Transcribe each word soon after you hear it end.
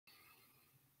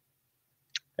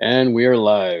And we are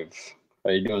live. How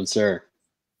you doing, sir?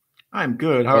 I'm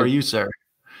good. How Uh, are you, sir?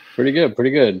 Pretty good, pretty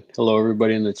good. Hello,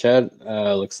 everybody in the chat.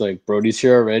 Looks like Brody's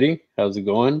here already. How's it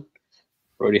going?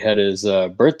 Brody had his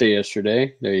birthday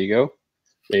yesterday. There you go.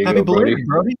 There you Happy go, Brody. belated,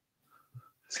 Brody.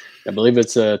 I believe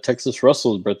it's Texas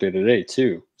Russell's birthday today,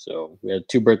 too. So we had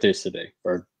two birthdays today,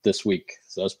 or this week.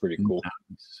 So that's pretty cool.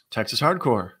 Nice. Texas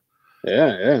hardcore.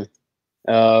 Yeah, yeah.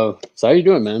 So how you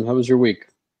doing, man? How was your week?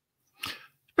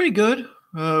 Pretty good.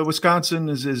 Wisconsin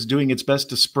is doing its best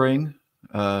to spring.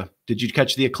 Did you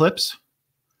catch the eclipse?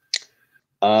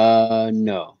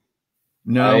 No.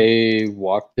 No. I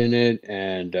walked in it,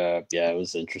 and yeah, it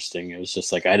was interesting. It was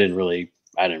just like I didn't really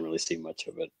see much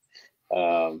of it.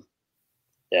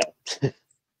 Yeah.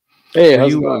 Hey,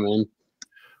 how's it going, man?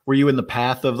 Were you in the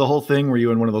path of the whole thing? Were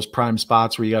you in one of those prime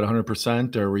spots where you got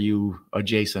 100%, or were you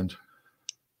adjacent?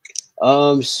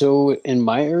 So in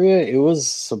my area, it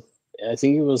was, I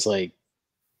think it was like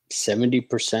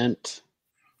 70%.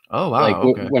 Oh wow! Like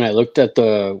Okay. when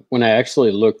I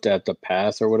actually looked at the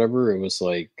path or whatever, it was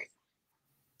like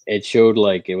it showed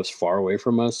like it was far away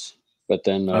from us. But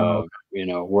then, Okay. you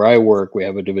know, where I work, we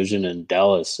have a division in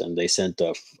Dallas, and they sent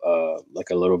like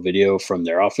a little video from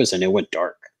their office, and it went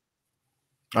dark.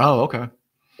 Oh, okay.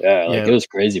 Yeah, like it was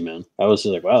crazy, man. I was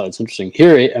just like, wow, that's interesting.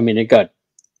 Here, I mean, it got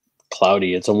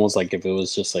cloudy. It's almost like if it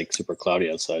was just like super cloudy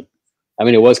outside. I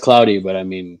mean, it was cloudy, but I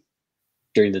mean,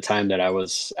 during the time that I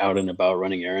was out and about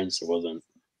running errands, it wasn't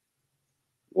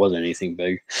anything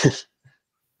big.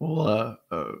 Well,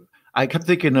 I kept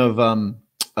thinking of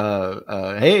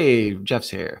hey, Jeff's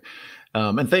here,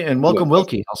 and welcome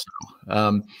Wilkie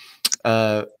also.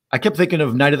 I kept thinking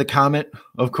of Night of the Comet,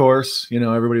 of course. You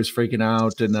know, everybody was freaking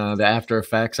out, and the after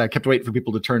effects. I kept waiting for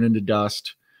people to turn into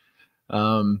dust.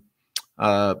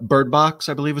 Bird Box,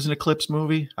 I believe, was an eclipse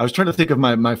movie. I was trying to think of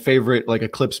my favorite like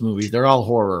eclipse movies. They're all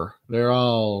horror. They're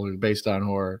all based on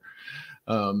horror.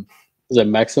 Was that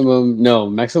Maximum? No,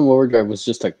 Maximum Overdrive was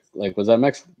just like was that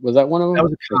one of them? That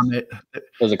was a comet. It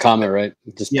was a comet, right?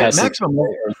 Just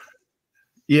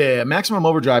yeah, Maximum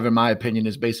Overdrive, in my opinion,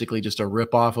 is basically just a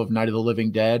ripoff of Night of the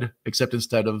Living Dead, except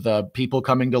instead of the people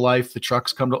coming to life, the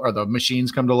trucks come to, or the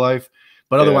machines come to life.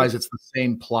 But otherwise, it's the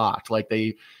same plot. Like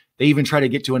they even try to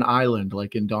get to an island,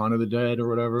 like in Dawn of the Dead or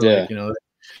whatever. Yeah. Like, you know.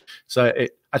 So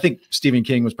I think Stephen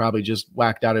King was probably just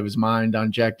whacked out of his mind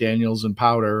on Jack Daniels and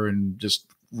powder, and just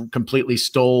completely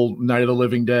stole Night of the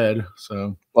Living Dead.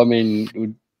 So I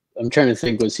mean, I'm trying to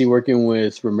think. Was he working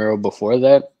with Romero before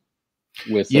that?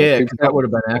 With that would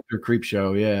have been after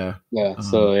Creepshow. Yeah.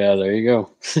 So yeah, there you go.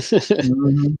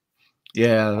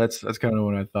 Yeah, that's kind of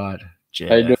what I thought. Jeff.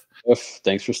 How you doing, Jeff?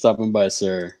 Thanks for stopping by,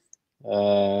 sir.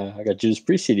 I got Judas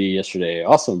Priest CD yesterday.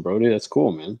 Awesome, Brody. That's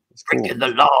cool, man. That's cool.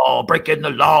 Breaking the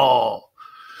law.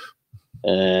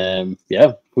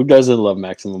 Yeah. Who doesn't love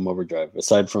Maximum Overdrive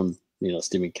aside from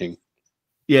Stephen King?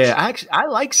 Yeah, I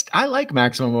like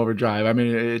Maximum Overdrive. I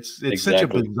mean, it's such a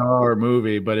bizarre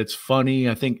movie, but it's funny.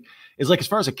 I think it's like, as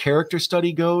far as a character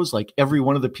study goes, like every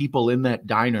one of the people in that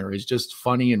diner is just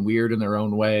funny and weird in their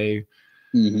own way.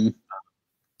 Mm-hmm.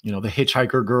 You know, the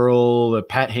hitchhiker girl, the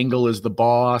Pat Hingle is the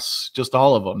boss, just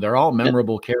all of them. They're all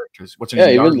memorable characters. What's her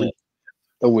name? Even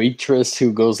the waitress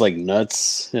who goes like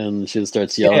nuts and she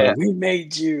starts yelling, "We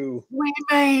made you! We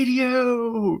made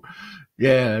you!"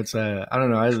 Yeah, it's I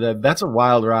don't know. That's a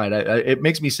wild ride. It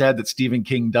makes me sad that Stephen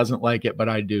King doesn't like it, but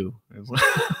I do.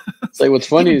 It's like, what's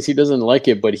funny is he doesn't like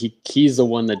it, but he's the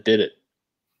one that did it.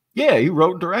 Yeah, he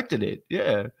wrote and directed it.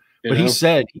 Yeah. But he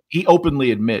said, he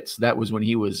openly admits that was when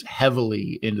he was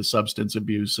heavily into substance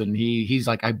abuse. And he's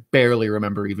like, I barely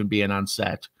remember even being on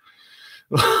set.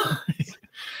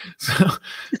 So,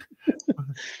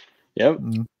 yep.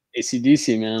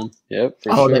 AC/DC, man. Yep.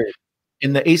 For sure.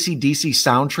 In the AC/DC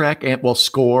soundtrack and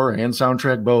score and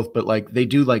soundtrack both, but like they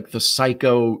do like the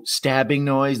psycho stabbing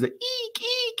noise, the eek,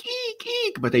 eek, eek,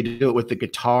 eek, but they do it with the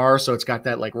guitar. So it's got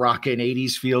that like rockin'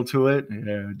 80s feel to it.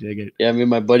 Yeah, I dig it. Yeah, I mean,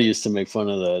 my buddy used to make fun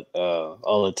of that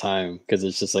all the time because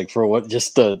it's just like, for what,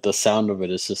 just the sound of it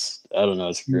is just, I don't know,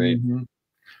 it's great. Mm-hmm.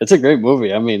 It's a great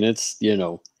movie. I mean, it's,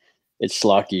 it's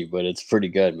schlocky, but it's pretty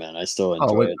good, man. I still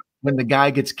enjoy it. When the guy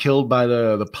gets killed by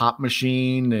the pop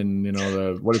machine, and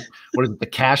the what is it, the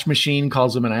cash machine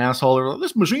calls him an asshole, or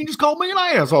this machine just called me an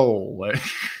asshole.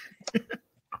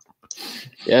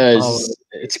 Yeah,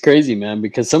 it's crazy, man,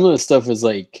 because some of the stuff is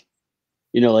like,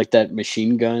 like that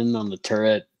machine gun on the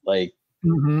turret, like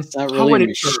it's not really a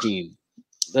machine.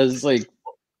 That's like,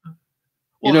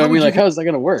 what I mean? Like, how is that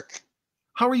gonna work?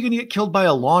 How are you gonna get killed by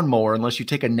a lawnmower unless you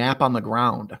take a nap on the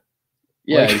ground?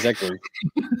 Yeah, exactly.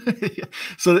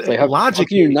 So like, how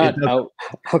can you not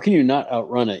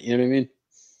outrun it? You know what I mean?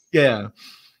 Yeah.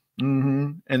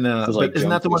 Mm-hmm. And Feels but like isn't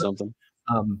junk that the or one? something.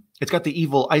 It's got the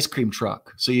evil ice cream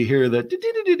truck, so you hear the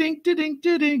ding ding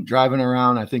ding driving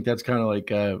around. I think that's kind of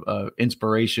like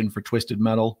inspiration for Twisted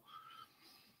Metal.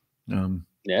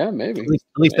 Yeah, At maybe. least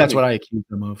that's Maybe. what I accuse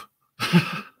them of.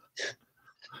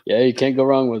 Yeah, you can't go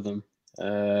wrong with them.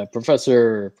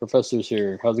 Professor's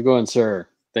here. How's it going, sir?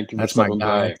 Thank you for That's my stopping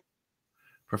guy. by.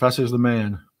 Professor's the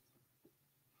man.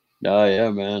 Oh yeah,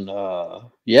 man.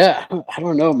 Yeah, I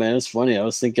don't know, man. It's funny. I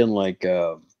was thinking like,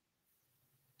 I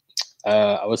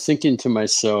was thinking to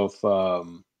myself,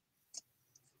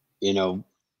 you know,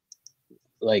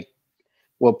 like,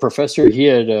 well, Professor, he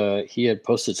had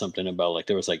posted something about like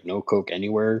there was like no Coke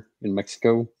anywhere in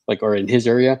Mexico, like or in his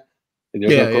area, like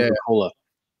there's no Yeah, yeah. Coca Cola.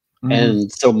 Mhm.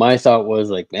 And so my thought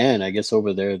was like, man, I guess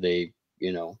over there they,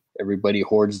 everybody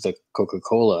hoards the Coca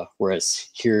Cola, whereas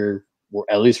here,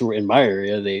 at least we're in my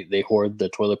area, they hoard the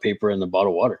toilet paper and the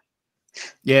bottled water.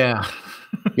 Yeah.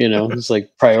 It's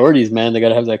like priorities, man. They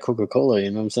gotta have that Coca Cola.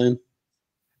 You know what I'm saying?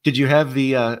 Did you have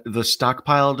the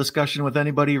stockpile discussion with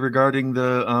anybody regarding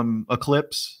the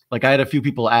eclipse? Like I had a few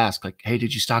people ask, like, "Hey,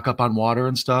 did you stock up on water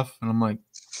and stuff?" And I'm like,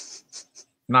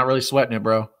 "Not really sweating it,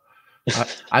 bro.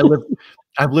 I live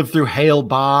I've lived through Hail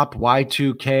Bop,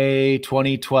 Y2K,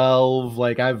 2012.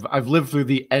 Like I've lived through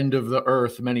the end of the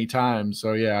earth many times.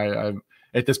 So yeah, I'm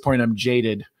at this point I'm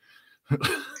jaded. the,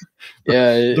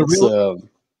 Yeah, the it's real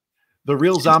the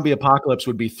real zombie apocalypse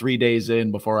would be 3 days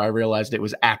in before I realized it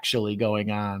was actually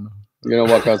going on. you're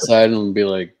gonna walk outside and be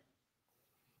like,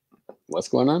 "What's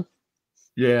going on?"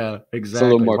 Yeah, It's a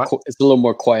little exactly. more. What? It's a little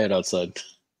more quiet outside.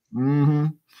 Mm-hmm.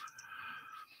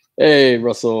 Hey,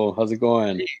 Russell, how's it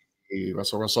going? Hey,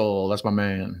 Russell, that's my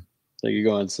man. How you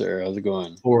going, sir? How's it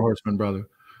going? Four Horseman brother.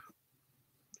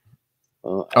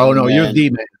 Oh L no, you're man. the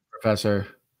man, Professor.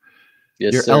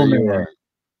 Yes, You're sir. L You man. are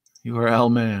You are L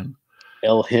man.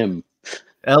 L him.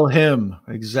 L him.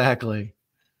 Exactly.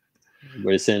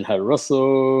 Everybody's saying hi to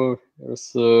Russell.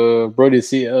 Brody,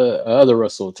 see other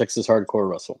Russell, Texas hardcore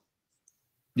Russell.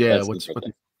 Yeah, That's his what's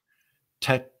birthday.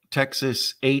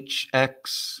 Texas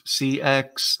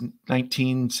HXCX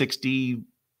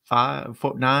 1965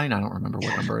 9? I don't remember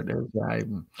what number it is.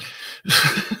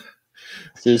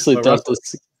 Seriously But thought Russell,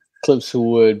 this clips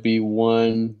would be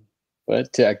one,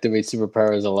 but to activate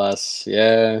superpowers, alas,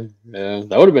 yeah,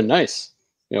 that would have been nice.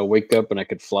 Wake up and I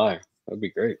could fly. That'd be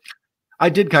great. I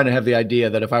did kind of have the idea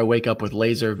that if I wake up with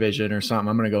laser vision or something,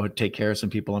 I'm going to go take care of some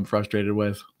people I'm frustrated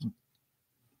with.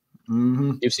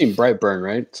 Mm-hmm. You've seen Brightburn,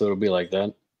 right? So it'll be like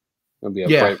that. It'll be a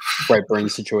Yeah, Brightburn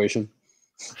situation.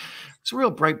 it's a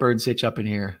real Brightburn sitch up in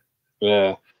here.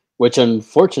 Yeah. Which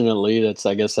unfortunately,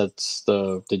 I guess that's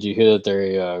the. Did you hear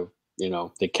that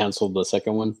they canceled the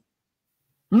second one?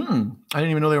 I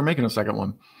didn't even know they were making a second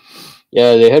one.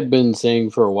 Yeah, they had been saying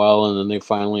for a while, and then they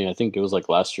finally, I think it was like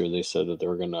last year, they said that they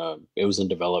were gonna. It was in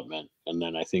development, and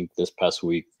then I think this past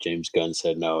week, James Gunn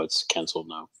said no, it's canceled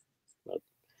now. But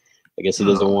I guess he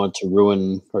doesn't Oh, want to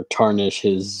ruin or tarnish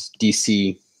his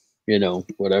DC,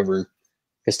 whatever.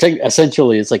 Because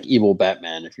essentially, it's like evil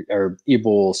Batman, or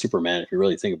evil Superman, if you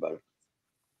really think about it.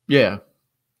 yeah.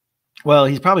 Well,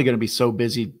 he's probably going to be so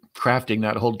busy crafting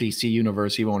that whole DC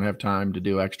universe, he won't have time to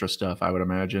do extra stuff, I would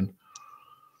imagine.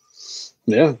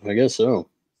 Yeah, I guess so.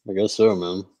 I guess so,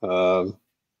 man.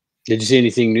 Did you see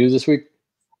anything new this week?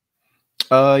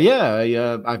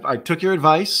 Yeah, I took your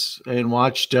advice and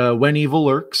watched When Evil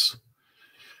Lurks.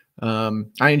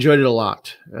 I enjoyed it a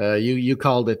lot. You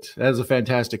called it as a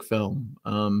fantastic film.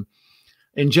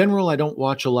 In general, I don't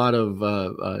watch a lot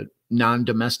of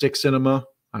non-domestic cinema.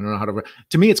 I don't know how to.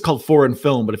 To me, it's called foreign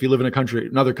film, but if you live in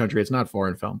another country, it's not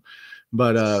foreign film.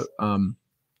 But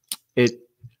it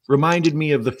reminded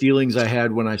me of the feelings I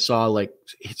had when I saw like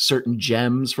certain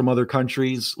gems from other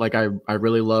countries. Like I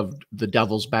really loved The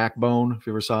Devil's Backbone. If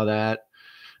you ever saw that,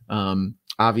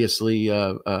 obviously,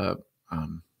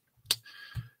 um,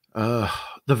 the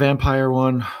vampire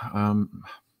one.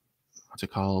 What's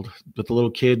it called? With the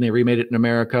little kid, and they remade it in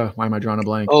America. Why am I drawing a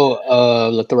blank? Oh,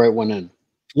 let the right one in.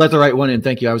 Let the Right One In.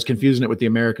 Thank you. I was confusing it with the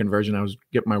American version. I was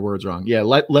getting my words wrong. Yeah,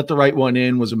 Let the Right One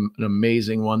In was an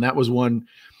amazing one. That was one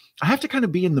I have to kind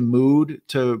of be in the mood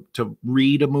to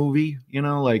read a movie.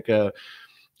 Like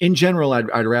in general,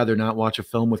 I'd rather not watch a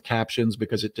film with captions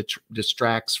because it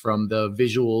distracts from the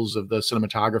visuals of the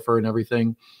cinematographer and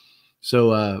everything.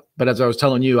 So, but as I was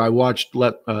telling you, I watched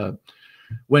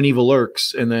When Evil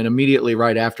Lurks, and then immediately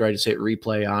right after, I just hit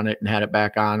replay on it and had it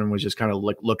back on and was just kind of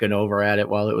like looking over at it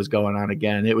while it was going on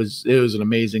again. It was an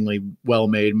amazingly well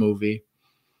made movie.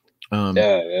 Yeah,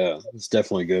 it's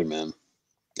definitely good, man.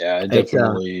 Yeah, I It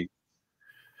definitely.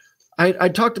 I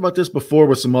talked about this before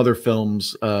with some other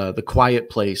films, The Quiet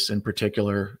Place in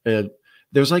particular.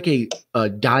 There's like a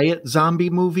diet zombie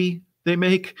movie they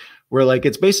make where like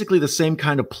it's basically the same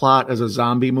kind of plot as a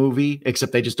zombie movie,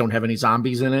 except they just don't have any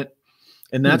zombies in it.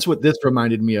 And that's what this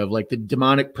reminded me of, like the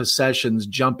demonic possessions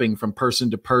jumping from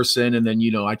person to person. And then, you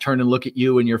know, I turn and look at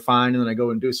you and you're fine. And then I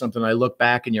go and do something. I look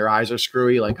back and your eyes are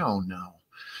screwy. Like, oh no.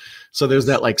 So there's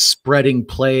that like spreading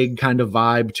plague kind of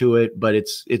vibe to it, but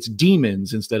it's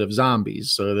demons instead of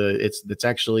zombies. So it's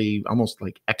actually almost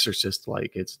like Exorcist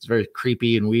like. It's very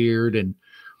creepy and weird. And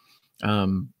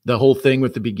the whole thing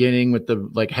with the beginning with the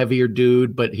like heavier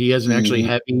dude, but he isn't actually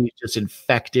heavy, he's just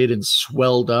infected and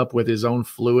swelled up with his own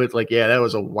fluid. Like, yeah, that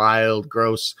was a wild,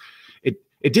 gross.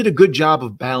 It did a good job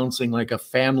of balancing like a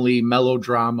family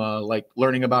melodrama, like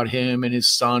learning about him and his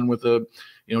son with a,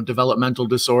 you know, developmental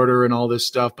disorder and all this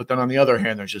stuff. But then on the other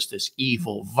hand, there's just this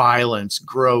evil violence,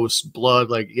 gross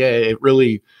blood. Like, yeah, it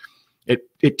really,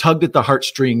 it tugged at the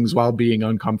heartstrings while being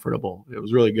uncomfortable. It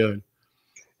was really good.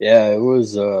 Yeah, it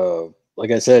was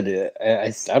like I said,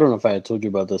 I don't know if I had told you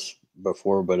about this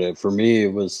before, but for me,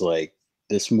 it was like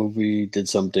this movie did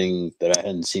something that I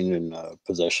hadn't seen in a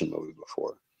possession movie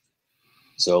before.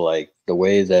 So like the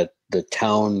way that the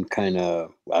town kind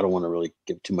of, I don't want to really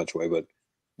give too much away, but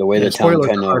the way the town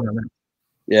kind of,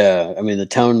 yeah, I mean the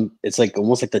town, it's like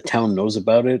almost like the town knows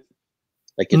about it.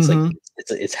 Like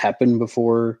it's happened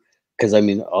before. Because I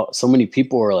mean, so many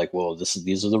people are like, "Well,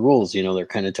 these are the rules." You know, they're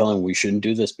kind of telling we shouldn't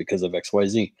do this because of X, Y,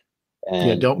 Z. And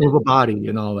yeah, don't move a body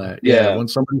and all that. Yeah, when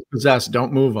somebody's possessed,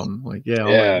 don't move them. Like, yeah,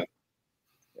 all yeah. that.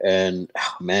 And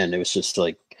oh, man, it was just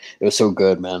like it was so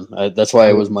good, man. That's why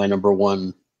it was my number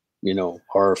one, you know,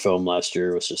 horror film last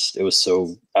year. It was just it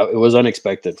was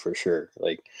unexpected for sure.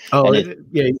 Like,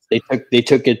 yeah, they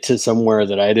took it to somewhere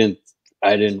that I didn't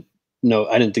know.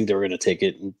 I didn't think they were going to take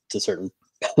it to certain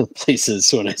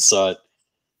places when I saw it.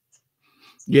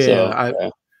 Yeah,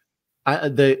 so,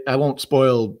 I won't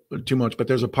spoil too much, but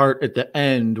there's a part at the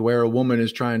end where a woman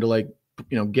is trying to like,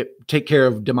 you know, take care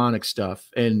of demonic stuff,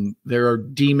 and there are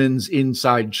demons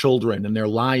inside children, and they're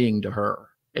lying to her,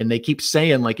 and they keep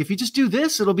saying like, if you just do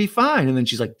this, it'll be fine. And then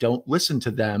she's like, don't listen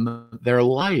to them, they're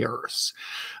liars.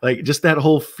 Like just that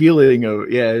whole feeling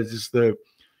of, yeah, it's just the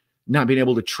not being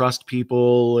able to trust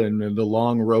people and the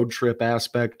long road trip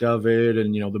aspect of it,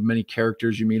 and you know the many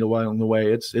characters you meet along the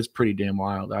way. It's pretty damn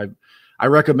wild. I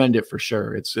recommend it for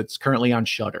sure. It's currently on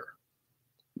Shudder.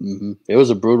 It was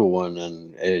a brutal one,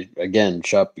 and it, again,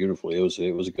 shot beautifully.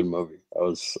 It was a good movie.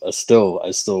 I still,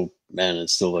 man,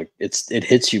 it's still like it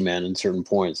hits you, man, in certain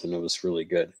points, and it was really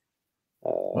good.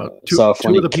 Well, Saw a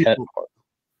funny two of the cat. people.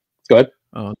 Go ahead.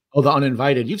 The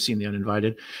Uninvited. You've seen The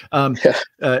Uninvited.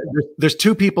 There's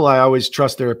two people I always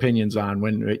trust their opinions on.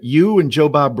 When you and Joe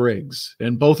Bob Briggs,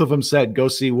 and both of them said, "Go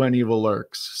see When Evil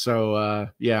Lurks." So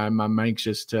yeah, I'm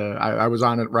anxious to. I was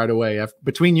on it right away.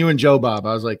 Between you and Joe Bob,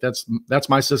 I was like, that's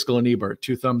my Siskel and Ebert.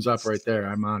 2 thumbs up right there.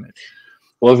 I'm on it.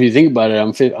 Well, if you think about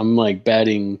it, I'm like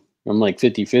batting. I'm like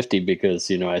 50-50 because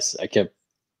you know I kept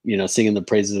you know singing the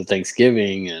praises of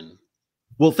Thanksgiving and.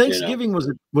 Well, Thanksgiving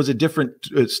was a different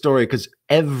story because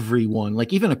everyone,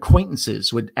 like even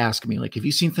acquaintances, would ask me, like, "Have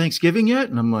you seen Thanksgiving yet?"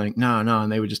 And I'm like, "No,"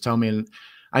 and they would just tell me. And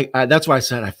I that's why I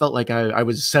said I felt like I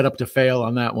was set up to fail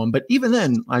on that one. But even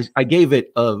then, I gave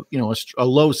it a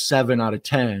low 7 out of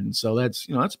 10. So that's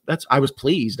I was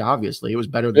pleased. Obviously, it was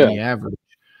better than the average.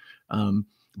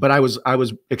 But I was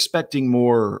expecting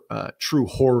more true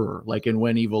horror, like in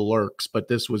When Evil Lurks. But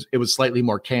it was slightly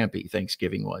more campy.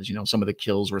 Thanksgiving was, you know, some of the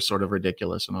kills were sort of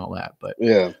ridiculous and all that. But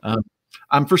yeah,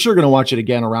 I'm for sure going to watch it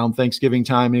again around Thanksgiving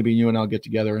time. Maybe you and I'll get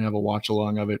together and have a watch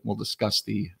along of it. We'll discuss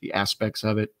the aspects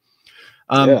of it.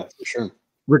 Yeah, for sure.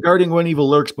 Regarding When Evil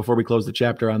Lurks, before we close the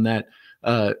chapter on that,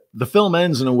 the film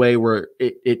ends in a way where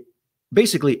it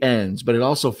basically ends, but it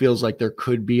also feels like there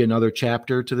could be another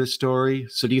chapter to this story.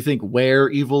 So do you think Where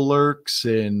Evil Lurks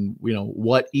and, you know,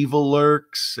 What Evil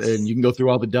Lurks, and you can go through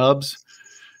all the dubs,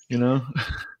 you know?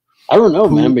 I don't know,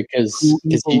 man, because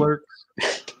Evil Lurks.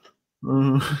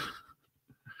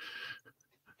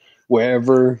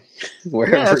 wherever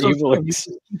evil lurks.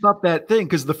 Keep up that thing,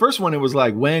 because the first one it was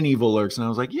like When Evil Lurks, and I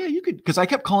was like, yeah, you could, because I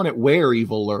kept calling it Where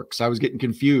Evil Lurks. I was getting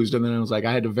confused, and then I was like,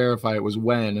 I had to verify it was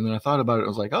when, and then I thought about it. I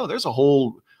was like, oh, there's a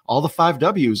whole, all the 5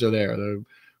 W's are there. The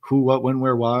who, what, when,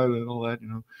 where, why, and all that, you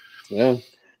know. Yeah,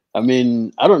 I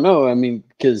mean, I don't know. I mean,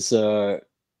 because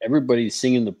everybody's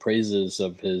singing the praises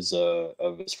of his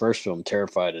first film,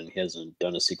 Terrified, and he hasn't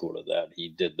done a sequel to that. He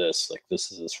did this, like this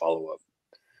is his follow up.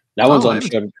 That one's on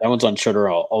Shudder. That one's on Shudder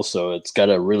also. It's got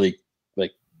a really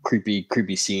like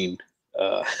creepy scene.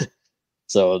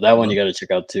 So that one you got to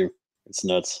check out too. It's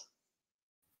nuts.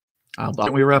 Why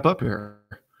don't we wrap up here?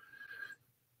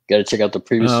 Got to check out the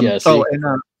previous. Oh, and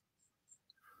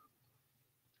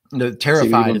the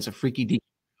Terrified. It's a freaky deep.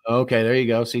 Okay, there you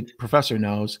go. See, Professor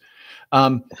knows.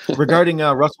 Regarding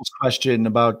Russell's question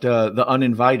about the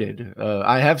Uninvited,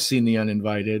 I have seen the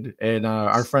Uninvited, and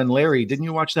our friend Larry, didn't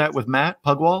you watch that with Matt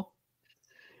Pugwall?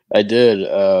 I did.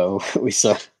 We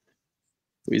saw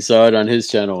it on his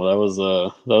channel. That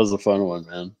was a fun one,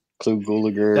 man. Clu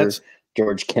Gulager,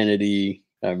 George Kennedy.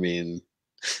 I mean,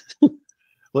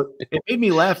 well, it made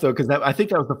me laugh though, because I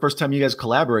think that was the first time you guys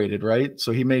collaborated, right?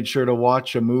 So he made sure to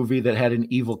watch a movie that had an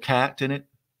evil cat in it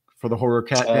for the horror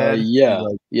cat dad.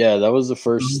 Yeah, that was the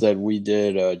first that we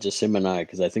did, just him and I,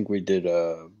 because I think we did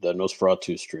the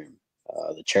Nosferatu stream,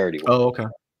 the charity one. Oh, okay.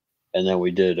 And then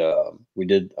we did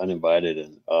Uninvited,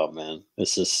 and oh man,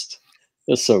 it's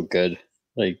so good.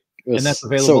 Like, it was, and that's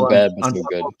available so bad, but on so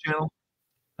good. Channel?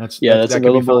 That's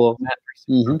available.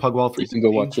 Pugwall 360. You can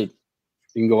go watch it.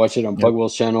 You can go watch it on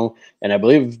Pugwall's channel, and I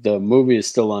believe the movie is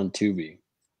still on Tubi, if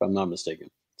I'm not mistaken.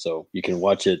 So you can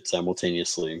watch it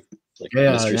simultaneously. Like,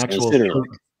 an actual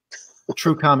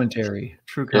true commentary.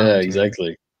 Yeah,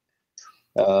 exactly.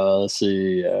 Let's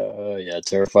see.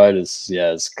 Terrified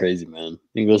it's crazy, man.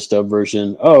 English dub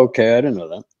version. Oh, okay. I didn't know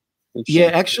that. Yeah,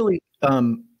 actually,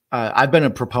 I've been a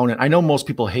proponent. I know most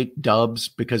people hate dubs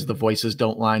because the voices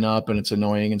don't line up and it's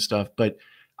annoying and stuff. But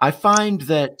I find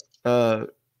that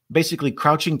basically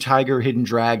Crouching Tiger, Hidden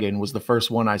Dragon was the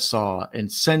first one I saw.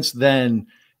 And since then,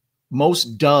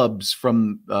 most dubs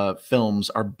from films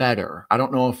are better. I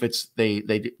don't know if it's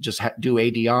they just do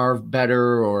ADR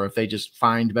better or if they just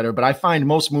find better. But I find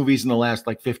most movies in the last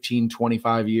like 15,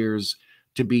 25 years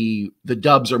to be the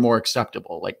dubs are more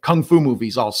acceptable. Like Kung Fu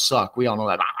movies all suck. We all know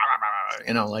that.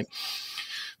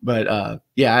 But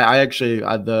I actually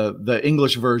the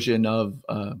English version of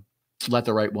Let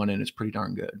the Right One In is pretty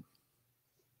darn good.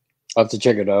 I'll have to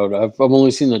check it out. I've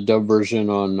only seen the dub version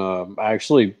on. I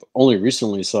actually only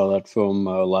recently saw that film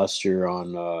last year on.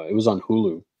 It was on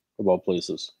Hulu, of all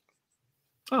places.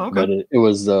 Oh, okay. But it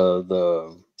was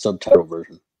the subtitle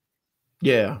version.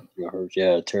 Yeah.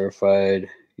 Yeah, Terrified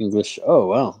English. Oh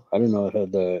wow, I didn't know it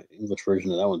had the English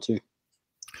version of that one too.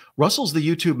 Russell's the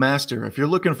YouTube master. If you're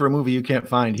looking for a movie you can't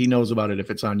find, he knows about it if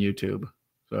it's on YouTube.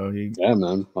 So yeah,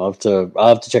 man, I'll have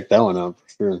to check that one out for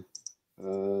sure.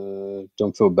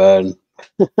 Don't feel bad.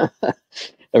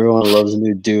 Everyone loves a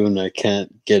new Dune. I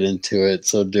can't get into it.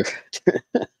 So different.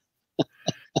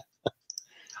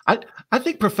 I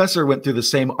think Professor went through the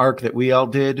same arc that we all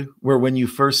did, where when you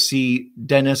first see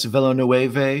Denis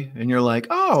Villeneuve and you're like,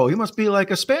 oh, he must be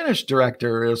like a Spanish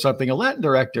director or something, a Latin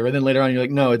director. And then later on, you're like,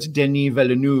 no, it's Denis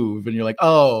Villeneuve. And you're like,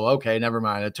 oh, okay, never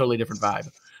mind. A totally different vibe.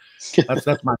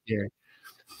 That's my theory.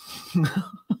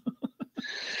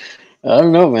 I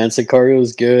don't know, man.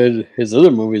 Sicario's good. His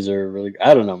other movies are really.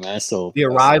 I don't know, man. The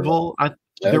Arrival.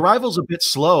 The Arrival's a bit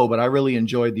slow, but I really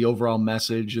enjoyed the overall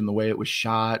message and the way it was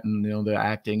shot, and the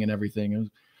acting and everything.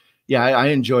 I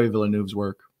enjoy Villeneuve's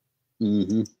work.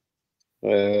 Mm-hmm.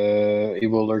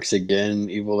 Evil Lurks Again.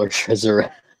 Evil Lurks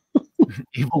Resurrect.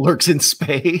 Evil Lurks in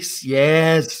Space.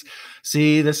 Yes.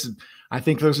 See this. I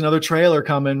think there's another trailer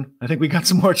coming. I think we got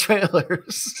some more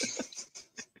trailers.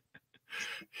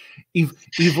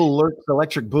 Evil Lurks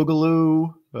Electric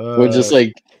Boogaloo. Well, just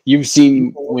like you've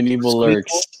seen when Evil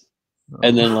Lurks,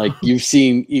 and then like you've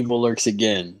seen Evil Lurks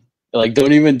Again. Like,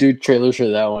 don't even do trailers for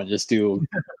that one. Just do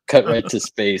cut right to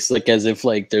space, like as if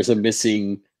like there's a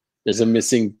missing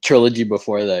trilogy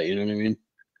before that. You know what I mean?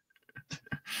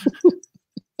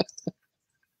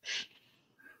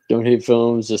 Don't hate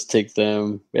films. Just take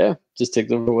them. Yeah, just take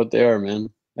them for what they are, man.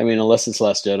 I mean, unless it's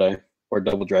Last Jedi or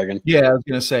Double Dragon. Yeah, I was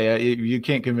gonna say you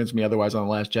can't convince me otherwise on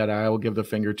The Last Jedi. I will give the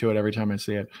finger to it every time I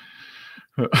see it.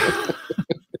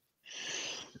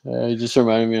 You just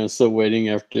reminded me. I'm still waiting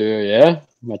after. Yeah,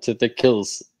 Matete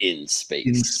Kills in Space.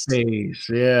 In space.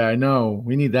 Yeah, I know.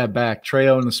 We need that back.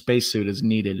 Treo in the spacesuit is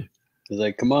needed. He's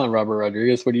like, come on, Robert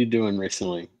Rodriguez. What are you doing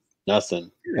recently?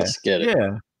 Nothing. Let's get it.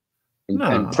 Yeah.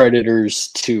 And Predators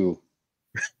 2.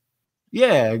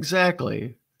 Yeah,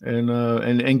 exactly.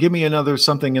 And give me another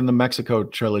something in the Mexico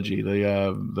trilogy,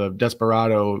 the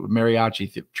Desperado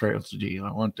Mariachi trilogy.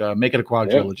 I want make it a quad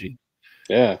trilogy.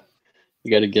 Yeah,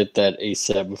 you got to get that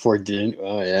ASAP before Dune.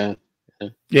 Oh yeah.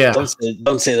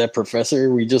 Don't say that,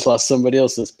 Professor. We just lost somebody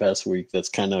else this past week. That's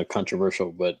kind of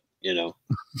controversial, but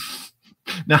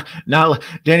Now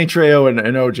Danny Trejo and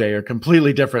OJ are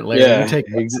completely different. Larry. Yeah,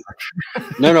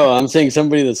 no, I'm saying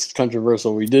somebody that's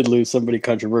controversial. We did lose somebody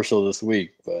controversial this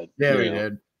week, but yeah, we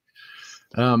did.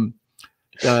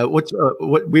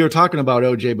 What we were talking about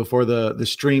OJ before the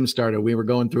stream started. We were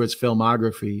going through his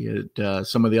filmography,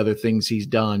 some of the other things he's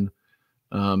done.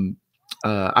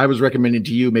 I was recommending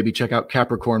to you maybe check out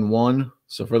Capricorn 1.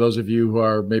 So for those of you who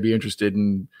are maybe interested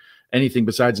in anything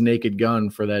besides Naked Gun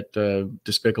for that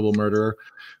despicable murderer.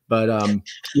 But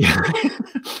yeah,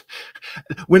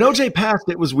 when OJ passed,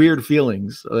 it was weird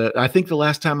feelings. I think the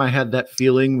last time I had that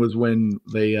feeling was when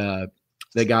they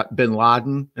got Bin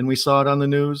Laden and we saw it on the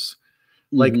news.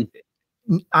 Like,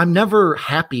 I'm never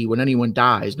happy when anyone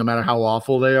dies, no matter how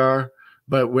awful they are.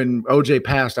 But when OJ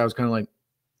passed, I was kind of like,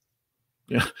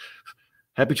 yeah,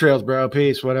 happy trails, bro.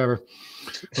 Peace, whatever.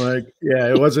 Like, yeah,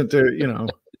 it wasn't, you know.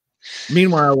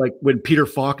 Meanwhile, like when Peter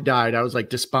Falk died, I was like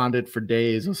despondent for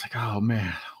days. I was like, oh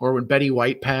man. Or when Betty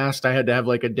White passed, I had to have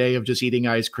like a day of just eating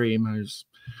ice cream.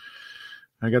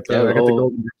 I got the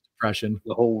golden depression.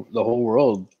 The whole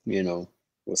world, you know,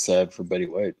 was sad for Betty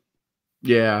White.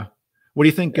 Yeah. What do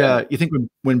you think? Yeah. You think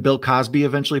when Bill Cosby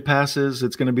eventually passes,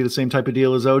 it's going to be the same type of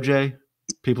deal as OJ?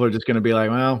 People are just going to be like,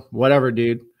 well, whatever,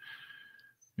 dude.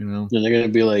 You know, and they're going to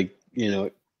be like, you know,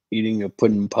 eating a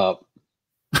pudding pop.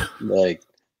 Like,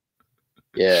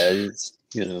 yeah, it's,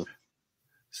 you know.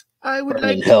 I would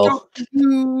like to talk to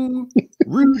you,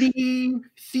 Rudy,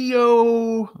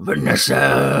 Theo,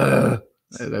 Vanessa.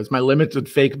 That's my limited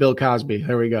fake Bill Cosby.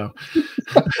 There we go.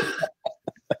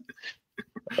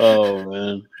 Oh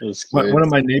man, one of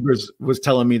my neighbors was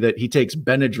telling me that he takes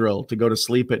Benadryl to go to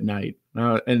sleep at night,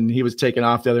 and he was taken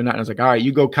off the other night. And I was like, "All right,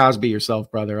 you go Cosby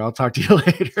yourself, brother. I'll talk to you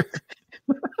later."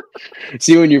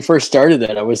 See, when you first started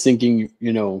that, I was thinking,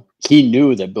 you know, he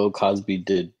knew that Bill Cosby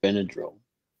did Benadryl.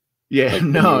 Yeah, like,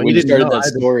 no, when you started that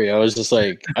story, I was just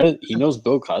like, he knows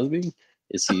Bill Cosby?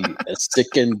 Is he as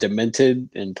sick and demented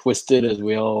and twisted as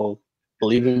we all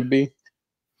believe him to be?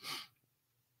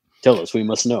 Tell us, we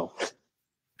must know.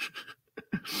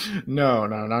 No,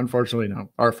 unfortunately, no.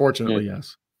 Or fortunately,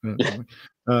 yes.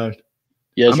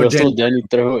 Yes, Russell Danny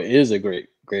Trejo is a great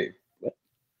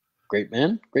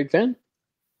man, great fan.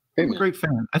 I'm a great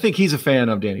fan. I think he's a fan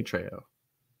of Danny Trejo.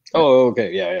 Oh,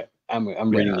 okay, yeah. I'm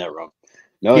reading that wrong.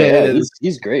 No, yeah,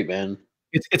 he's great, man.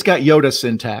 It's got Yoda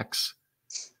syntax.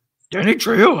 Danny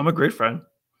Trejo, I'm a great fan.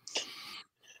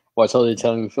 Watch all the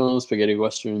Italian films, spaghetti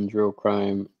westerns, real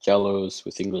crime, giallos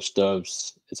with English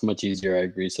dubs. It's much easier, I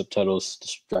agree. Subtitles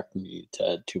distract me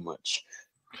to add too much.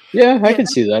 Yeah, I can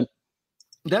see that.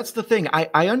 That's the thing.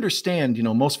 I understand, you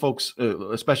know, most folks,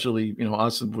 especially, you know,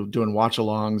 us doing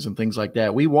watch-alongs and things like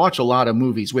that, we watch a lot of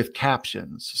movies with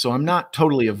captions. So I'm not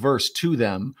totally averse to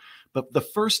them. But the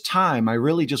first time, I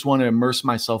really just want to immerse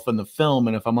myself in the film.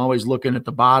 And if I'm always looking at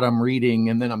the bottom, reading,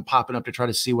 and then I'm popping up to try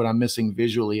to see what I'm missing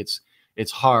visually,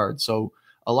 it's hard. So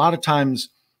a lot of times,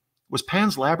 was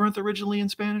Pan's Labyrinth originally in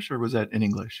Spanish or was that in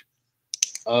English?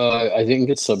 I think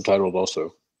it's subtitled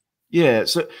also. Yeah.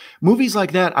 So movies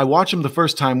like that, I watch them the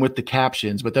first time with the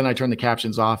captions, but then I turn the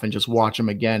captions off and just watch them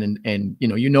again. And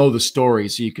you know the story,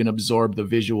 so you can absorb the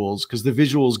visuals, because the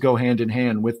visuals go hand in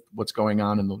hand with what's going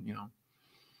on in the, you know.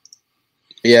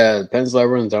 Yeah, Pan's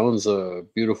Labyrinth, that one's a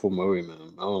beautiful movie,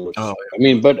 man.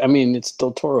 I mean, it's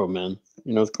Del Toro, man.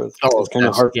 You know, it's kind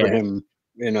of hard for him.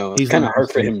 You know, it's kind of hard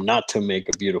for him not to make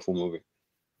a beautiful movie.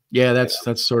 Yeah,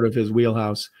 that's sort of his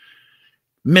wheelhouse.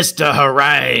 Mr.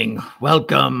 Harangue,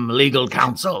 welcome, legal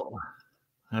counsel.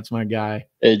 That's my guy.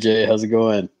 Hey, Jay, how's it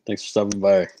going? Thanks for stopping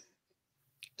by.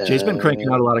 Jay's been cranking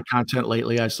out a lot of content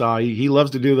lately. I saw he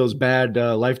loves to do those bad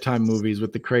Lifetime movies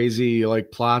with the crazy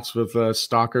like plots with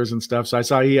stalkers and stuff. So I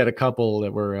saw he had a couple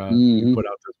that were put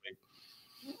out this week.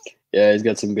 Yeah, he's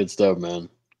got some good stuff, man.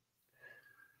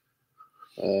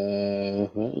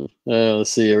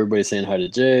 Let's see. Everybody saying hi to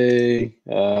Jay.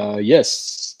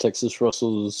 Yes, Texas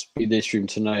Russell's Speed Day stream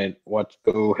tonight.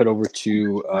 Go head over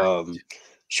to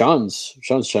Sean's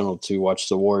channel to watch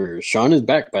the Warriors. Sean is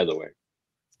back, by the way.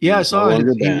 Yeah, I saw him.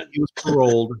 He was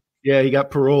paroled. Yeah, he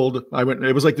got paroled.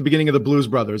 It was like the beginning of the Blues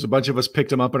Brothers. A bunch of us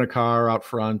picked him up in a car out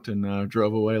front and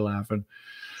drove away laughing.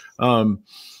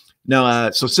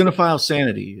 Now, so Cinephile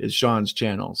Sanity is Sean's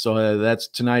channel. So that's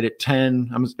tonight at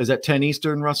 10. Is that 10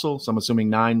 Eastern, Russell? So I'm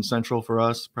assuming 9 Central for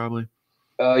us, probably.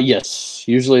 Yes,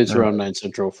 usually it's around 9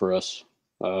 Central for us.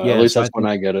 Yeah, at least that's when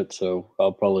I get it. So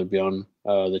I'll probably be on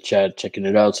the chat checking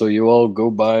it out. So you all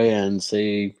go by and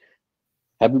say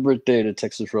happy birthday to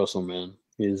Texas Russell, man.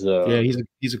 He's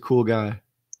a cool guy.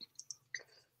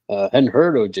 Hadn't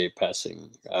heard OJ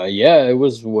passing. Yeah, it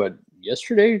was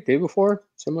yesterday, day before,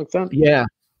 something like that. Yeah.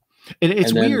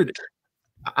 It's weird.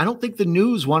 I don't think the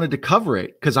news wanted to cover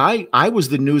it because I was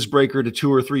the newsbreaker to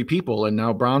 2 or 3 people, and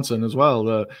now Bronson as well.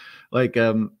 You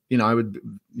know, I would,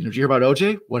 you know, did you hear about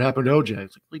OJ? What happened to OJ?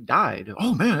 It's like, he died.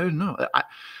 Oh man, I didn't know.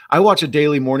 I watch a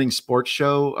daily morning sports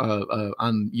show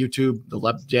on YouTube, the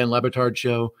Dan Le Batard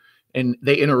show, and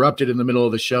they interrupted in the middle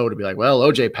of the show to be like, well,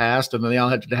 OJ passed. And then they all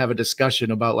had to have a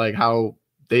discussion about like how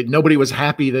nobody was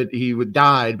happy that he would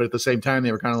died. But at the same time,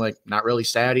 they were kind of like, not really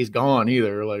sad he's gone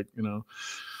either. Like, you know,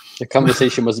 the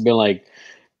conversation must have been like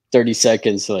 30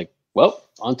 seconds. Like, well,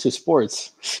 on to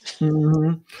sports.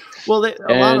 Well, a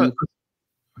lot of,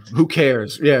 who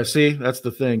cares? Yeah, see, that's the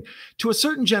thing. To a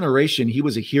certain generation, he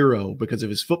was a hero because of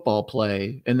his football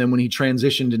play. And then when he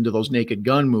transitioned into those Naked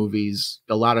Gun movies,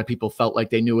 a lot of people felt like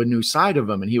they knew a new side of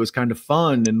him and he was kind of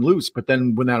fun and loose. But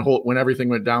then when everything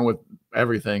went down with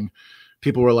everything,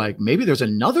 people were like, maybe there's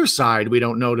another side we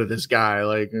don't know to this guy.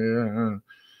 Like,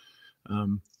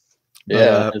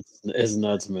 it's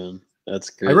nuts, man. That's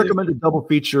crazy. I recommend a double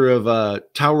feature of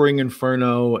Towering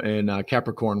Inferno and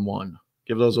Capricorn 1.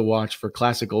 Give those a watch for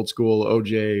classic old school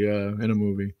OJ in a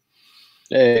movie.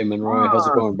 Hey, Monroy, how's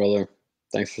it going, brother?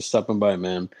 Thanks for stopping by,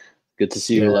 man. Good to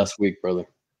see you last week, brother.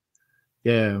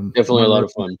 Yeah. Definitely a lot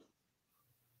of fun.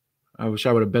 I wish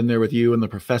I would have been there with you and the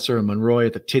professor and Monroy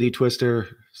at the Titty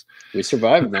Twister. We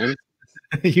survived, man.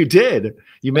 You did.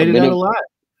 You made it out alive.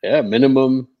 Yeah,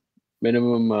 minimum, what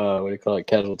do you call it,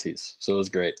 casualties. So it was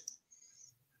great.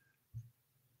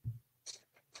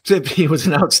 He was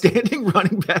an outstanding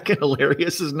running back and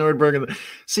hilarious as Nordberg.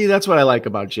 See, that's what I like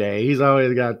about Jay. He's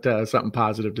always got something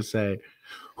positive to say.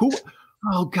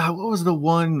 Oh, God, what was the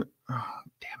one? Oh,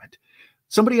 damn it.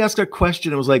 Somebody asked a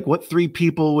question. It was like, what 3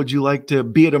 people would you like to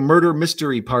be at a murder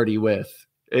mystery party with?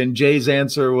 And Jay's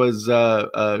answer was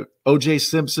O.J.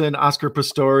 Simpson, Oscar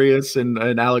Pistorius,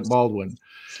 and Alec Baldwin.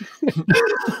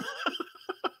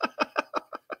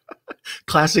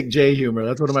 Classic Jay humor.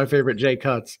 That's one of my favorite Jay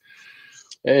cuts.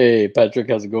 Hey, Patrick,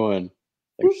 how's it going?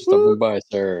 Thanks for stopping by,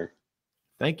 sir.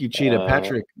 Thank you, Cheetah.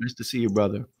 Patrick, nice to see you,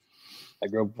 brother. I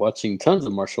grew up watching tons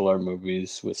of martial art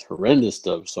movies with horrendous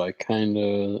stuff, so I kind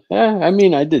of, I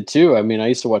mean, I did too. I mean, I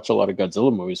used to watch a lot of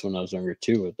Godzilla movies when I was younger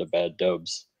too, with the bad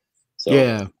dubs. So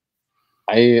yeah,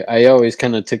 I always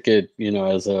kind of took it,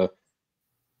 as a,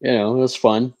 it was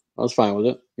fun. I was fine with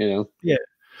it, Yeah.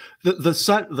 The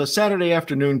Saturday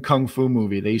afternoon kung fu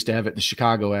movie, they used to have it in the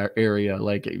Chicago area.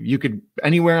 Like you could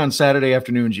anywhere on Saturday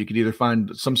afternoons, you could either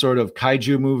find some sort of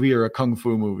kaiju movie or a kung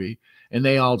fu movie, and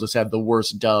they all just had the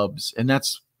worst dubs. And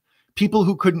that's people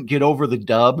who couldn't get over the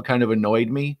dub kind of annoyed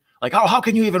me. Like, oh, how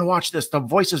can you even watch this? The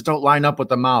voices don't line up with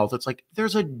the mouth. It's like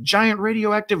there's a giant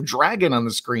radioactive dragon on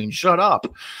the screen. Shut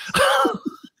up.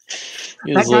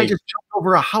 That guy just jumped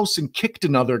over a house and kicked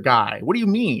another guy. What do you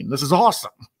mean? This is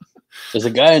awesome. There's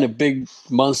a guy in a big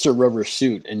monster rubber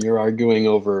suit, and you're arguing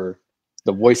over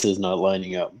the voices not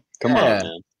lining up. Come on,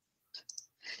 man.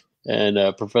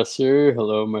 And Professor,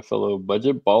 hello, my fellow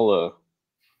budget baller.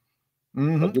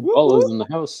 Budget balla's in the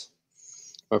house.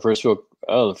 My first book,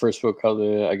 the first book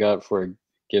I got for a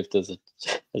gift as a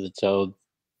child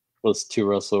was To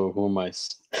Russell, Who Am I?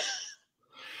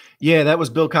 Yeah, that was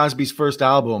Bill Cosby's first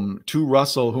album, To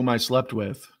Russell, Whom I Slept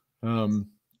With.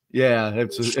 Yeah,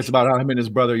 it's about how him and his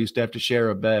brother used to have to share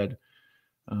a bed.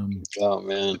 Oh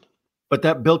man! But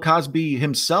that Bill Cosby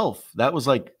himself, that was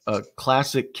like a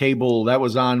classic cable that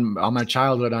was on my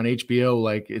childhood on HBO.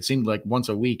 Like it seemed like once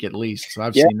a week at least. So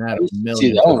I've seen that a million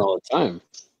see that times. one all the time.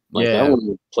 Like that one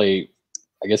would play,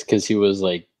 I guess, because he was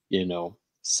like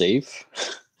safe.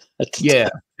 At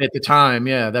the time,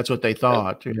 that's what they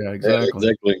thought. Yeah, exactly. Yeah,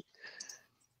 exactly.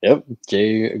 Yep,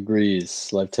 Jay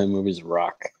agrees. Lifetime movies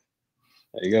rock.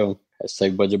 There you go.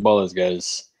 Hashtag budget ballers,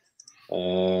 guys.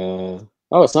 Oh,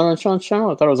 it's not on Sean's channel?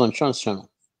 I thought it was on Sean's channel.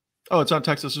 Oh, it's on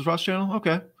Texas's Ross channel?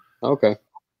 Okay. Okay.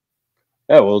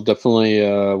 Yeah, we'll definitely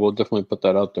put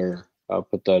that out there. I'll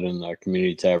put that in the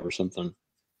community tab or something.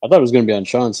 I thought it was going to be on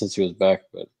Sean since he was back,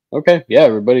 but okay. Yeah,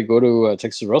 everybody go to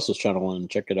Texas Russell's channel and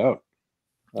check it out.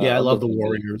 Yeah, I love the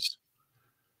Warriors.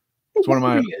 It's one of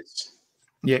my...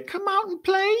 Yeah, come out and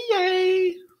play,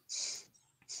 yay!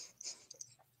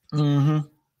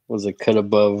 Was a cut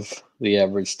above the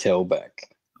average tailback.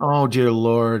 Oh dear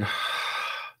Lord!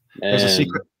 Man.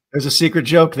 There's a secret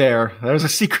joke there. There's a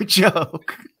secret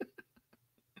joke.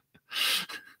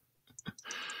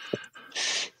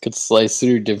 Could slice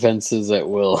through defenses at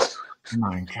will. Oh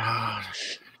my God!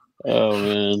 Oh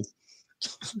man!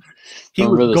 He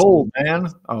was gold, man.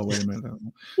 Oh wait a minute.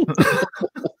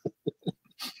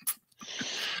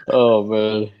 Oh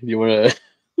man! You want to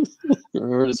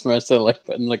remember to smash that like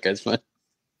button like I smashed?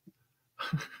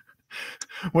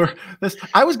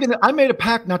 I made a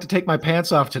pact not to take my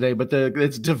pants off today, but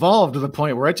it's devolved to the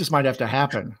point where it just might have to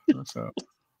happen. So,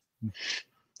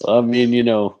 I mean,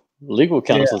 legal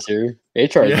counsel's here.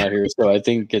 HR is not here, so I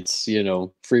think it's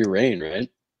free reign, right?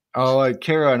 Oh,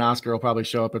 Kara and Oscar will probably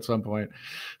show up at some point.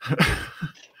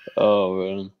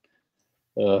 Oh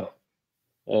man.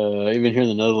 Even here in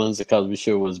the Netherlands, the Cosby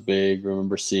Show was big.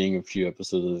 Remember seeing a few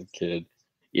episodes as a kid.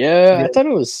 Yeah, Yeah. I thought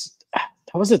it was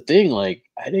that was a thing. Like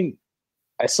I didn't.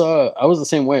 I was the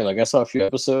same way. Like I saw a few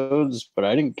episodes, but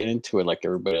I didn't get into it like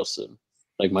everybody else did.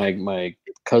 Like my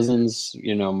cousins,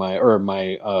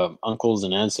 my uncles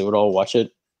and aunts, they would all watch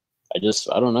it. I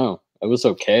don't know. It was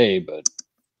okay, but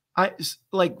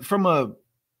Like from a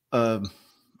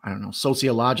I don't know,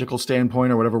 sociological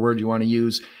standpoint or whatever word you want to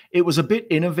use, it was a bit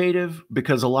innovative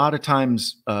because a lot of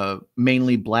times,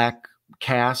 mainly black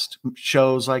cast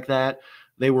shows like that,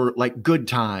 they were like Good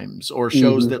Times or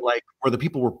shows mhm. that like where the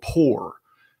people were poor.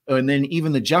 And then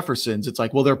even the Jeffersons, it's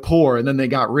like, well, they're poor and then they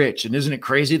got rich. And isn't it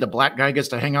crazy? The black guy gets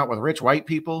to hang out with rich white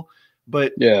people.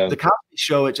 But Yeah, the Cosby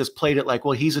Show, it just played it like,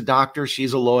 well, he's a doctor,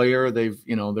 she's a lawyer. They've,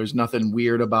 there's nothing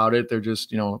weird about it. They're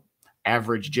just,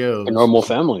 average a Joes. normal So,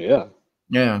 family. Yeah.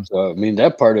 yeah. So I mean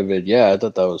that part of it, yeah, I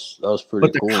thought that was pretty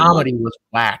But the cool. And like, comedy was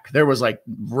whack. There was like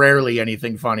rarely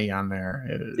anything funny on there.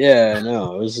 yeah,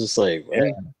 no, it was just like what?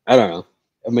 Yeah. I don't know.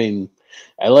 I mean,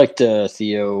 I liked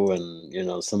Theo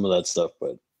and some of that stuff,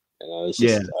 but it's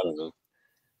Yeah. just I don't know.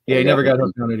 Yeah, Never he got never me. got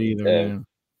hooked on it either. Yeah, Yeah.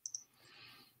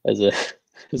 as a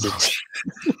as a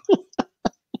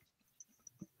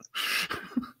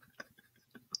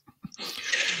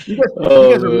You guys, you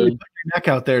oh guys are really man. putting your neck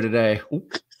out there today.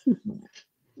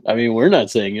 I mean, we're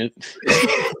not saying it.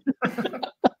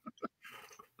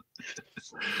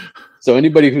 So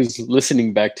anybody who's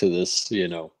listening back to this, Jay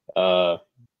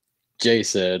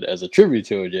said as a tribute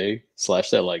to OJ, slash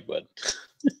that like button.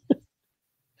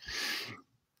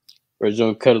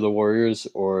 Original cut of the Warriors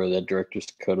or that director's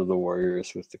cut of the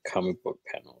Warriors with the comic book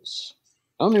panels.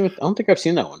 I don't think I've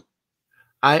seen that one.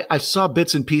 I saw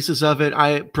bits and pieces of it.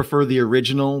 I prefer the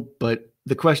original, but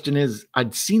the question is,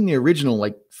 I'd seen the original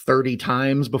like 30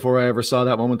 times before I ever saw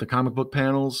that one with the comic book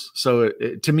panels. So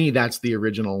to me, that's the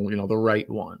original, the right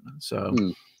one. So,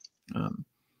 Hmm. um,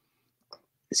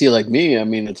 See, like me, I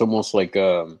mean, it's almost like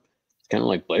it's kind of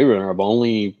like Blade Runner. I've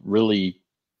only really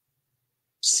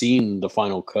seen the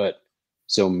final cut.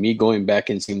 So me going back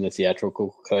and seeing the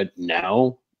theatrical cut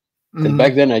now, because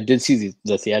back then I did see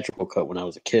the theatrical cut when I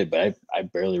was a kid, but I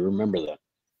barely remember that.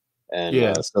 And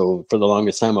yeah. so for the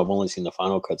longest time, I've only seen the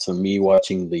final cut. So me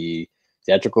watching the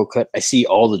theatrical cut, I see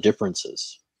all the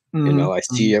differences. I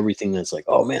see everything that's like,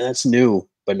 oh man, that's new,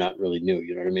 but not really new.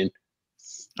 You know what I mean?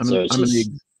 So it's I'm in just,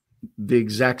 the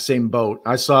exact same boat.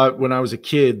 I saw it when I was a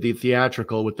kid, the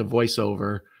theatrical with the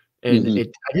voiceover, and mhm.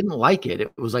 I didn't like it.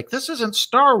 It was like, this isn't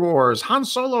Star Wars. Han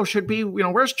Solo should be,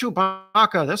 where's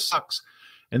Chewbacca? This sucks.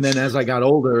 And then as I got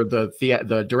older,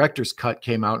 the director's cut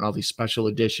came out and all these special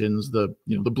editions, the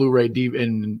Blu-ray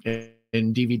and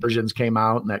DVD versions came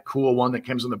out, and that cool one that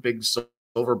comes in the big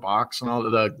silver box and all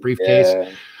of the briefcase.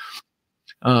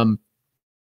 Yeah.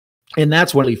 And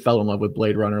that's when I fell in love with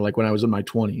Blade Runner, like when I was in my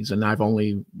 20s. And I've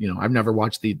only, I've never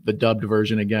watched the dubbed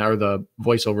version again or the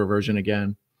voiceover version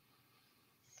again.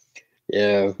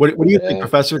 Yeah. What do you think,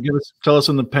 Professor? Tell us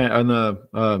in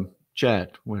the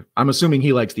chat. I'm assuming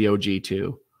he likes the OG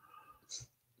too.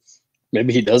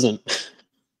 Maybe he doesn't.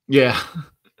 Yeah.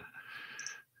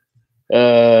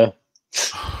 That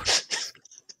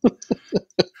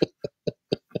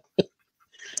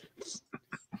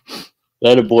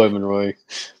a boy, Monroy.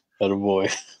 That a boy.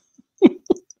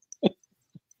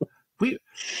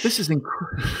 This is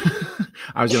incredible.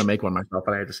 I was gonna make one myself,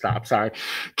 but I had to stop. Sorry.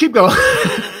 Keep going.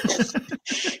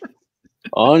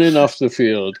 On and off the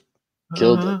field.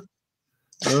 Killed it.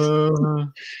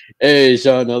 Hey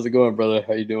Sean, how's it going, brother?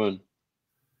 How you doing?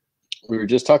 We were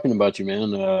just talking about you,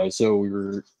 man.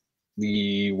 So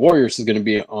the Warriors is going to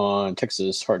be on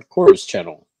Texas Hardcore's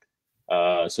channel.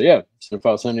 So yeah,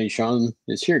 Cinephile Sunday, Sean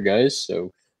is here, guys.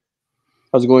 So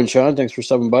how's it going, Sean? Thanks for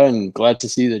stopping by, and glad to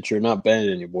see that you're not banned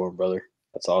anymore, brother.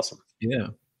 That's awesome. Yeah.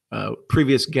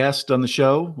 Previous guest on the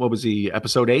show, what was he?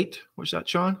 Episode 8? Was that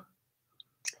Sean?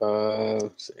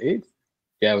 8?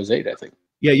 Yeah, it was 8, I think.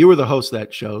 Yeah, you were the host of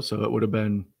that show, so it would have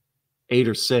been 8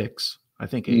 or 6. I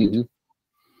think 8.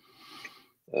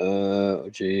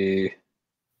 Gee.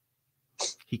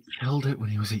 He killed it when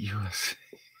he was at USC.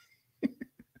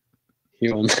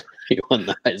 He won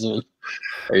the Heisman.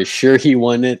 Are you sure he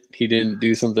won it? He didn't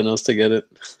do something else to get it?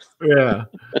 Yeah.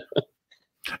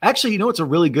 Actually, it's a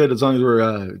really good, as long as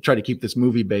we're trying to keep this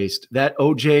movie based, that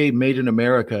OJ Made in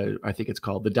America, I think it's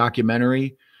called, the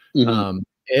documentary.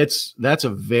 That's a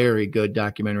very good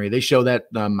documentary. They show that,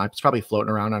 it's probably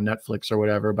floating around on Netflix or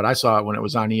whatever, but I saw it when it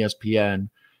was on ESPN,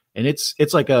 and it's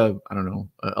like a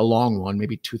long one,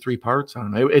 maybe 2-3 parts. I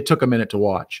don't know. It took a minute to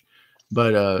watch,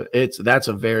 but that's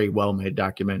a very well made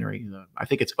documentary. I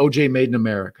think it's OJ Made in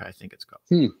America. I think it's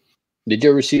called. Did you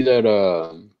ever see that?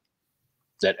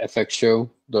 that FX show.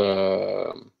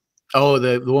 The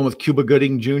the one with Cuba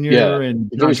Gooding Jr. Yeah. and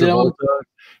Did you John ever see that one? Travolta.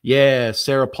 Yeah,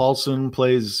 Sarah Paulson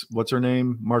plays what's her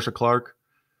name? Marsha Clark.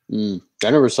 I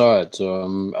never saw it,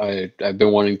 so I've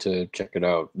been wanting to check it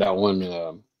out. That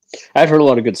one, I've heard a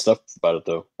lot of good stuff about it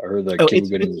though. I heard that Cuba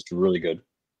Gooding was really good.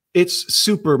 It's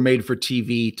super made for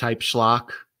TV type schlock.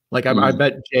 Like I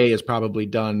bet Jay has probably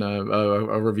done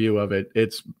a review of it.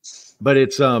 It's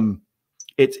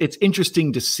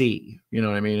interesting to see. You know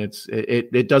what I mean?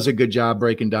 It does a good job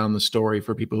breaking down the story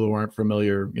for people who aren't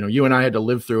familiar. You know, you and I had to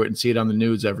live through it and see it on the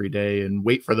news every day and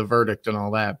wait for the verdict and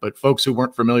all that. But folks who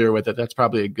weren't familiar with it, that's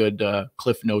probably a good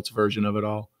Cliff Notes version of it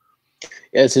all.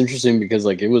 Yeah, it's interesting because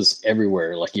like it was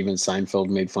everywhere. Like even Seinfeld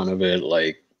made fun of it.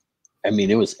 Like, I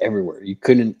mean, it was everywhere. You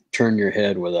couldn't turn your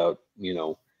head without, you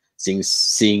know,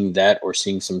 seeing that or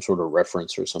seeing some sort of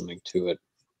reference or something to it.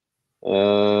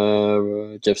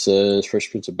 Jeff says Fresh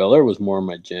Prince of Bel-Air was more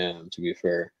my jam, to be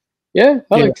fair. Yeah,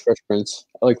 I liked Fresh Prince.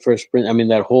 I like Fresh Prince. I mean,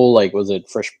 that whole like, was it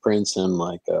Fresh Prince and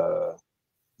like was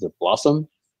it Blossom?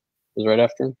 Was right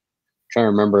after. I'm trying to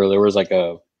remember. There was like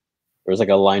a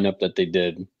lineup that they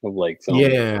did of like film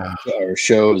or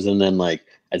shows, and then like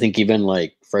I think even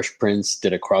like Fresh Prince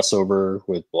did a crossover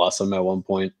with Blossom at one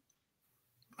point.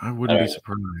 I wouldn't be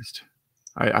surprised.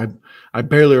 I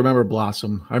barely remember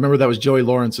Blossom. I remember that was Joey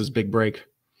Lawrence's big break.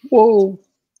 Whoa!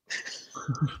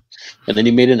 And then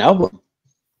he made an album.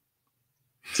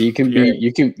 So you can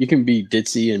be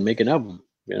ditzy and make an album.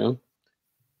 You know,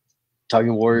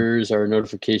 Talking Warriors, our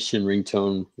notification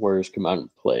ringtone. Warriors come out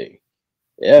and play.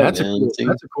 Yeah, that's a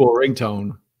cool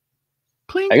ringtone.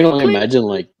 I can only imagine,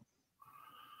 like,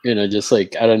 you know, just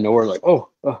like out of nowhere, like, oh.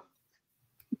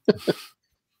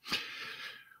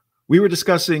 We were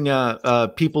discussing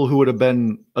people who would have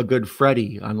been a good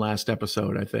Freddy on last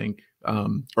episode, I think,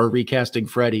 or recasting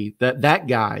Freddy. That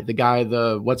guy,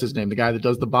 what's his name? The guy that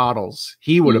does the bottles.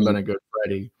 He would have been a good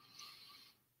Freddy.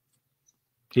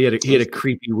 He had a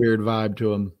creepy, weird vibe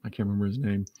to him. I can't remember his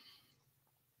name.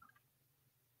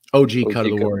 OG Cut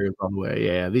of the Warriors, by the way.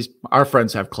 Yeah, our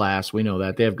friends have class. We know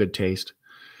that. They have good taste.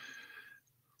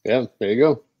 Yeah, there you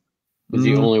go. It's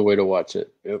the only way to watch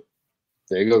it. Yep.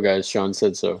 There you go, guys. Sean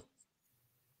said so.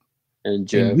 And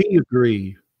Jeff. And we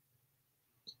agree.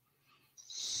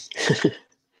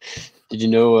 Did you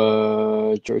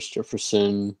know George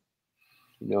Jefferson?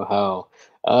 You know how?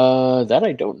 That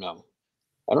I don't know.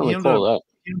 I don't recall that.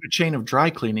 He owned a chain of dry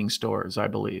cleaning stores, I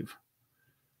believe.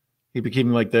 He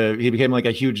became like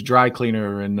a huge dry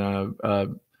cleaner, and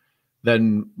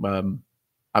then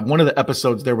one of the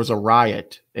episodes there was a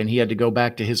riot, and he had to go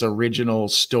back to his original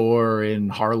store in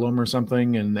Harlem or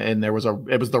something, and it was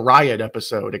the riot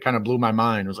episode. It kind of blew my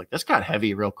mind. It was like, this got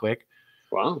heavy real quick.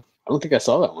 Wow, I don't think I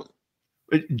saw that one.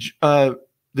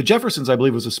 The Jeffersons, I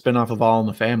believe, was a spinoff of All in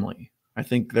the Family. I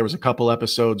think there was a couple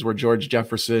episodes where George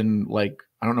Jefferson, like,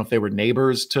 I don't know if they were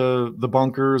neighbors to the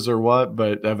Bunkers or what,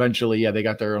 but eventually, yeah, they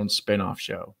got their own spinoff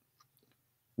show.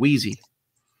 Wheezy.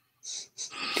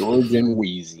 George and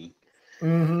Wheezy.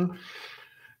 Mm-hmm.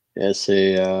 Yeah,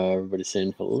 everybody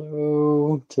saying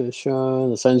hello to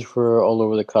Sean. The signs were all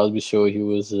over the Cosby Show. He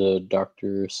was a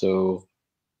doctor, so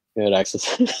he had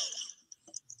access.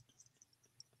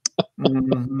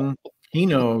 Mm-hmm. He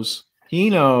knows.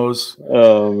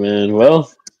 Oh man, well,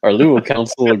 our legal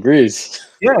counsel agrees.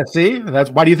 Yeah, see, that's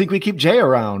why do you think we keep Jay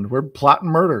around? We're plotting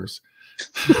murders.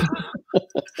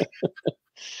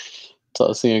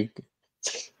 Tossing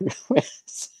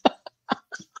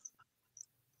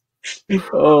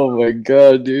oh my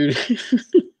god, dude.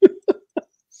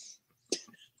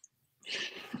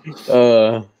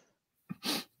 Do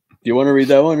you want to read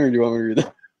that one, or do you want me to read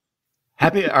that?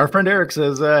 Our friend Eric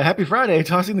says, happy Friday,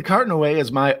 tossing the carton away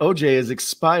as my OJ is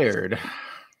expired.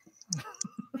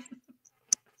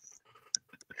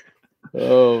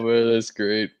 Oh man, that's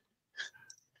great.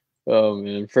 Oh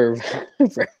man,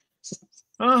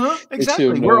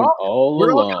 exactly. We're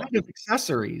all kind of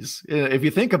accessories if you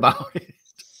think about it.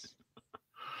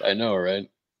 I know, right?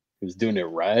 He was doing it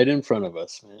right in front of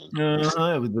us, man.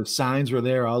 The signs were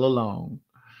there all along.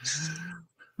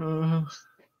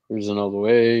 Cruising all the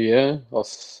way, yeah.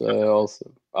 Also,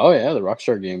 oh yeah, the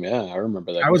Rockstar game, yeah, I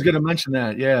remember that. I was going to mention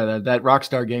that, yeah, that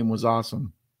Rockstar game was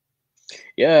awesome.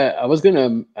 Yeah, I was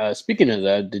gonna. Speaking of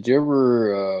that, did you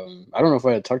ever? I don't know if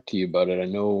I had talked to you about it. I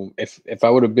know if I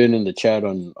would have been in the chat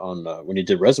on when you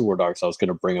did Reservoir Dogs, I was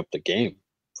gonna bring up the game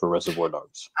for Reservoir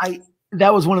Dogs.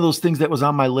 That was one of those things that was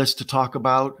on my list to talk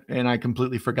about, and I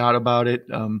completely forgot about it.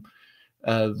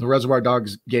 The Reservoir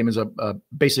Dogs game is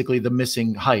basically the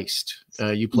missing heist.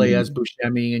 You play as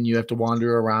Buscemi, and you have to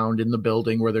wander around in the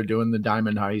building where they're doing the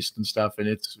diamond heist and stuff. And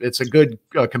it's a good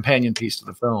companion piece to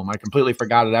the film. I completely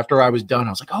forgot it. After I was done,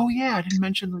 I was like, oh yeah, I didn't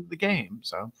mention the game.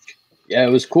 So yeah,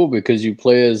 it was cool because you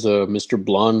play as Mr.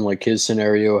 Blonde, like his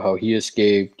scenario, how he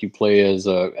escaped. You play as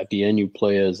at the end. You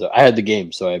play as I had the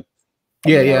game, so I have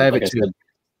like it I too. said,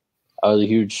 I was a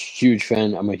huge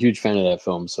fan. I'm a huge fan of that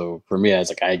film. So for me, I was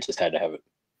like, I just had to have it.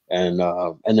 And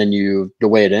then the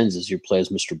way it ends is you play as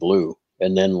Mr. Blue,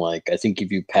 and then like I think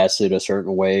if you pass it a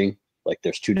certain way, like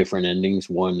there's two different endings.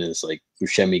 One is like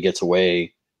Buscemi gets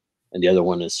away, and the other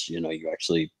one is you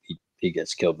actually he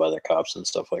gets killed by the cops and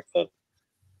stuff like that.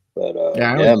 But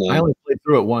Yeah, yeah, I man. only played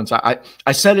through it once. I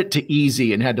set it to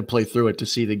easy and had to play through it to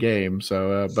see the game.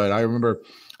 So, but I remember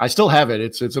I still have it.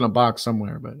 It's in a box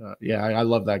somewhere. But yeah, I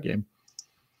love that game.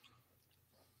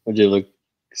 Would you look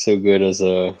so good as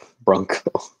a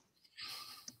Bronco?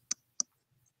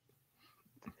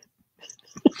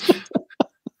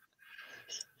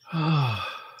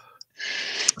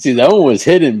 See, that one was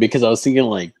hidden because I was thinking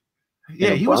like,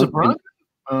 yeah, he was a Bronco.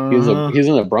 He's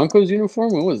in a Broncos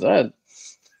uniform. What was that?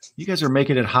 You guys are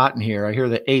making it hot in here. I hear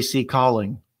the AC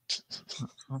calling.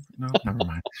 No, never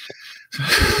mind.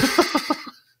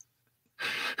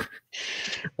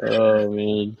 Oh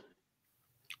man.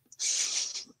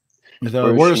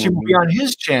 The worst will be on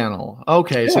his channel.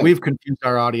 Okay, so we've confused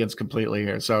our audience completely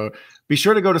here. So be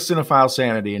sure to go to Cinephile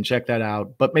Sanity and check that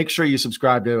out. But make sure you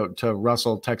subscribe to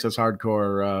Russell Texas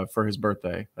Hardcore for his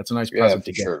birthday. That's a nice present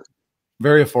to get. Sure.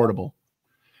 Very affordable.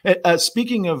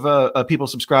 Speaking of people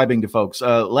subscribing to folks,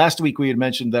 last week we had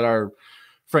mentioned that our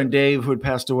friend Dave, who had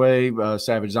passed away,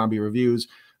 Savage Zombie Reviews,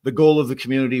 the goal of the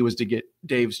community was to get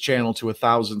Dave's channel to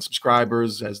 1,000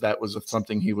 subscribers, as that was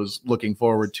something he was looking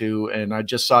forward to. And I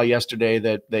just saw yesterday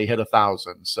that they hit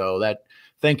 1,000. So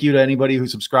thank you to anybody who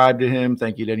subscribed to him.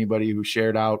 Thank you to anybody who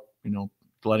shared out,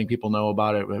 letting people know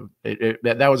about it.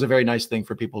 That was a very nice thing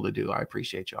for people to do. I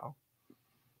appreciate y'all.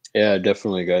 Yeah,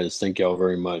 definitely, guys. Thank y'all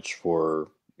very much for,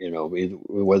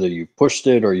 whether you pushed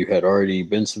it or you had already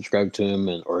been subscribed to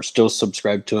him or still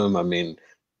subscribed to him. I mean,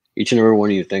 each and every one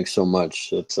of you, thanks so much.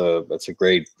 That's a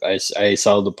great. I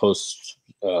saw the post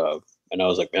and I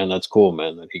was like, man, that's cool,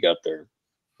 man, that he got there.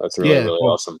 That's really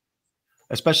awesome.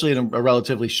 Especially in a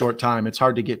relatively short time, it's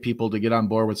hard to get people to get on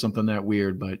board with something that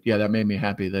weird. But yeah, that made me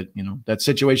happy that that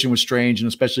situation was strange, and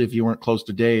especially if you weren't close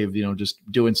to Dave, just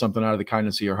doing something out of the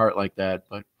kindness of your heart like that.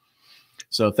 But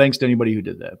so thanks to anybody who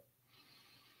did that.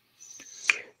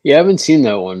 Yeah, I haven't seen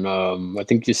that one. I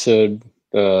think you said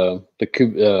the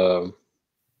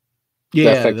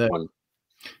one.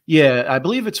 Yeah, I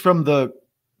believe it's from the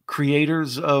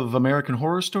creators of American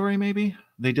Horror Story. Maybe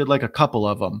they did like a couple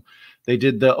of them. They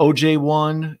did the OJ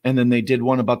one, and then they did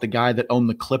one about the guy that owned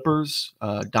the Clippers,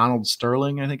 Donald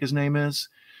Sterling, I think his name is.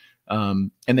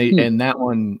 And that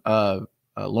one,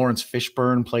 Lawrence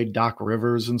Fishburne played Doc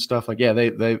Rivers and stuff. Like, yeah,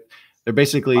 they're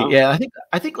basically, wow.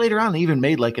 I think later on they even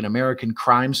made like an American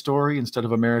Crime Story instead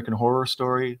of American Horror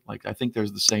Story. Like, I think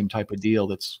there's the same type of deal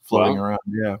that's floating around.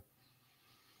 Yeah.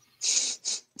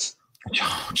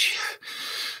 Oh,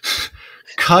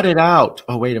 cut it out.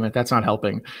 Oh, wait a minute. That's not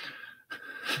helping.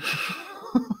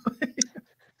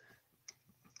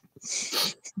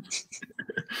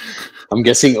 I'm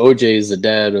guessing OJ is the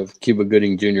dad of Cuba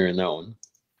Gooding Jr. in that one.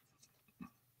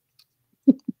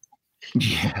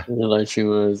 Yeah. The live stream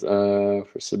was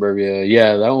for Suburbia.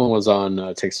 Yeah, that one was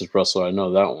on Texas Russell. I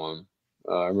know that one.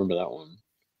 I remember that one.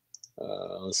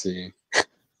 Let's see.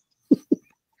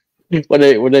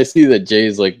 when I see that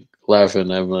Jay's like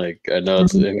laughing, I'm like, I know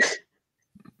it's.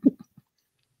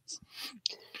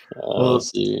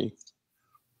 Let's see.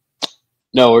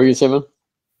 No, what were you saying, man?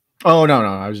 Oh no,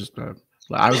 I was just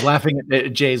I was laughing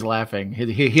at Jay's laughing.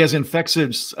 He has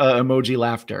infectious emoji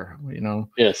laughter.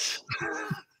 Yes.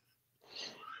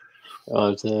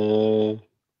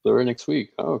 They're next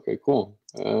week. Oh, okay, cool.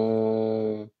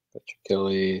 Patrick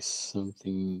Kelly,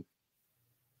 something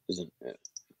isn't it?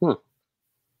 Huh.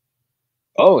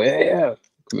 Oh yeah.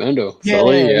 Commando.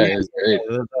 Sully, he's great.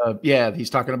 Yeah, he's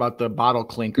talking about the bottle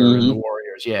clinker and the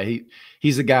Warriors. Yeah,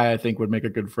 he's the guy I think would make a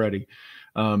good Freddy.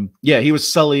 Yeah, he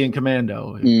was Sully in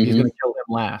Commando. He's gonna kill him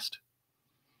last.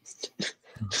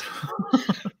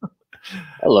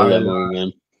 I love that movie,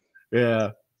 man.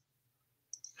 Yeah.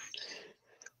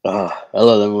 I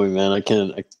love that movie, man. I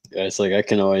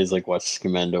can always like watch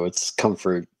Commando. It's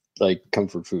comfort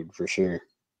food for sure.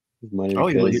 Money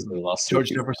George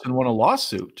Jefferson won a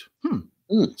lawsuit.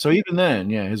 So even then,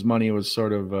 yeah, his money was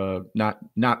sort of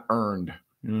not earned.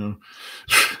 It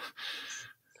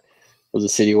was a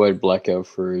citywide blackout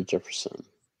for Jefferson.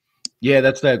 Yeah,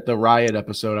 that's the riot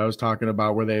episode I was talking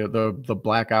about where the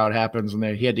blackout happens and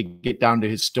he had to get down to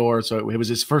his store, so it was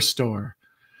his first store.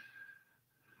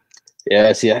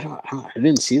 Yeah, see, I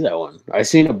didn't see that one. I've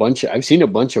seen a bunch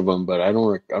of them, but I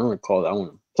don't recall that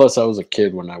one. Plus, I was a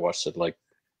kid when I watched it. Like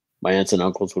my aunts and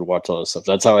uncles would watch all this stuff.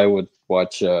 That's how I would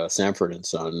watch Sanford and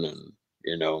Son, and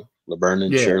Laverne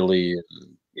and Yeah. Shirley,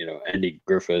 and Andy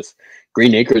Griffith,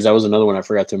 Green Acres. That was another one I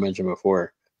forgot to mention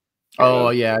before. Oh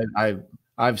yeah,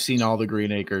 I've seen all the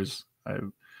Green Acres.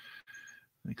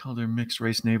 They call their mixed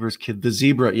race neighbors kid the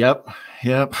zebra. Yep.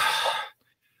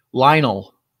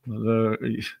 Lionel.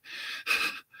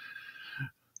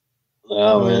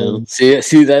 Oh man, see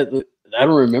that I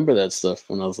don't remember that stuff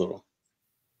when I was little.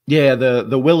 Yeah,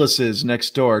 the Willises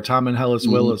next door, Tom and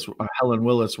Mhm. Helen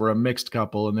Willis were a mixed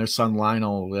couple, and their son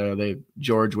Lionel.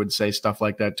 George would say stuff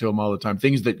like that to him all the time.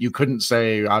 Things that you couldn't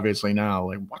say, obviously now.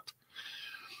 Like what?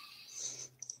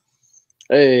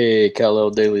 Hey,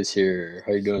 Kal-El Daly's here.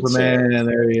 How you doing, sir? Superman,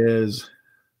 there he is.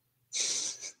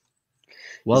 He's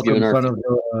giving Welcome, our son of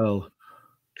Joel.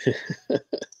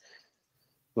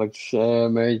 like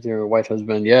married to your white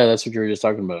husband. Yeah, that's what you were just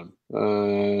talking about.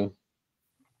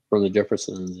 From the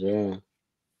Jeffersons. Yeah,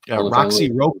 all the family.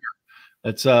 Roxy Roker.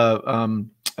 That's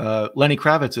Lenny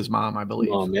Kravitz's mom, I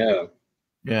believe. Yeah.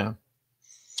 Yeah.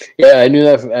 Yeah, I knew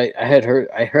that. I had heard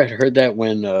that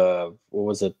when what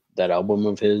was it? That album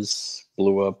of his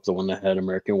blew up, the one that had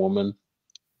American Woman.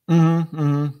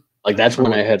 Like that's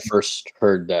when I had first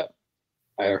heard that.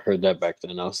 I heard that back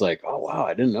then. I was like, oh wow,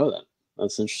 I didn't know that.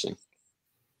 That's interesting.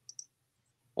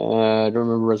 I don't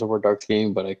remember Reservoir Dogs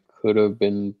game, but I could have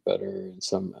been better in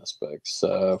some aspects.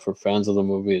 For fans of the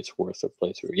movie, it's worth a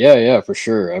playthrough. Yeah, for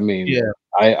sure. I mean, Yeah.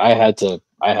 I had to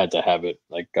have it.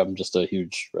 Like I'm just a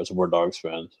huge Reservoir Dogs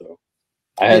fan, so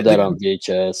I had that on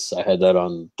VHS. I had that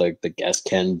on the gas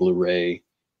can Blu-ray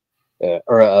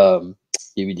or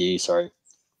DVD. Sorry.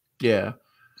 Yeah.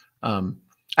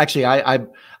 Actually,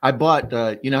 I bought.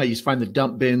 You know how you find the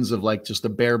dump bins of like just the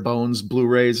bare bones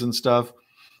Blu-rays and stuff.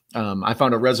 I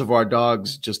found a Reservoir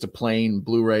Dogs, just a plain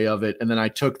Blu-ray of it, and then I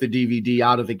took the DVD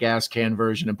out of the gas can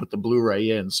version and put the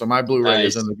Blu-ray in. So my Blu-ray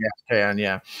is in the gas can.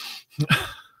 Yeah.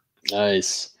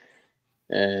 Nice.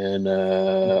 And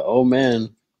oh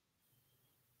man,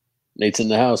 Nate's in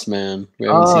the house, man. We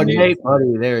haven't seen Nate,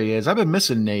 buddy, there he is. I've been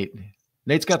missing Nate.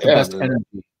 Nate's got the best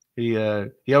energy. He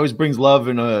always brings love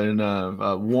and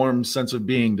a warm sense of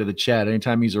being to the chat.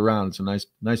 Anytime he's around, it's a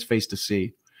nice face to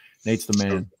see. Nate's the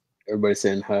man. Everybody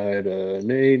saying hi to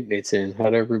Nate. Nate saying hi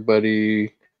to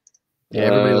everybody. Yeah,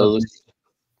 everybody loves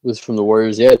was from the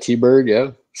Warriors. Yeah, T-Bird.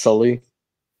 Yeah, Sully.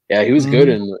 Yeah, he was good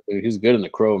in the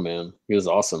Crow, man. He was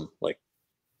awesome. Like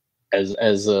as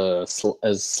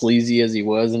sleazy as he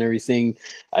was and everything,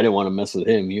 I didn't want to mess with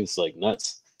him. He was like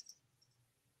nuts.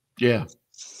 Yeah,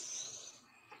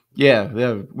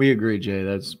 we agree, Jay.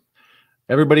 That's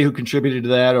everybody who contributed to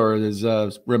that or is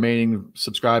remaining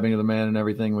subscribing to the man and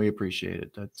everything. We appreciate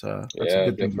it. That's a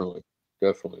good thing.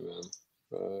 Definitely, man.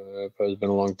 It's been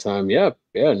a long time. Yeah,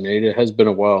 Nate. It has been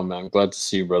a while, man. I'm glad to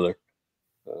see you, brother.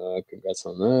 Congrats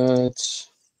on that.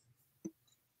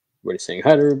 Everybody saying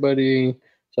hi to everybody.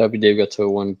 So happy Dave got to a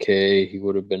 1K. He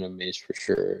would have been amazed for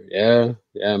sure. Yeah,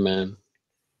 man.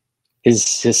 His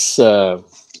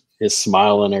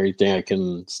smile and everything, I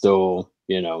can still,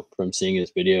 from seeing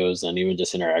his videos and even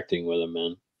just interacting with him,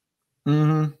 man.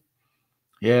 Mm-hmm.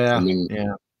 Yeah. I mean,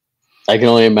 yeah. I can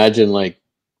only imagine like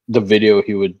the video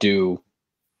he would do,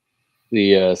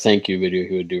 the thank you video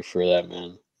he would do for that,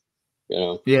 man.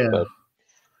 Yeah. But,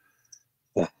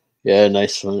 yeah,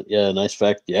 nice one. Yeah, nice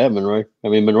fact. Yeah, Monroy. I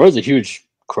mean, Monroy's a huge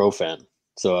Crow fan,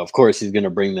 so of course he's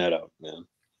gonna bring that up, man.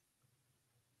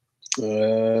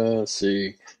 Let's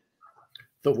see.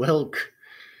 The Welk.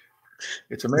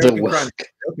 It's American Crime.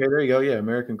 Okay, there you go. Yeah,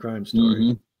 American Crime Story.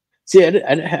 Mm-hmm. See,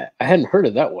 I hadn't heard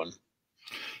of that one.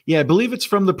 Yeah, I believe it's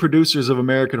from the producers of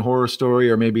American Horror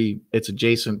Story, or maybe it's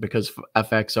adjacent because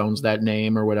FX owns that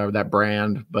name or whatever, that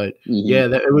brand. But yeah,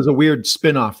 it was a weird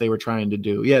spinoff they were trying to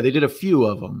do. Yeah, they did a few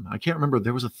of them. I can't remember.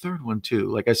 There was a third one too.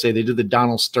 Like I say, they did the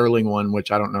Donald Sterling one,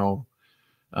 which I don't know.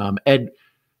 Ed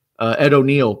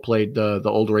O'Neill played the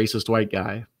old racist white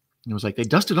guy. It was like they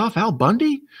dusted off Al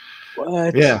Bundy.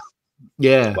 What? Yeah.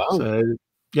 Wow. So,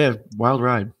 yeah, wild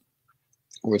ride.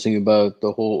 We're thinking about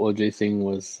the whole OJ thing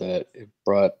was that it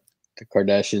brought the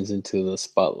Kardashians into the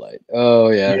spotlight. Oh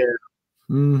yeah.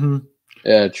 Mm-hmm.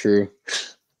 Yeah, true.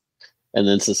 And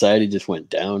then society just went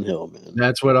downhill, man.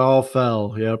 That's what all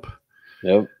fell. Yep.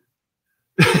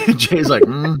 Jay's like,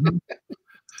 mm-hmm.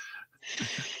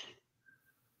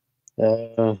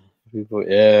 People,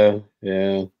 yeah.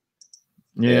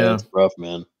 It's rough,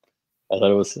 man. I thought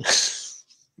it was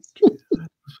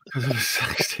Because of the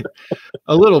sex tape.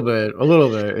 A little bit,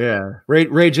 yeah.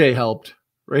 Ray J helped.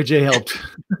 Ray J helped.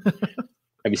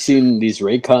 Have you seen these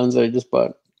Raycons that I just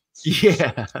bought?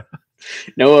 Yeah.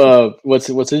 No, what's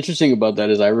interesting about that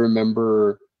is I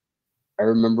remember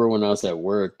when I was at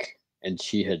work and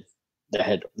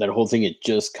that whole thing had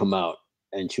just come out,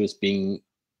 and she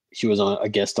was on a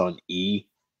guest on E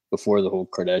before the whole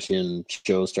Kardashian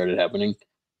show started happening.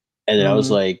 And then I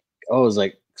was like,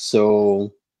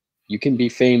 so you can be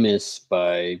famous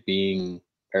by being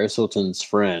Paris Hilton's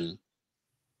friend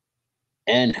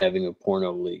and having a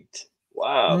porno leaked.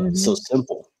 Wow, it's so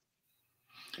simple.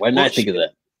 Why didn't I think of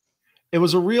that? It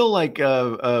was a real like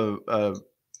The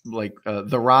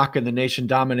Rock and the Nation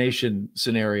Domination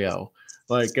scenario.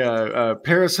 Like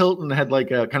Paris Hilton had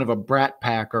like a kind of a brat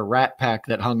pack or rat pack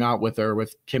that hung out with her,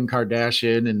 with Kim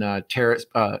Kardashian and Tara.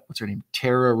 What's her name?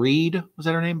 Tara Reid, was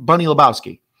that her name? Bunny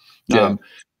Lebowski. Yeah.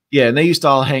 Yeah, and they used to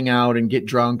all hang out and get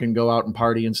drunk and go out and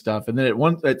party and stuff. And then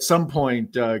at some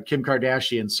point, Kim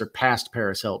Kardashian surpassed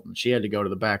Paris Hilton. She had to go to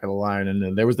the back of the line, and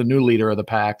then there was the new leader of the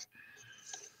pack.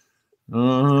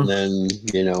 And then,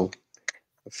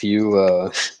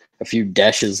 a few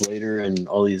dashes later and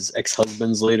all these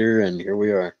ex-husbands later, and here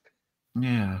we are.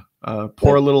 Yeah.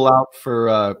 Pour a little out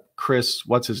for Chris,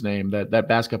 what's his name? That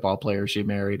basketball player she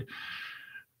married.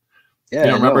 Yeah.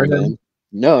 You don't remember him? Man.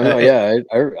 No, yeah.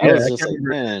 I was just like,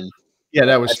 man. Yeah,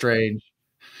 that was strange.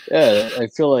 Yeah, I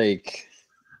feel like,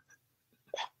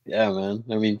 yeah, man.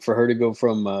 I mean, for her to go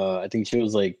from, I think she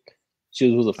was with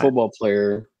a football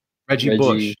player. Reggie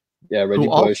Bush. Yeah, Reggie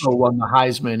Bush. Also won the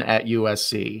Heisman at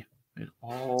USC.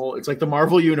 It's like the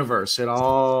Marvel Universe. Yep.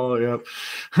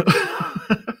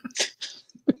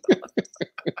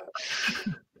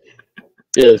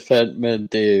 Yeah, Fat Man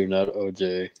Dave, not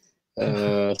OJ.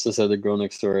 Just had The Girl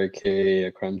Next Door, aka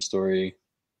A Crime Story.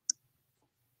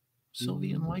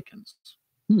 Sylvian Likens.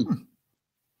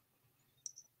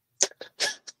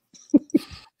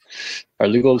 Our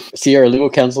legal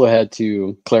counsel had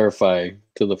to clarify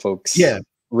to the folks. Yeah.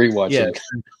 Rewatching.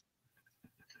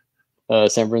 Yeah.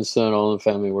 San Francisco and All in the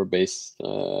Family were based.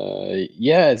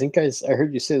 Yeah, I think I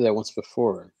heard you say that once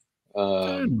before.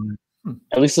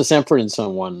 At least the Sanford and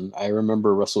Son one. I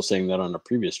remember Russell saying that on a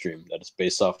previous stream, that it's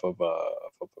based off of a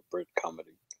Brit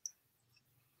comedy.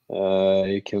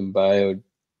 You can buy.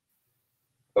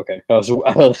 Okay,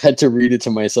 I had to read it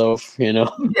to myself. Yeah,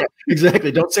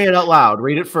 exactly. Don't say it out loud.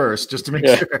 Read it first, just to make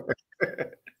sure.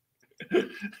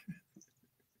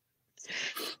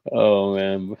 Oh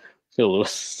man, feel a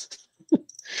little.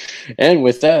 And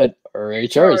with that, our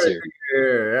HR is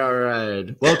here. All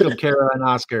right, welcome, Kara and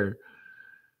Oscar.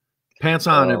 Pants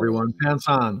on, everyone. Pants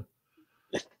on.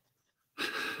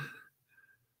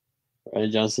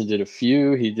 Ryan Johnson did a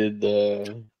few. He did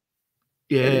the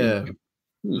the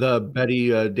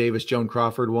Betty Davis Joan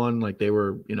Crawford one. Like they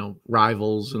were,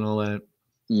 rivals and all that.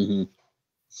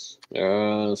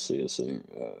 Let's see.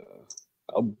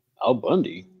 Al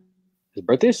Bundy. His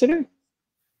birthday's today?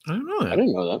 I don't know that. I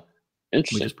didn't know that.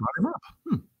 Interesting. We just brought him up.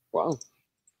 Wow.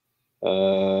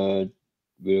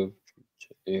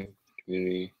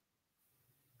 Community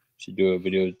should do a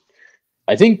video.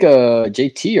 I think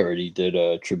JT already did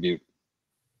a tribute.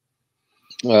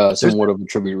 Somewhat of a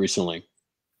tribute recently.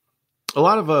 A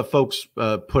lot of folks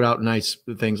put out nice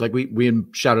things. Like we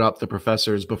shouted out the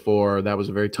professors before. That was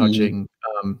a very touching.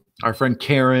 Our friend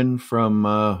Karen from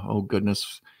oh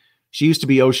goodness. She used to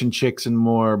be Ocean Chicks and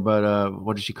More, but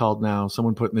what is she called now?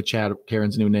 Someone put in the chat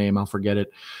Karen's new name. I'll forget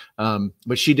it.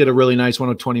 But she did a really nice one,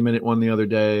 a 20-minute one the other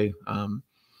day.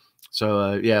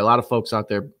 So yeah, a lot of folks out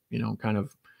there, kind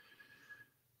of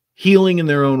healing in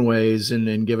their own ways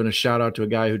and giving a shout out to a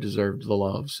guy who deserved the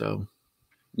love. So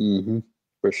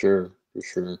for sure.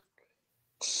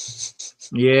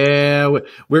 Yeah,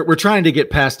 we're trying to get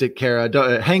past it,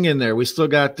 Kara. Hang in there. We still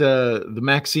got the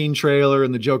Maxine trailer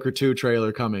and the Joker 2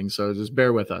 trailer coming, so just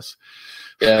bear with us.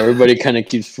 Yeah, everybody kind of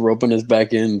keeps roping us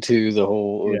back into the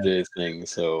whole OJ thing.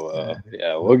 So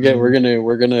yeah, we're gonna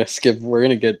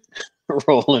get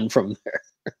rolling from there.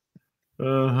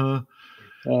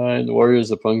 And the Warriors,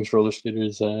 the Punks, roller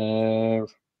skaters,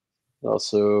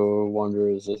 also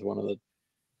Wanderers is one of the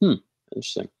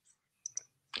interesting.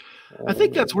 I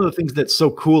think that's one of the things that's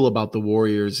so cool about the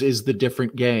Warriors is the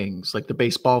different gangs, like the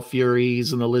Baseball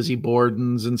Furies and the Lizzie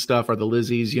Bordens and stuff, or the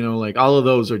Lizzies, like all of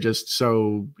those are just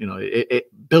so, it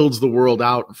builds the world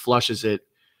out and flushes it.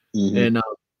 And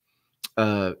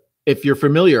if you're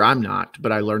familiar, I'm not,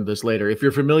 but I learned this later. If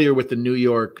you're familiar with the New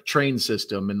York train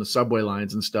system and the subway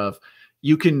lines and stuff,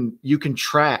 you can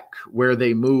track where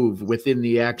they move within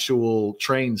the actual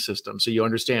train system. So you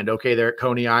understand, okay, they're at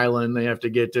Coney Island, they have to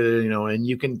get to, and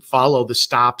you can follow the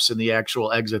stops and the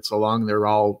actual exits along. They're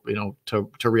all, to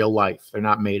real life. They're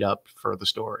not made up for the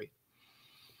story.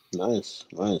 Nice.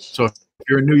 So if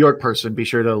you're a New York person, be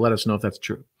sure to let us know if that's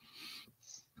true.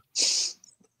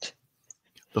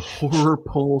 The horror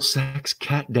pole sex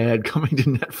cat dad coming to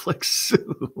Netflix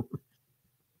soon.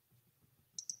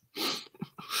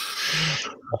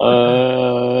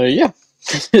 Yeah.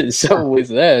 So with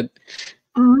that,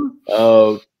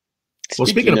 well,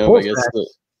 speaking of pole sex,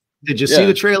 did you see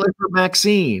the trailer for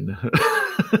Maxine?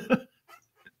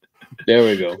 There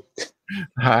we go.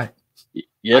 Hi.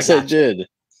 Yes, I did.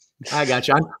 I got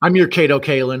you. I'm your Kato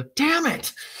Kalin. Damn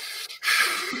it.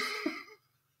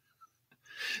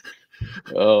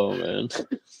 Oh man.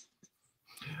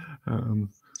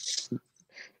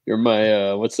 You're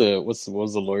my what was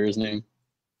the lawyer's name?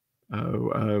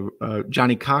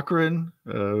 Johnny Cochran,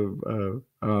 Robert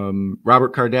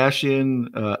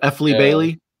Kardashian, F. Lee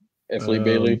Bailey. F. Lee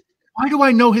Bailey. Why do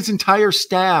I know his entire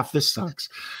staff? This sucks.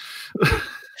 Like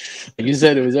you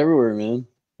said, it was everywhere, man.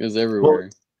 It was everywhere. Well,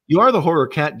 you are the horror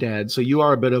cat dad, so you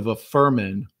are a bit of a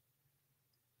Furman.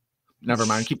 Never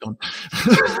mind. Keep going.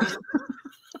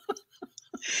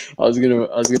 I was gonna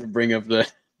bring up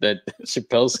that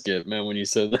Chappelle skit, man, when you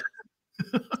said that.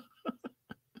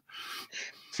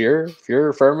 Fear,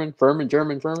 Furman,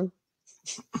 German Furman.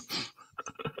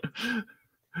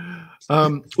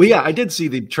 Well, yeah, I did see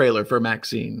the trailer for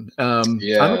Maxine.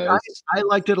 Yeah, I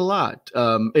liked it a lot.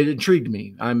 It intrigued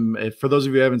me. For those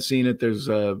of you who haven't seen it, there's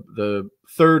the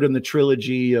third in the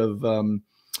trilogy of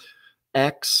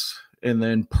X, and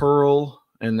then Pearl,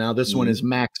 and now this one is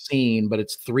Maxine, but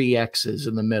it's 3 X's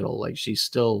in the middle. Like she's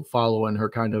still following her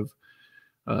kind of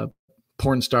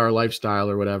porn star lifestyle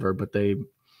or whatever, but they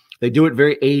do it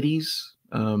very 80s.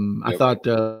 I thought,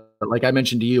 like I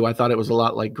mentioned to you, I thought it was a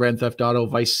lot like Grand Theft Auto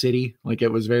Vice City. Like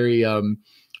it was very, a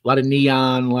lot of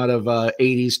neon, a lot of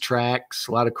 80s tracks,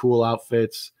 a lot of cool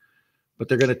outfits, but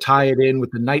they're going to tie it in with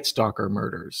the Night Stalker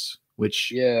murders,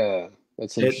 which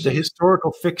that's interesting. The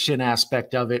historical fiction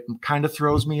aspect of it kind of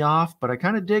throws me off, but I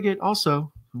kind of dig it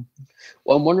also.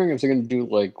 Well, I'm wondering if they're going to do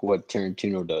like what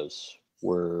Tarantino does,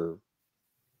 where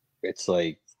it's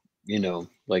like,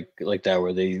 like that,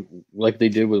 where they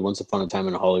did with Once Upon a Time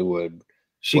in Hollywood.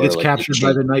 She gets captured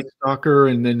by the Night Stalker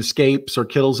and then escapes or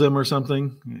kills him or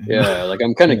something. Yeah, like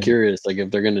I'm kind of curious, like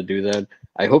if they're gonna do that.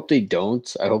 I hope they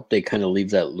don't. I hope they kind of leave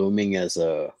that looming as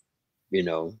a,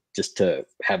 just to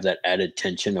have that added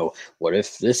tension. Oh, what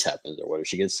if this happens, or what if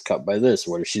she gets caught by this?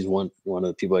 What if she's one of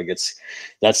the people that gets?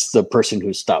 That's the person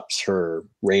who stops her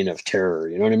reign of terror.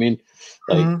 You know what I mean?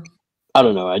 Like I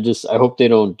don't know. I hope they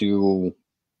don't do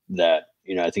that.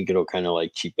 I think it'll kind of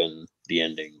like cheapen the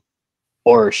ending.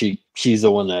 Or she's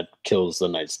the one that kills the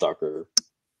Night Stalker.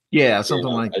 Yeah, something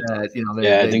like that. I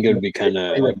think it would be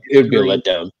it would be a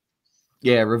letdown.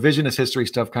 Yeah, revisionist history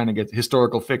stuff kind of gets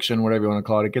historical fiction, whatever you want to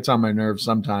call it. It gets on my nerves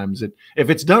sometimes.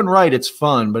 If it's done right, it's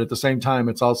fun, but at the same time,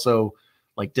 it's also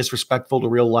like disrespectful to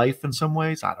real life in some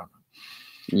ways. I don't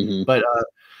know. But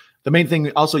the main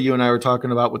thing, also, you and I were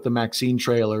talking about with the Maxine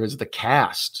trailer is the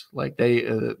cast. Like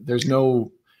there's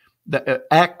no. The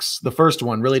X, the first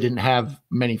one, really didn't have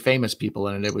many famous people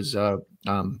in it. It was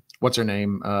what's her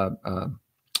name?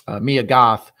 Mia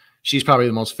Goth. She's probably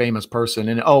the most famous person.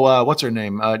 And what's her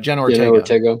name? Jenna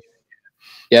Ortega.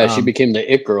 Yeah, she became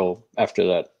the it girl after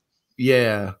that.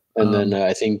 Yeah. And then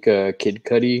I think Kid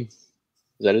Cudi, is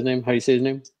that his name? How do you say his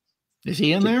name? Is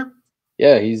he in there?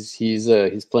 Yeah, he's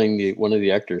playing one of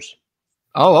the actors.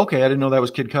 Oh, okay. I didn't know that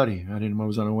was Kid Cudi. I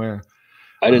was unaware.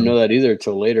 I didn't know that either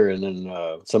till later, and then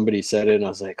somebody said it, and I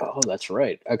was like, "Oh, that's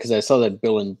right," because I saw that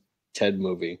Bill and Ted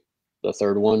movie, the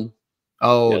third one.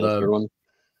 Oh, the third one.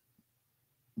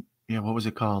 Yeah, what was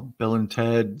it called? Bill and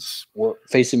Ted's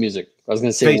Face of Music. I was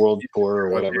gonna say World Tour or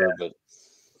whatever, but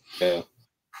yeah,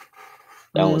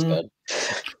 that one was bad.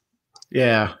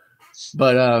 Yeah,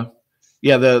 but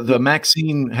the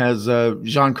Maxine has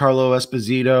Giancarlo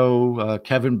Esposito,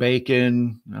 Kevin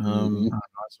Bacon,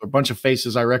 a bunch of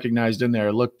faces I recognized in there.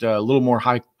 It looked a little more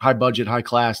high budget, high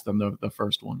class than the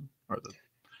first one or the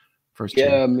first two.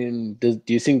 I mean, do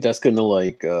you think that's gonna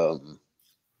like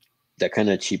that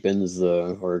kind of cheapens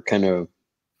or kind of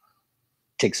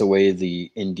takes away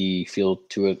the indie feel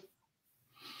to it?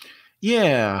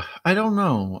 Yeah, I don't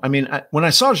know. I mean, when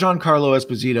I saw Giancarlo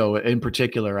Esposito in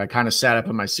particular, I kind of sat up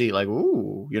in my seat like,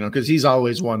 ooh, because he's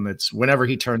always one that's, whenever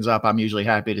he turns up, I'm usually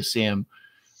happy to see him.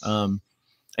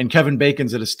 And Kevin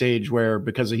Bacon's at a stage where,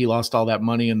 because he lost all that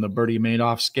money in the Bernie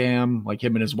Madoff scam, like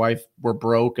him and his wife were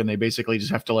broke, and they basically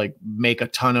just have to like make a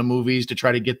ton of movies to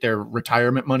try to get their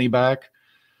retirement money back.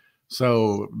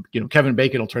 So, you know, Kevin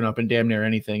Bacon will turn up in damn near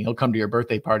anything. He'll come to your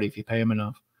birthday party if you pay him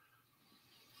enough.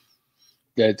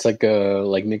 Yeah, it's like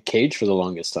Nick Cage for the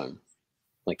longest time.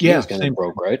 Like he was kind of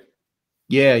broke, right?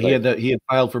 Yeah, he had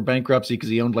filed for bankruptcy because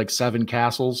he owned like 7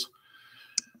 castles.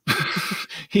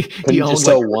 he owned just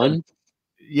sell one.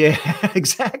 Yeah,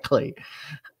 exactly.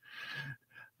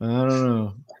 I don't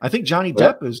know. I think Johnny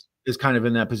Depp is kind of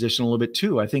in that position a little bit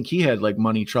too. I think he had like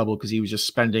money trouble because he was just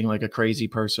spending like a crazy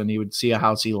person. He would see a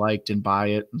house he liked and buy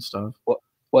it and stuff.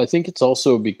 Well, I think it's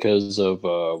also because of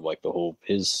like the whole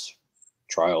his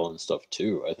trial and stuff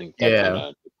too. I think that kind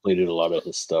of depleted a lot of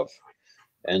his stuff.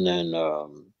 And then,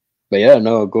 but yeah,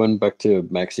 no, going back to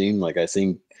Maxine, like I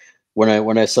think when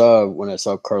I saw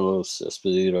Carlos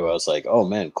Esposito, I was like, oh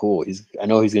man, cool. I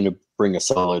know he's gonna bring a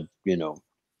solid, you know,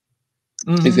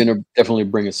 he's gonna definitely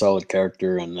bring a solid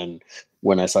character. And then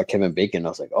when I saw Kevin Bacon, I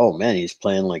was like, oh man, he's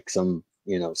playing like some,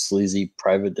 you know, sleazy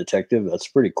private detective. That's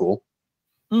pretty cool.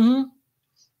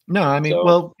 No, I mean,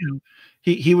 well, you know,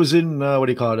 he was in what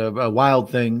do you call it, Wild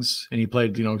Things, and he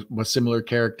played, you know, a similar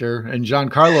character. And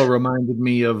Giancarlo reminded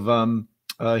me of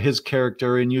his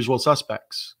character in Usual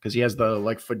Suspects, because he has the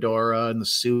like fedora and the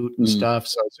suit and stuff.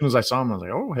 So as soon as I saw him, I was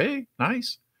like, oh, hey,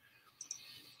 nice.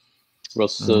 Well,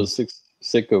 so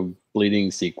sick of bleeding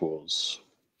sequels.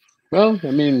 Well, I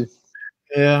mean,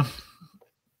 yeah.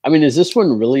 I mean, is this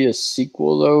one really a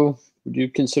sequel though? Would you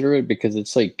consider it? Because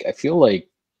it's like, I feel like,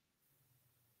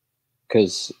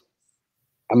 because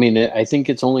I mean, I think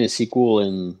it's only a sequel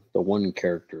in the one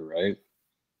character, right?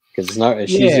 Because it's not.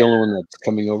 She's the only one that's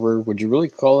coming over. Would you really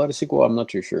call that a sequel? I'm not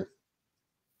too sure.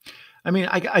 I mean,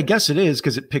 I guess it is,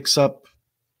 because it picks up,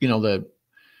 you know,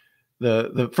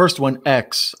 the first one,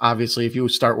 X. Obviously, if you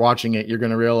start watching it, you're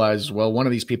going to realize, well, one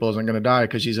of these people isn't going to die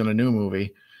because she's in a new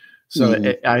movie. So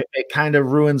it kind of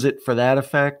ruins it for that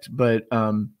effect. But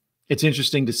it's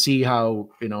interesting to see how,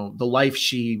 you know, the life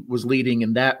she was leading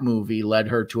in that movie led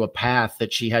her to a path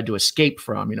that she had to escape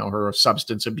from, you know, her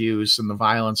substance abuse and the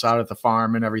violence out at the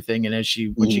farm and everything. And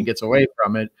when she gets away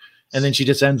from it, and then she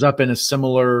just ends up in a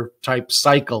similar type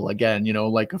cycle again, you know,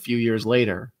 like a few years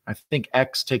later. I think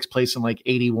X takes place in like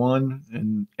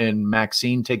 81 and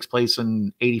Maxine takes place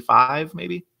in 85,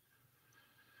 maybe.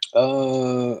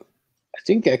 I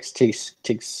think X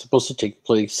supposed to take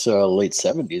place late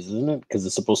 70s, isn't it? Because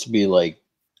it's supposed to be like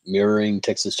mirroring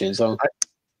Texas Chainsaw.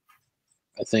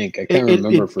 I think I can't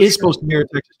remember. It is supposed to mirror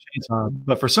Texas Chainsaw,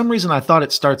 but for some reason I thought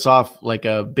it starts off like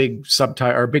a big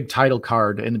subtitle or a big title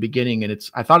card in the beginning, and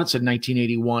I thought it said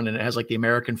 1981, and it has like the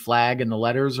American flag and the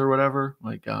letters or whatever.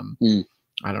 Like I don't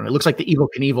know. It looks like the Evel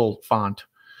Knievel font.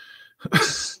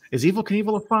 Is Evel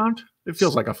Knievel a font? It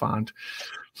feels like a font.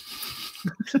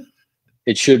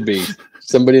 It should be.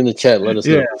 Somebody in the chat, let us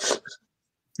know.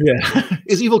 Yeah.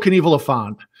 Is Evel Knievel a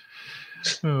font?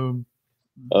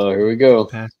 Oh, here we go.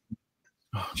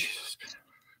 Oh, Jesus.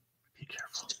 Be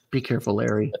careful. Be careful,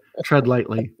 Larry. Tread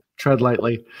lightly. Tread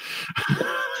lightly.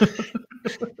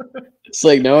 It's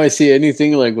like now I see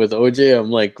anything like with OJ,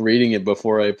 I'm like reading it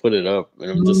before I put it up.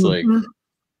 And I'm just like,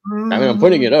 I mean, I'm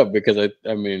putting it up because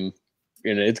I mean,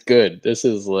 you know, it's good. This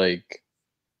is like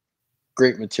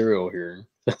great material here.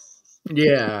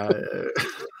 Yeah.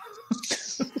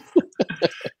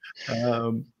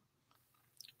 Am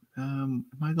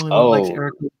I the only one who likes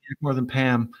Eric more than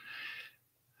Pam?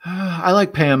 I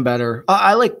like Pam better.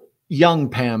 I like young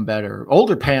Pam better.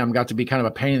 Older Pam got to be kind of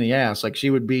a pain in the ass. Like she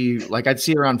would be like, I'd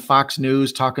see her on Fox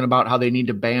News talking about how they need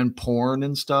to ban porn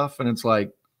and stuff. And it's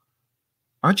like,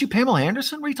 aren't you Pamela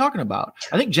Anderson? What are you talking about?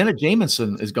 I think Jenna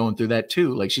Jameson is going through that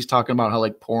too. Like she's talking about how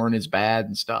like porn is bad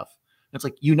and stuff. And it's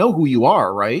like, you know who you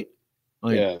are, right?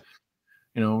 Like, yeah.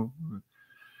 You know,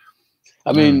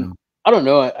 I mean, I don't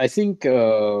know. I think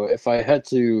if I had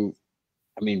to,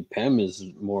 I mean, Pam is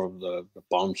more of the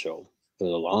bombshell for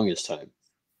the longest time.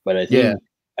 But I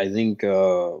think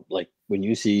like when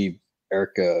you see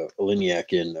Erica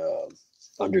Liniak in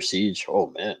Under Siege,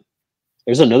 oh man.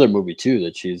 There's another movie too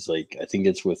that she's like, I think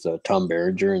it's with Tom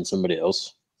Berenger and somebody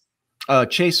else.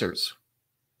 Chasers.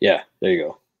 Yeah, there you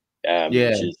go.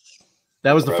 Yeah,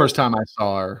 that was the first time I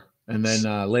saw her. And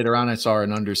then later on, I saw her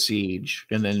in Under Siege.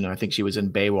 And then I think she was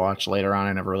in Baywatch later on.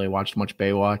 I never really watched much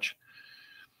Baywatch.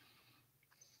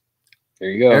 There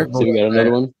you go. So we got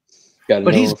another one. Got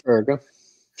another one for Erica.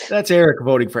 That's Eric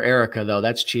voting for Erica, though.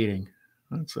 That's cheating.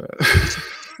 That's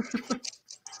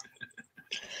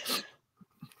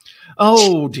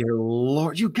Oh, dear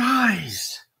Lord. You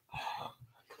guys.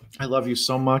 I love you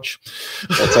so much.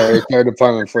 That's our HR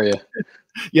department for you.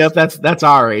 Yep, that's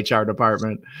our HR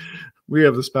department. We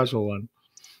have the special one.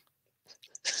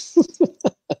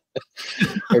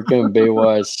 Erica and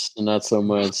Baywatch, not so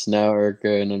much. Now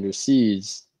Erica and Under Siege.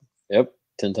 Yep,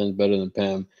 10 times better than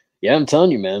Pam. Yeah, I'm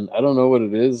telling you, man. I don't know what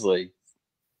it is. Like,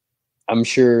 I'm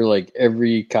sure, like,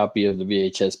 every copy of the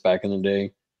VHS back in the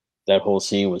day, that whole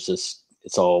scene was just,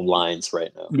 it's all lines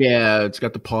right now. Yeah, it's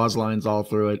got the pause lines all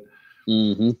through it.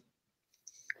 Mm-hmm.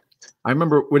 I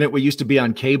remember when it used to be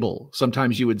on cable,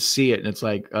 sometimes you would see it and it's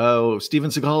like, oh,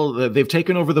 Steven Seagal, they've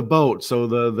taken over the boat. So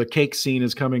the cake scene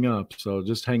is coming up. So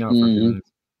just hang out for a few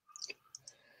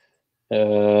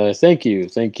minutes. Thank you.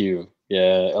 Thank you.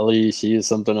 Yeah, Ellie, she is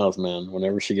something else, man.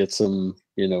 Whenever she gets some,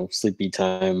 sleepy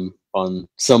time on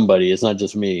somebody, it's not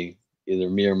just me,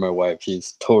 either me or my wife.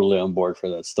 She's totally on board for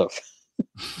that stuff.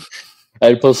 I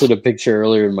had posted a picture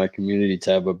earlier in my community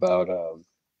tab about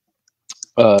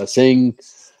saying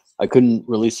I couldn't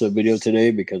release a video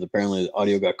today because apparently the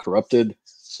audio got corrupted.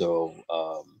 So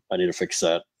I need to fix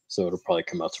that. So it'll probably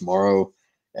come out tomorrow.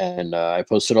 And I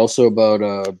posted also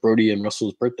about Brody and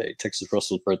Russell's birthday, Texas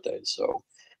Russell's birthday. So,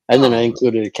 and then I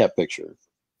included a cat picture,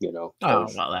 well,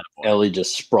 that Ellie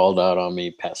just sprawled out on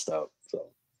me, passed out. So,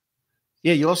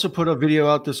 yeah, you also put a video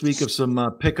out this week of some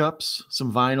pickups,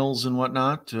 some vinyls and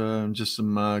whatnot, just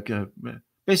some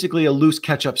basically a loose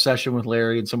catch-up session with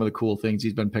Larry and some of the cool things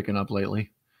he's been picking up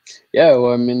lately. Yeah,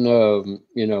 well, I mean,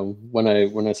 when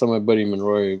I saw my buddy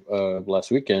Monroy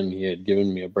last weekend, he had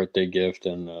given me a birthday gift,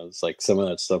 and it's like some of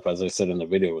that stuff, as I said in the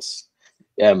video, was,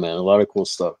 yeah, man, a lot of cool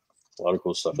stuff,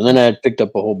 And then I had picked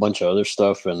up a whole bunch of other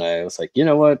stuff, and I was like, you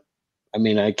know what? I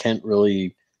mean, I can't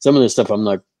really, some of this stuff I'm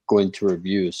not going to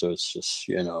review, so it's just,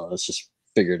 it's just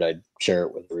figured I'd share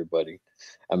it with everybody.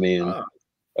 I mean, I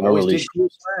don't really. Cool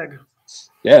swag.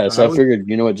 Yeah, so I figured,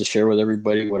 just share with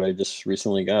everybody what I just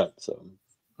recently got. So.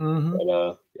 Mm-hmm.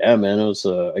 But yeah, man, it was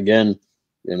again,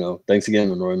 thanks again,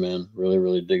 Monroy, man. Really,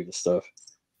 really dig the stuff.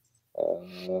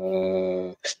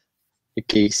 The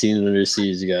cake scene under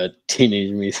Siege, you got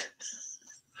Teenage Me.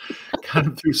 Got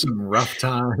him through some rough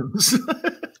times.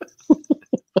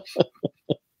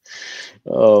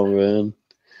 Oh man.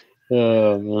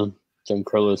 Giancarlo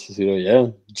Esposito, yeah.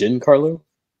 Giancarlo?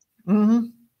 Mm-hmm.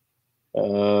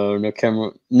 No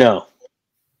camera. No.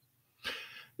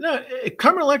 No,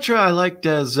 Carmen Electra, I liked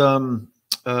as she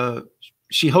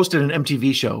hosted an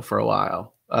MTV show for a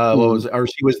while.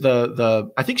 She was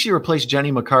the I think she replaced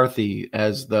Jenny McCarthy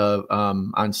as the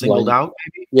on Singled Out,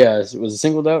 maybe? Yeah, it was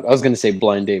Singled Out. I was gonna say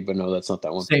Blind Date, but no, that's not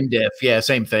that one. Same diff, yeah,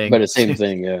 same thing. But it's same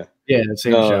thing, yeah. Yeah,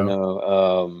 same show.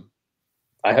 No.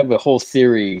 I have a whole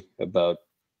theory about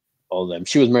all of them.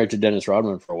 She was married to Dennis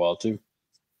Rodman for a while too.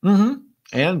 Mm-hmm.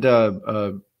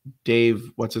 And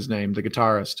Dave, what's his name? The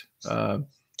guitarist.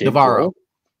 Navarro.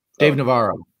 Dave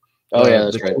Navarro. Oh, yeah,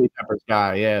 that's the right. Chili Peppers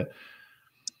guy, yeah.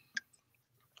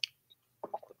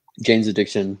 Jane's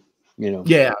Addiction,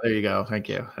 Yeah, there you go. Thank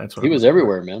you. That's what he was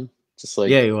everywhere, man. Just like,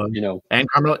 yeah, he was.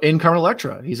 And in Carmen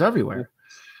Electra, he's everywhere.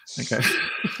 Okay.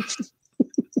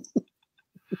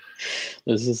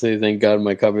 Let's just say, thank God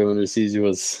my copy of Under Siege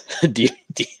was a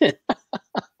DVD.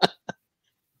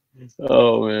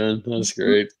 Oh, man, that's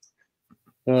great.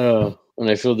 When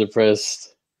I feel depressed,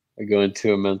 I go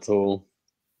into a mental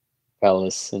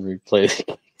palace and replay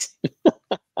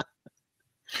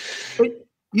it.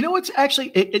 You know what's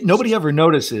actually nobody ever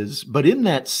notices, but in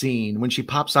that scene when she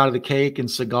pops out of the cake and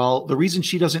Seagal, the reason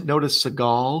she doesn't notice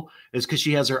Seagal is because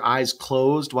she has her eyes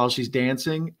closed while she's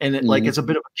dancing, and it's a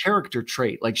bit of a character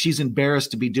trait. Like, she's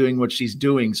embarrassed to be doing what she's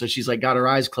doing, so she's like got her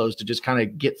eyes closed to just kind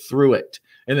of get through it.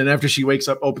 And then after she wakes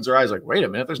up, opens her eyes, like, wait a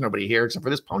minute, there's nobody here except for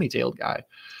this ponytailed guy.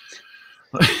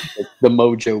 The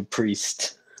Mojo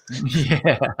Priest.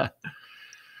 Yeah.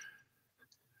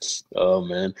 Oh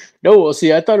man. No, well,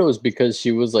 see, I thought it was because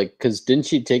she was like, because didn't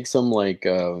she take some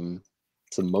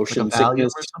some motion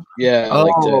sickness? Yeah.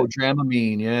 Oh,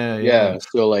 Dramamine. Yeah. Yeah.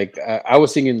 So like, I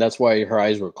was thinking that's why her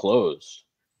eyes were closed.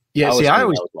 Yeah.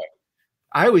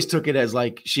 I always took it as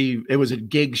like it was a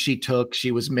gig she took.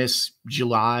 She was Miss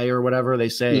July or whatever they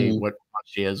say what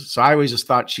she is. So I always just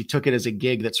thought she took it as a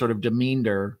gig that sort of demeaned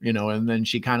her, and then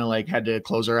she kind of like had to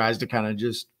close her eyes to kind of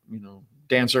just,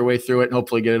 dance her way through it and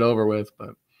hopefully get it over with.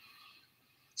 But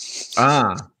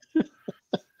so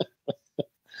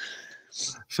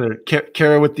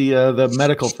Kara with the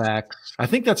medical facts. I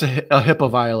think that's a HIPAA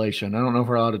violation. I don't know if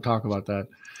we're allowed to talk about that.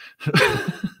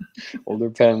 Older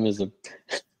Pam is a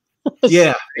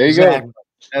yeah, there you go.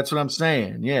 That's what I'm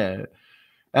saying. Yeah.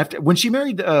 After when she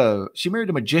married a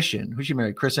magician. Who she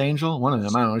married? Chris Angel? One of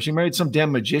them. I don't know. She married some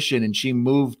damn magician and she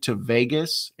moved to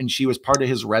Vegas and she was part of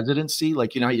his residency.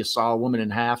 Like, how you saw a woman in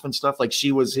half and stuff. Like,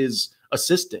 she was his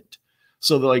assistant.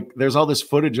 So like, there's all this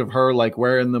footage of her like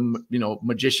wearing the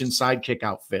magician sidekick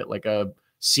outfit, like a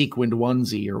sequined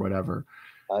onesie or whatever.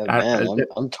 Man, I'm It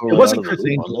totally out wasn't of the Chris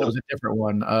loop Angel; on it was that. a different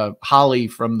one. Holly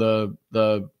from the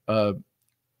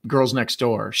Girls Next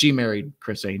Door. She married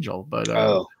Chris Angel, but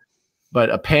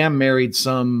Pam married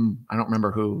some, I don't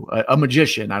remember who, a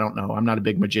magician. I don't know. I'm not a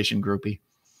big magician groupie.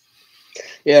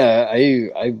 Yeah,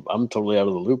 I'm totally out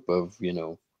of the loop of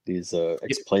these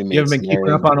ex-playmates. You haven't been keeping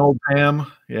up on old Pam?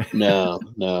 Yeah. No.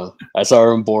 I saw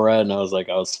her in Borat, and I was like,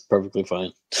 I was perfectly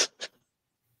fine.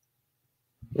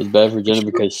 It's bad for Jenna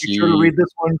because Be sure to read this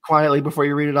one quietly before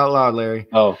you read it out loud, Larry.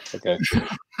 Oh, okay.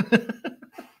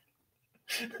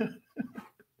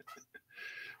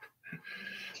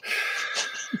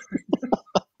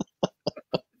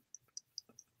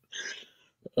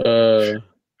 And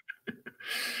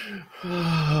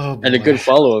a good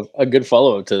follow-up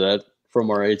to that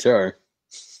from our HR.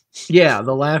 Yeah,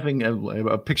 the laughing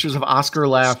pictures of Oscar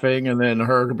laughing, and then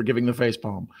her giving the face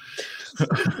palm.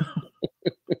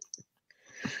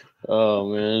 Oh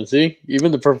man, see,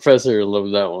 even the professor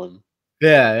loved that one.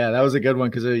 Yeah, that was a good one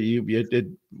because we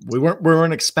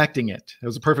weren't expecting it. It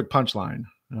was a perfect punchline.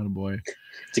 Oh boy,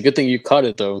 it's a good thing you caught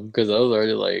it though, because I was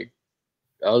already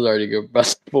good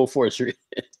about full force reading.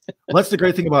 Well, that's the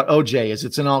great thing about OJ is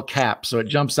it's in all caps, so it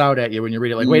jumps out at you when you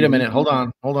read it. Like, wait a minute, hold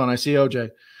on, I see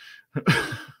OJ.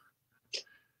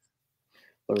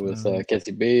 With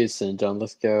Kathy Bates and John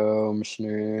Lithgow,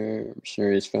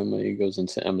 missionary's family goes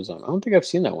into Amazon. I don't think I've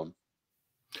seen that one.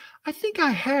 I think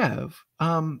I have.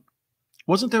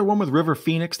 Wasn't there one with River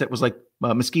Phoenix that was like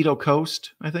Mosquito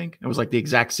Coast? I think it was like the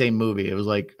exact same movie. It was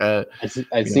like I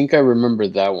think I remember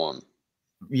that one.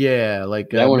 Yeah, like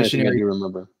that one. I think I do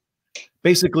remember.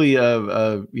 Basically,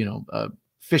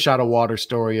 fish out of water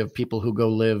story of people who go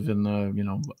live in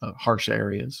the harsh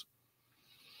areas.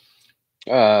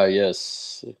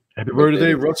 Yes. Happy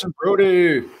birthday, Russell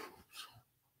Brody.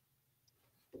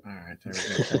 All right, there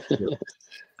we go.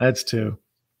 That's two.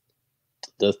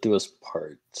 Death do us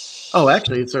part. Oh,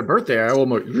 actually, it's their birthday. I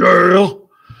almost yeah.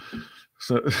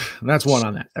 So that's one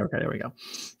on that. Okay, there we go.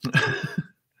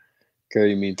 Gary,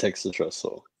 you mean Texas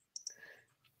Russell?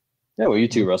 Yeah, well, you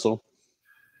too, Russell.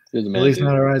 You're the man, at least dude.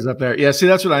 not a rise up there. Yeah, see,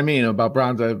 that's what I mean about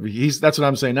Bronze. That's what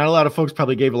I'm saying. Not a lot of folks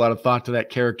probably gave a lot of thought to that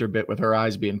character bit with her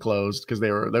eyes being closed because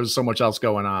there was so much else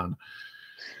going on.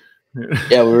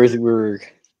 Yeah, we were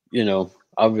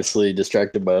obviously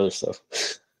distracted by other stuff.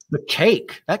 The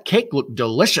cake. That cake looked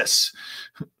delicious.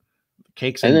 The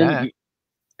cake's in back.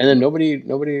 And then nobody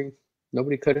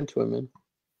cut into him, man.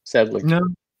 Sadly. No.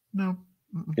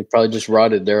 He probably just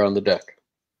rotted there on the deck.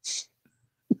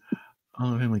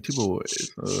 Oh, family, two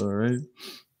boys. All right.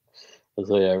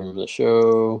 So yeah, I remember the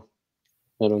show.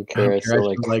 I don't care. I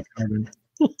still like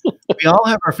we all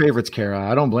have our favorites, Kara.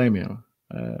 I don't blame you.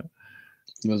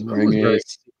 Was wearing a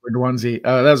onesie.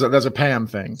 That's a Pam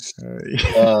thing.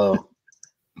 Oh.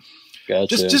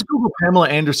 Gotcha. Just Google Pamela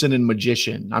Anderson and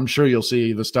magician. I'm sure you'll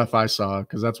see the stuff I saw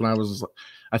because that's when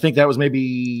I think that was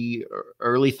maybe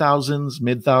early thousands,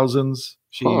 mid thousands.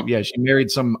 She married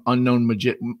some unknown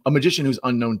a magician who's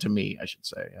unknown to me, I should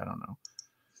say. I don't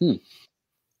know.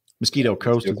 Mosquito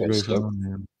Coast is a great film,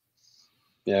 man.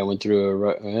 Yeah, I went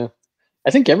through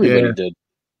I think everybody did.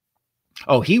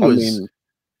 Oh, he was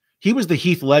the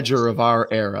Heath Ledger of our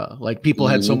era. Like people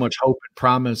had so much hope and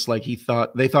promise. Like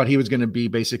they thought he was going to be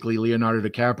basically Leonardo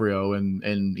DiCaprio,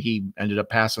 and he ended up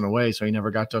passing away. So he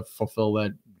never got to fulfill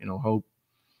that, hope.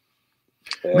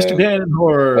 Mr. Dan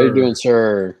Horror. How you doing,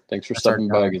 sir? Thanks for stopping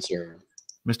by, good sir.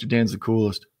 Mr. Dan's the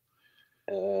coolest.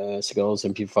 Seagal's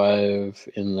MP5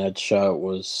 in that shot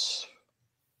was.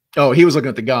 Oh, he was looking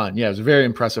at the gun. Yeah, it was a very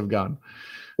impressive gun.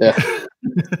 Yeah.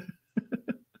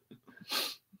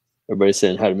 Everybody's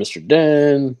saying hi to Mr.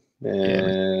 Dan.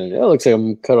 And it looks like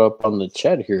I'm caught up on the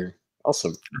chat here.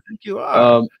 Awesome. I think you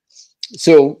are.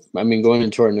 So, going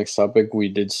into our next topic, we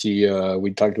did see,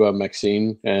 we talked about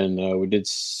Maxine, and we did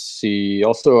see,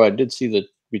 also, I did see that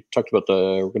we're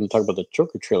going to talk about the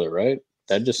Joker trailer, right?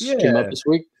 That just came out this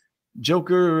week.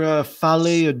 Joker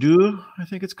Fale Adieu, I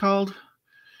think it's called.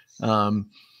 When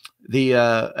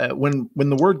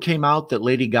the word came out that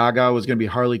Lady Gaga was going to be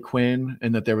Harley Quinn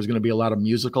and that there was going to be a lot of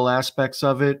musical aspects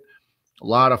of it, a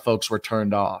lot of folks were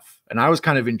turned off. And I was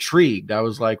kind of intrigued. I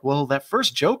was like, well, that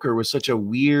first Joker was such a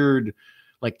weird,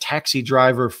 like Taxi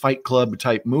Driver, Fight Club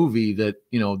type movie that,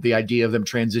 the idea of them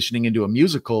transitioning into a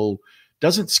musical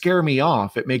doesn't scare me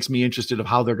off. It makes me interested of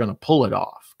how they're going to pull it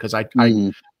off. Because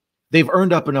they've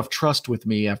earned up enough trust with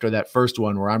me after that first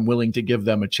one where I'm willing to give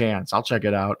them a chance. I'll check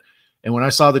it out. And when I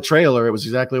saw the trailer, it was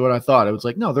exactly what I thought. It was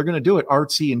like, no, they're going to do it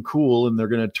artsy and cool, and they're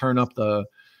going to turn up the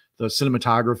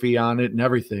cinematography on it and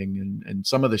everything, and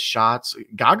some of the shots.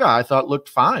 Gaga, I thought looked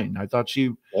fine. I thought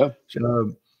she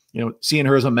seeing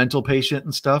her as a mental patient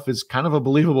and stuff is kind of a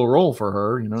believable role for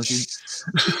her. She.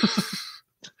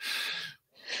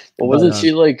 Well, wasn't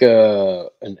she like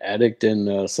an addict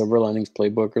in Silver Linings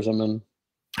Playbook or something?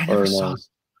 I never saw no?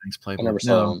 Linings Playbook. I never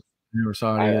saw him. Never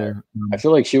saw it either. I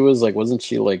feel like she was like, wasn't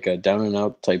she like a down and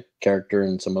out type character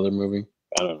in some other movie?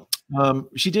 I don't know.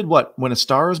 She did what? When a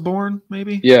Star Is Born,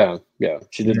 maybe? Yeah,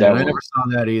 she did that one. I never saw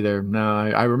that either. No,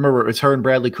 I remember it's her and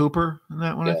Bradley Cooper in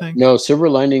that one, I think. No, Silver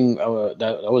Lining,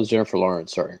 that was Jennifer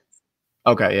Lawrence, sorry.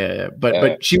 Okay, yeah.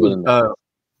 But she was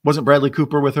wasn't Bradley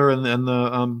Cooper with her in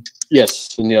the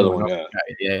Yes, in the other one, yeah.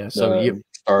 Yeah. So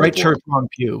right church, wrong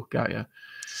pew. Got you.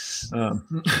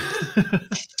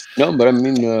 No, but I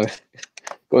mean,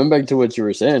 going back to what you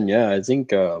were saying, I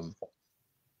think, I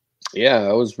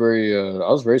was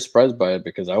very surprised by it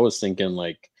because I was thinking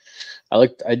like, I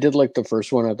did like the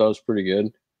first one. I thought it was pretty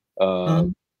good.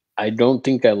 I don't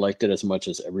think I liked it as much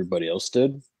as everybody else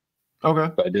did. Okay,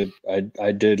 but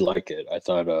I did like it. I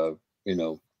thought,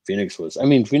 Phoenix is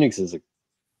an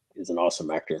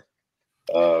awesome actor.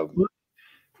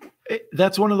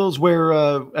 That's one of those where,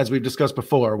 as we've discussed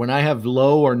before, when I have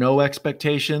low or no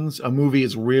expectations, a movie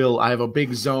is real. I have a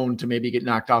big zone to maybe get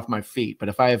knocked off my feet. But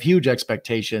if I have huge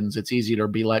expectations, it's easy to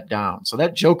be let down. So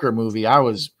that Joker movie, I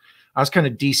was kind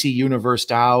of DC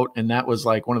universed out. And that was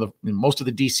like most of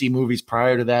the DC movies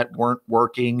prior to that weren't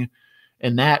working.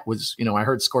 And that was, I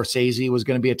heard Scorsese was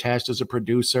going to be attached as a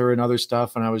producer and other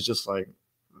stuff. And I was just like,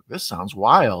 this sounds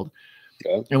wild.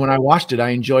 Yeah. And when I watched it, I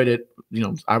enjoyed it.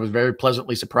 I was very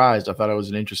pleasantly surprised. I thought it was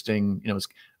an interesting, it was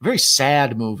a very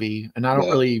sad movie. And I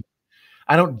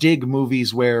don't dig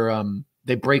movies where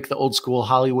they break the old school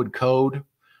Hollywood code.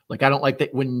 Like, I don't like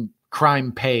that when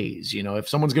crime pays. If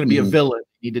someone's going to be a villain,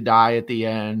 they need to die at the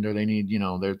end, or they need,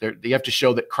 they have to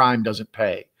show that crime doesn't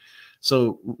pay.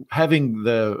 So having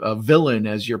the villain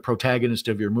as your protagonist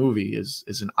of your movie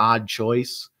is an odd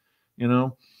choice,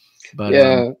 But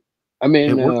I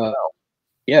mean,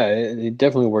 it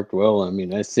definitely worked well. I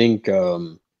mean, I think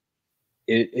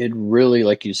it really,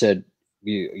 like you said,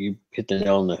 you hit the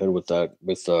nail on the head with that.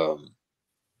 With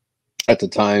at the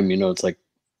time, it's like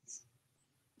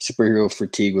superhero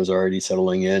fatigue was already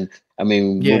settling in. I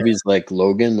mean, movies like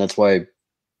Logan. That's why,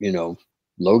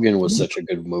 Logan was such a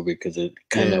good movie because it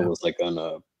kind of was like on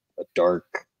a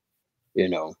dark,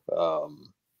 the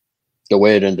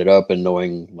way it ended up, and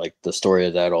knowing like the story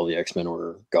of that, all the X-Men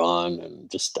were gone, and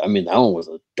just, I mean, that one was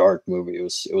a dark movie.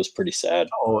 It was pretty sad.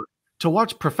 Oh, to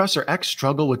watch Professor X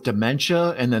struggle with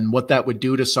dementia and then what that would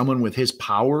do to someone with his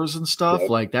powers and stuff,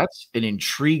 like that's an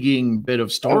intriguing bit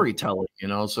of storytelling,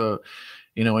 So,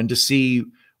 and to see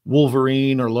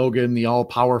Wolverine or Logan, the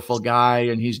all-powerful guy,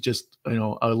 and he's just,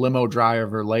 a limo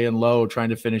driver laying low trying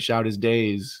to finish out his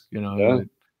days,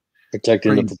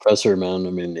 protecting the professor, man.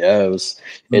 I mean, it was,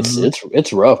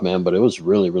 it's rough, man, but it was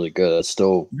really, really good. That's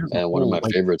still one of my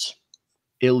favorites.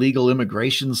 Illegal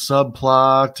immigration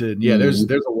subplot, and there's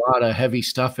a lot of heavy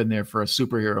stuff in there for a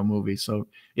superhero movie. So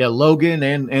Logan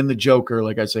and the Joker,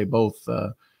 like I say, both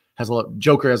has a lot.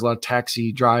 Joker has a lot of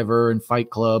Taxi Driver and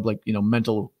Fight Club, like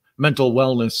mental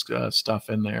wellness stuff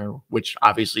in there, which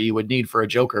obviously you would need for a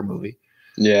Joker movie.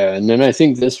 Yeah, and then I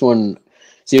think this one.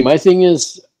 See, my thing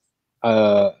is,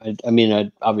 I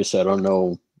mean, obviously I don't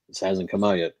know. This hasn't come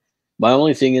out yet. My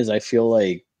only thing is, I feel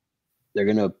like they're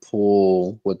gonna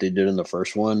pull what they did in the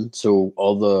first one. So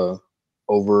all the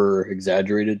over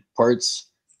exaggerated parts,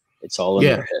 it's all in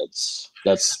their heads.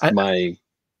 That's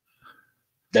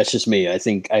just me. I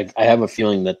think I have a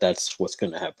feeling that that's what's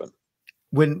gonna happen.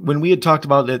 When we had talked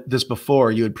about this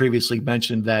before, you had previously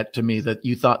mentioned that to me, that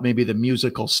you thought maybe the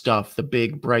musical stuff, the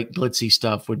big, bright, glitzy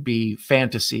stuff, would be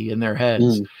fantasy in their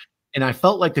heads. And I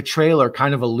felt like the trailer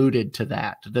kind of alluded to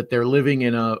that they're living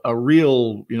in a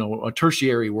real, a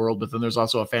tertiary world, but then there's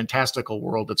also a fantastical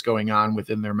world that's going on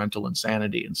within their mental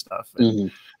insanity and stuff.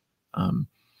 And,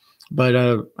 but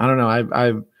I don't know.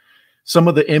 I've some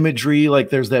of the imagery, like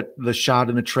there's the shot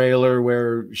in the trailer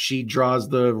where she draws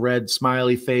the red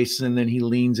smiley face and then he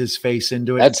leans his face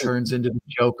into it and turns into the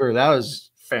Joker. That was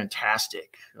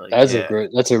fantastic. Like,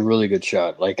 that's a really good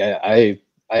shot. Like I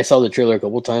saw the trailer a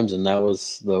couple times, and that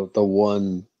was the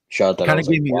one shot that kind of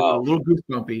gave me wow. a little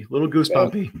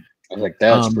goosebumpy. I was like,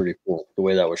 that's pretty cool the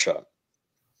way that was shot.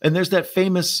 And there's that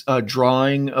famous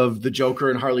drawing of the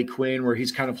Joker and Harley Quinn where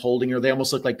he's kind of holding her. They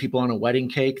almost look like people on a wedding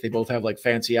cake. They both have like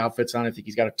fancy outfits on. I think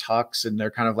he's got a tux, and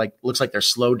they're kind of like, looks like they're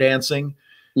slow dancing.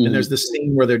 And there's this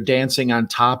scene where they're dancing on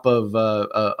top of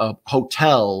a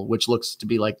hotel, which looks to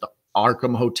be like the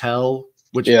Arkham Hotel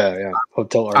which Yeah.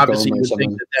 Hotel obviously Arkham you or would think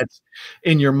something. that that's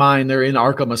in your mind. They're in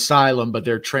Arkham Asylum, but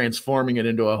they're transforming it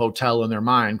into a hotel in their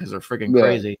mind because they're freaking Yeah.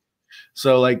 crazy.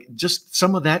 So like just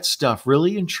some of that stuff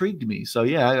really intrigued me. So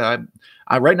yeah,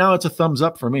 I right now it's a thumbs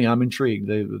up for me. I'm intrigued.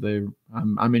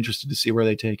 I'm interested to see where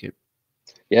they take it.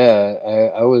 Yeah,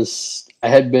 I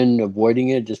had been avoiding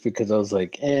it just because I was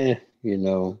like, I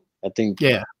think,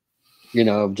 Yeah.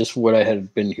 just what I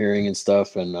had been hearing and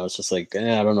stuff, and I was just like,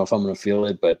 I don't know if I'm gonna feel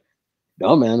it, but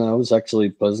no, man, I was actually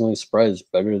pleasantly surprised.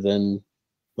 Better than,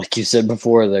 like you said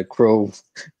before, the Crow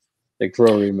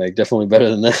remake. Definitely better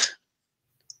than that.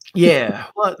 Yeah,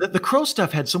 well, the Crow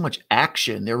stuff had so much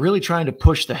action. They're really trying to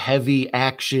push the heavy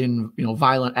action,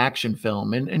 violent action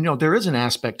film, and there is an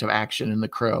aspect of action in the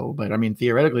Crow, but I mean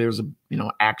theoretically there's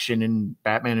action in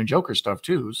Batman and Joker stuff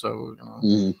too. So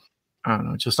Mhm. I don't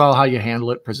know, it's just all how you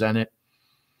handle it, present it.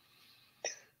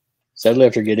 Sadly,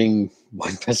 after getting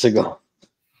one pass ago,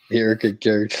 the Erica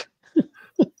character.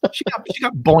 She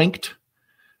got boinked.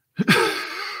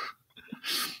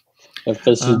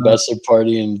 Professor's bachelor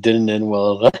party and didn't end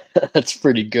well. That's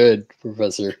pretty good,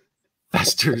 Professor.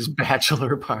 Fester's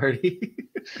bachelor party.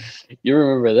 You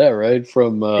remember that, right?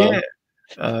 From Yeah,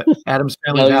 Adam's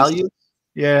Family Values. Values.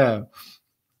 Yeah,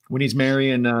 when he's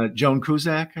marrying Joan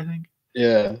Cusack, I think.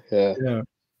 Yeah. Yeah.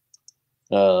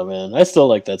 Oh man, I still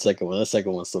like that second one. That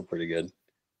second one's still pretty good.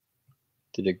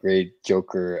 Did a great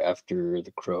Joker after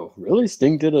the Crow. Really,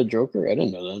 Sting did a Joker? I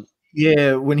didn't know that.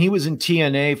 Yeah, when he was in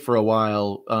TNA for a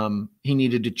while, he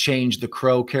needed to change the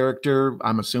Crow character.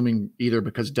 I'm assuming either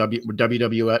because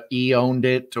WWE owned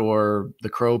it or the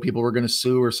Crow people were going to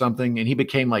sue or something. And he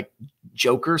became like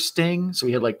Joker Sting. So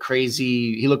he had like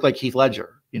crazy, he looked like Heath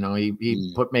Ledger.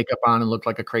 He put makeup on and looked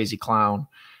like a crazy clown.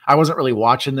 I wasn't really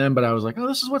watching them, but I was like, oh,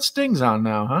 this is what Sting's on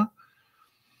now, huh?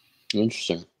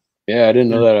 Interesting. Yeah, I didn't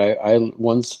know that. I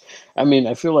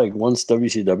feel like once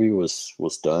WCW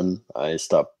was done, I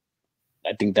stopped.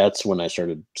 I think that's when I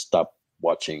stopped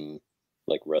watching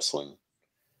like wrestling.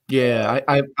 Yeah,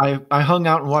 I hung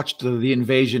out and watched the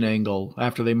Invasion angle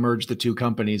after they merged the two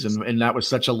companies, and that was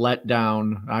such a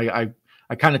letdown.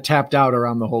 I kind of tapped out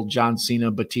around the whole John Cena,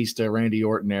 Batista, Randy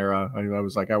Orton era. I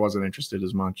was like, I wasn't interested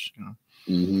as much.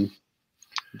 Mm-hmm.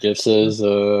 Jeff says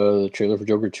the trailer for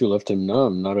Joker 2 left him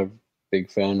numb. Not a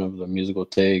big fan of the musical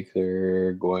take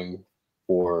they're going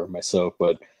for myself,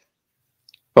 but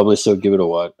probably still give it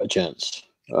a chance.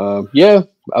 Yeah,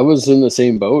 I was in the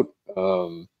same boat.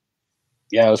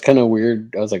 Yeah, it was kind of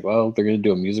weird. I was like, well, they're gonna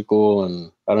do a musical,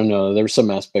 and I don't know. There were some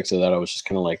aspects of that I was just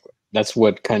kind of like, that's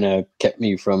what kind of kept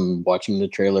me from watching the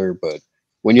trailer. But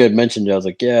when you had mentioned it, I was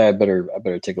like, yeah, I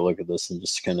better take a look at this and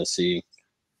just kind of see,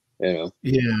 you know.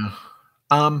 Yeah.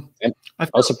 And I I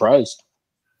was surprised.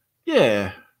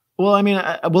 Yeah. Well, I mean,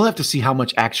 we'll have to see how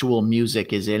much actual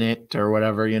music is in it or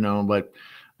whatever, but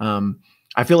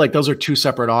I feel like those are two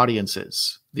separate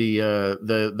audiences.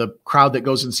 The crowd that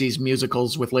goes and sees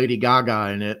musicals with Lady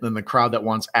Gaga in it, and the crowd that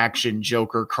wants action,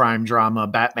 Joker, crime drama,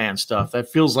 Batman stuff.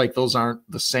 That feels like those aren't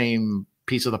the same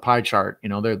piece of the pie chart.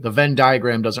 The Venn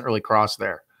diagram doesn't really cross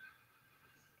there.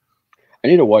 I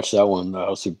need to watch that one,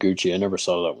 House of Gucci. I never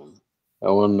saw that one.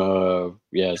 That one,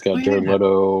 yeah, it's got Jared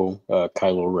Leto,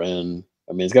 Kylo Ren.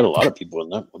 I mean, it's got a lot of people in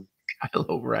that one.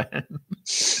 Kylo Ren.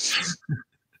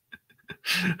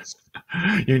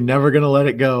 You're never gonna let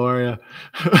it go, are you?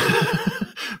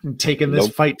 I'm taking this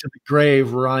fight to the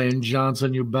grave, Ryan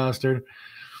Johnson, you bastard.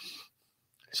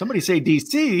 Somebody say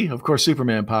DC. Of course,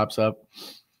 Superman pops up.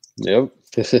 Yep.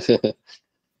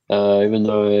 Even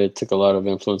though it took a lot of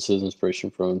influences, inspiration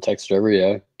from Taxi Driver,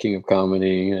 yeah, King of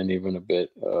Comedy, and even a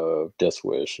bit of Death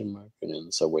Wish, in my opinion,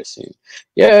 the subway scene.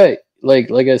 Yeah,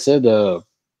 like I said,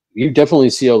 you definitely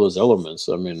see all those elements.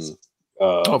 I mean,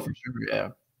 oh, for sure, yeah.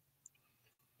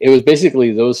 It was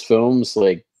basically those films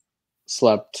like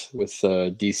slapped with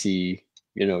DC,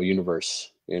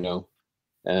 universe,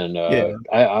 and Yeah.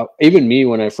 I even me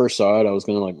when I first saw it, I was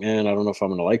gonna like, man, I don't know if I'm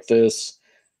gonna like this.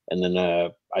 And then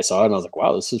I saw it and I was like,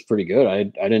 wow, this is pretty good. I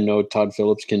didn't know Todd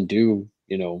Phillips can do,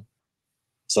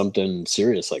 something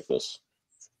serious like this,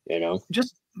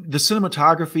 Just the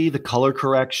cinematography, the color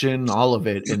correction, all of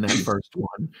it in that first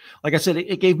one. Like I said,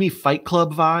 it gave me Fight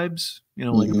Club vibes,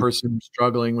 like a person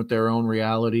struggling with their own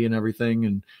reality and everything.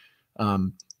 And,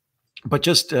 but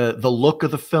just the look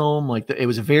of the film, like it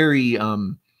was very,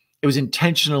 it was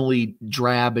intentionally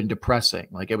drab and depressing.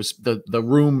 Like it was the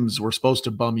rooms were supposed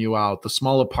to bum you out, the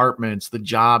small apartments, the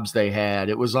jobs they had.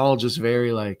 It was all just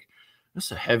very like, this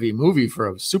is a heavy movie for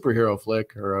a superhero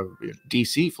flick or a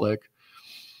DC flick.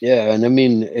 Yeah, and I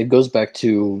mean, it goes back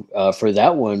to for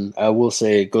that one. I will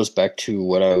say it goes back to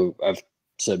what I've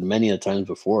said many a times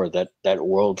before, that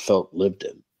world felt lived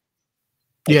in.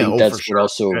 I Yeah, think oh, for that's what sure.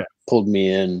 also Yeah. pulled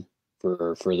me in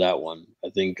for that one. I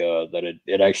think that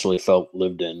it actually felt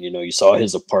lived in. You know, you saw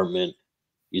his apartment,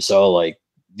 you saw like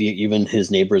the even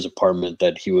his neighbor's apartment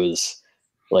that he was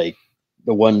like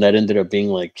the one that ended up being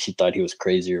like she thought he was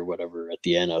crazy or whatever at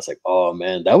the end. I was like, oh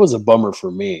man, that was a bummer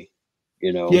for me.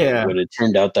 You know, Yeah. when it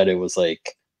turned out that it was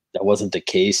like that wasn't the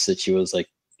case, that she was like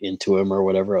into him or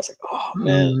whatever. I was like, oh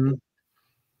man. Mhm.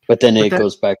 But then But it that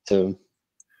goes back to,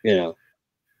 you know,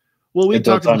 well, we it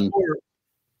built talked on before.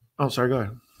 Oh, sorry, go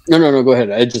ahead. no, go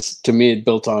ahead. I just to me it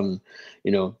built on,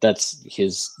 you know, that's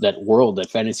his that world, that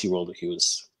fantasy world that he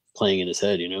was playing in his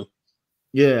head, you know.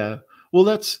 Yeah. Well,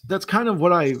 that's kind of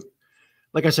what I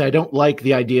like I said, I don't like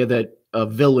the idea that a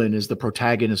villain is the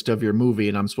protagonist of your movie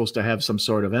and I'm supposed to have some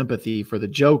sort of empathy for the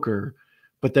Joker.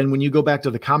 But then when you go back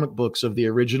to the comic books of the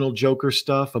original Joker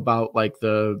stuff about like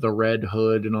the Red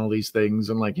Hood and all these things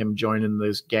and like him joining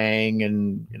this gang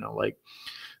and you know like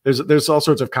there's all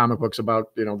sorts of comic books about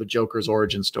you know the Joker's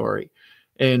origin story.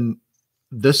 And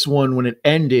this one when it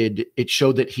ended it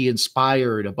showed that he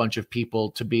inspired a bunch of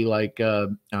people to be like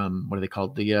what are they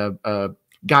called the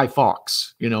Guy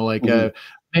Fawkes, you know, like Mhm.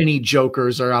 many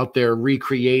Jokers are out there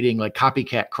recreating like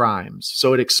copycat crimes.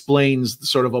 So it explains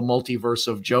sort of a multiverse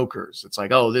of Jokers. It's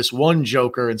like, oh, this one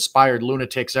Joker inspired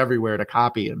lunatics everywhere to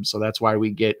copy him. So that's why we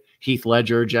get Heath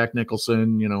Ledger, Jack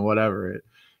Nicholson, you know, whatever.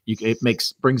 It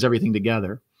makes brings everything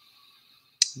together.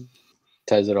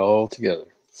 Ties it all together.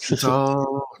 It's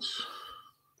all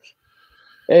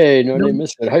Hey, no no name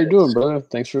Misfit. How you doing, brother?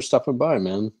 Thanks for stopping by,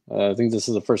 man. I think this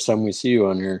is the first time we see you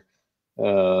on here.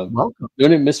 welcome. No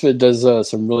name Misfit does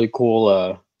some really cool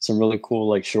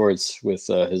like shorts with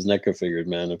his NECA figures,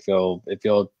 man. If y'all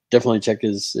definitely check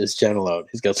his channel out.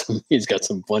 He's got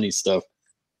some funny stuff.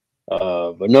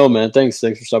 But no, man, thanks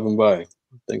for stopping by.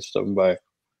 Thanks for stopping by.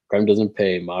 Crime doesn't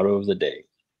pay. Motto of the day.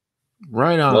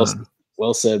 Right Well, on.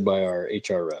 well said by our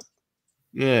HR rep.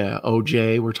 Yeah,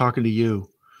 OJ, we're talking to you.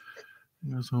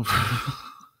 She's done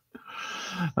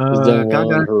well in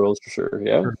Gaga. her roles for sure.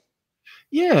 Yeah.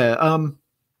 Yeah,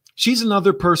 she's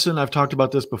another person I've talked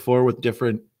about this before with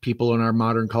different people in our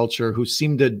modern culture who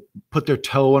seem to put their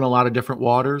toe in a lot of different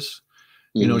waters.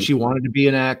 You know, Hmm. she wanted to be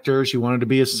an actor, she wanted to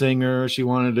be a singer, she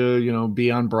wanted to, you know, be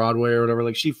on Broadway or whatever.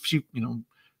 Like she, you know,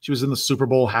 she was in the Super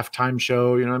Bowl halftime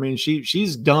show. You know, I mean,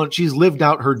 she's lived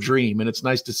out her dream, and it's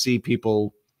nice to see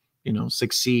people, you know,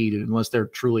 succeed unless they're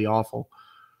truly awful.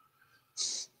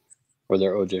 Or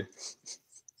their OJ.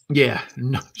 Yeah.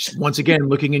 No, once again,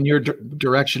 looking in your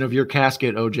direction of your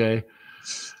casket, OJ.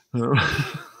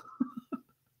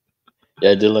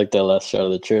 Yeah, I did like that last shot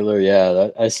of the trailer. Yeah,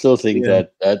 I still think Yeah.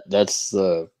 that's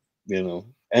you know,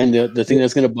 and the thing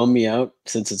that's gonna bum me out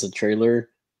since it's a trailer.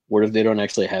 What if they don't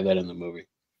actually have that in the movie?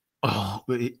 Oh,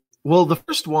 well, the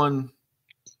first one,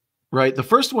 right? The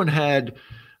first one had,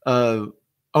 uh,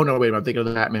 oh no, wait, I'm thinking of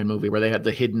the Batman movie where they had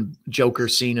the hidden Joker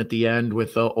scene at the end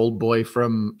with the old boy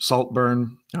from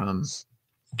Saltburn. The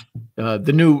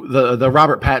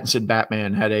Robert Pattinson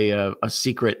Batman had a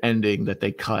secret ending that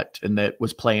they cut and that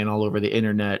was playing all over the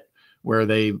internet where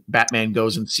Batman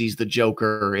goes and sees the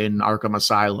Joker in Arkham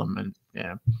Asylum and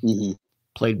yeah, Hmm.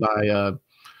 played by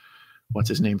what's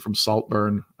his name from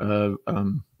Saltburn,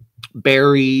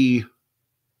 Barry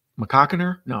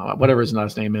McCockiner? No, whatever his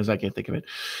last name is, I can't think of it.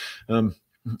 Um,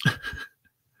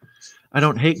 I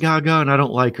don't hate Gaga and I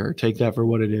don't like her. Take that for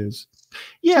what it is.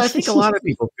 Yeah, I think a lot of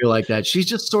people feel like that. She's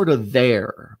just sort of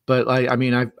there, but I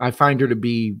mean, I find her to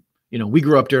be, you know, we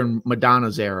grew up during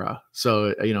Madonna's era,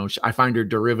 so you know, I find her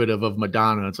derivative of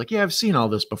Madonna. It's like, yeah, I've seen all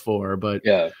this before, but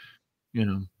Yeah. you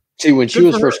know, See, when she good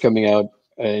was for her. first coming out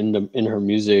in her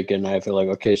music, and I feel like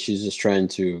okay, she's just trying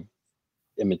to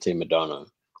imitate Madonna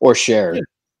or Yeah. Cher.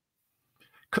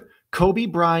 Kobe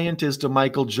Bryant is to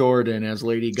Michael Jordan as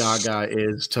Lady Gaga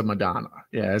is to Madonna.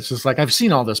 Yeah, it's just like I've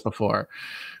seen all this before.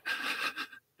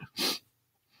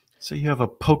 So you have a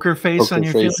poker face on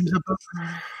Poker your face. feelings about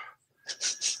her?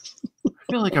 I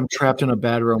feel like I'm trapped in a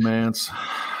bad romance.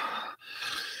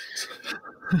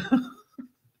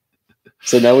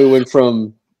 So now we went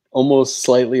from almost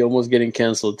getting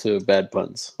canceled to bad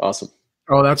puns. Awesome.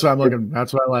 Oh, that's what I'm looking.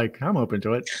 That's what I like. I'm open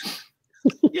to it.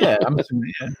 Yeah,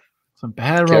 yeah, some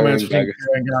bad romance Karen between Gaga.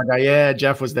 Karen and Gaga. Yeah,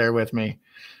 Jeff was there with me.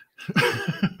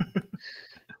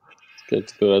 Good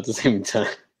to go at the same time.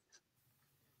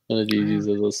 None of these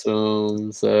are those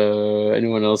films.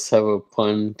 Anyone else have a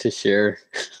pun to share?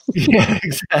 Yeah,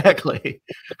 exactly.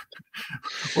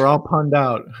 We're all punned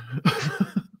out. We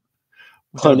got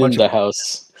a Pun in bunch of. the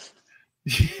house.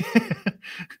 That's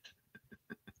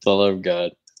all I've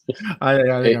got. I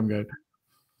think Hate, I'm good.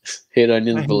 hate I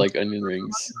onions, but hate- like onion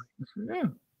rings. yeah.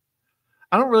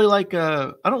 I don't really like.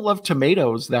 I don't love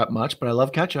tomatoes that much, but I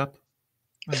love ketchup.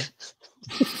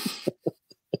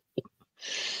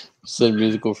 Said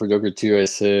musical for Joker 2. I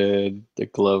said the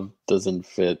glove doesn't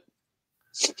fit.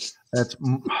 That's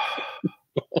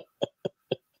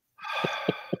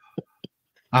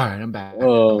all right. I'm back.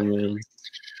 Oh man.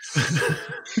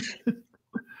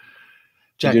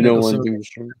 Jack you know Nicholson. one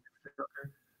thing.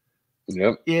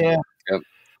 Yep. Yeah. Yep.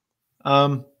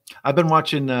 I've been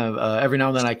watching every now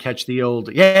and then I catch the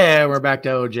old, yeah, we're back to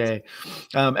OJ.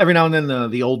 Every now and then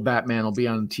the old Batman will be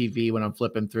on TV when I'm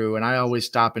flipping through, and I always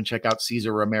stop and check out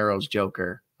Cesar Romero's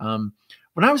Joker.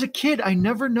 When I was a kid, I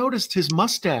never noticed his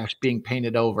mustache being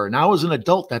painted over. Now as an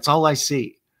adult, that's all I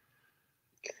see.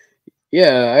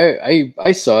 Yeah,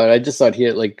 I saw it. I just thought he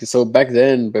had like, so back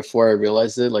then, before I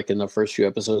realized it, like in the first few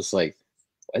episodes, like,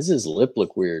 why does his lip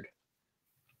look weird?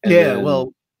 And Yeah, then,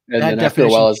 well, and that then after a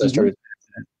while, as I definition, started,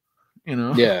 you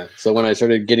know, yeah. So when I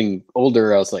started getting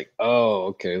older, I was like, oh,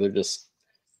 okay, they're just,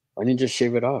 why didn't you just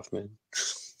shave it off, man?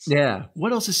 yeah.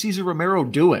 What else is Cesar Romero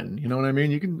doing? You know what I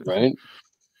mean? You can, Right?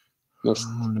 No,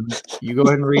 you go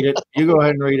ahead and read it. You go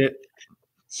ahead and read it.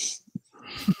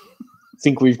 I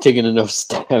think we've taken enough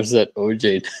stabs at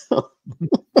OJ now.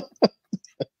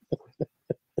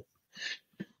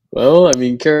 Well, I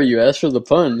mean, Kara, you asked for the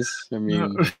puns. I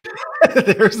mean,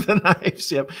 there's the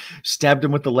knives. Yep, stabbed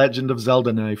him with the Legend of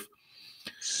Zelda knife.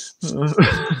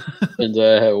 and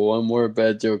I have one more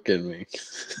bad joke in me.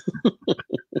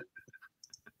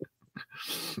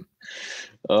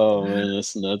 Oh man,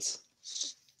 that's nuts.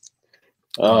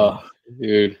 Oh,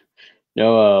 dude.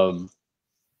 No,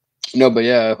 but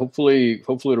yeah, hopefully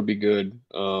it'll be good.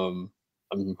 I'm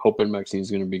hoping Maxine's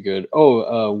gonna be good.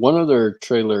 Oh, one other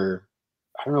trailer.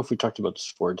 I don't know if we talked about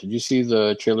this before. Did you see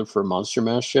the trailer for Monster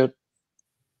Mash yet?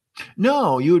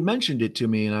 No, you had mentioned it to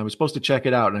me, and I was supposed to check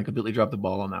it out, and I completely dropped the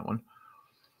ball on that one.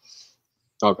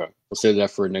 Okay, we'll save that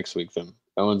for next week then.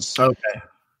 That one's okay.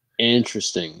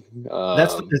 Interesting. Is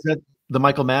that the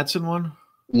Michael Madsen one?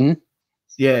 Mm-hmm.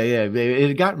 Yeah.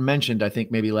 It got mentioned, I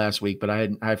think, maybe last week, but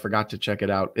I forgot to check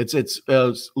it out. It's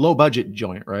a low budget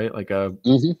joint, right? Like a.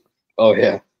 Mm-hmm. Oh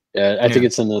yeah. I think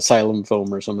it's an asylum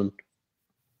film or something.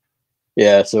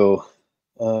 Yeah. So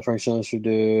Frank Sinatra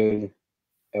did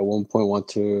at one point want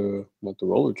the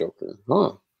Roller Joker.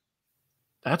 Huh.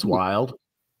 That's wild.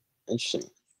 Interesting.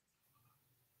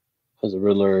 As a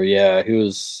Riddler, yeah, he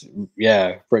was.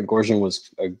 Yeah, Frank Gorshin was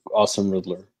an awesome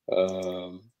Riddler.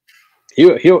 He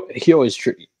always.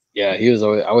 Yeah, he was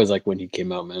always. I always like when he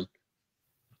came out, man.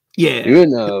 Yeah.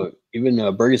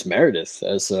 Even Burgess Meredith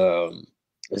as a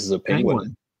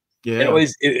Penguin. Yeah.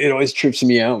 It always trips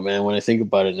me out, man. When I think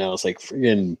about it now, it's like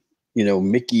friggin',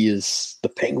 Mickey is the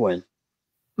Penguin.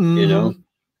 Mm-hmm. You know,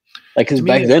 like because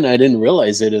back then I didn't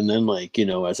realize it, and then like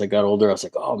as I got older, I was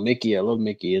like, oh, Mickey, I love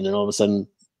Mickey, and then all of a sudden,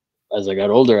 as I got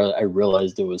older, I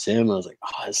realized it was him. I was like,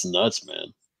 oh, that's nuts,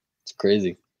 man. It's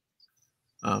crazy.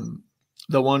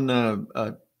 The one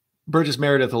Burgess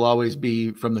Meredith will always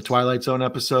be from the Twilight Zone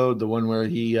episode, the one where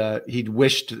he'd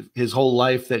wished his whole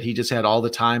life that he just had all the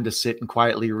time to sit and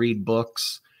quietly read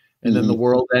books. And then the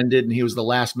world ended and he was the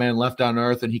last man left on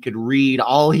earth and he could read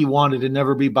all he wanted and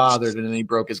never be bothered. And then he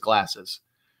broke his glasses.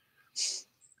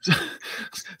 So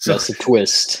that's a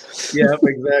twist. Yeah,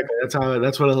 exactly.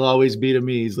 That's what it'll always be to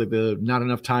me. He's like the not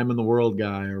enough time in the world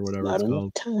guy or whatever not it's enough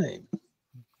called. Time.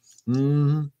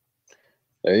 Mm-hmm.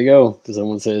 There you go. Does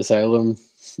someone say Asylum?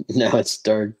 Now it's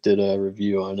Dark did a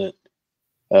review on it.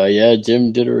 Yeah,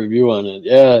 Jim did a review on it.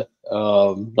 Yeah.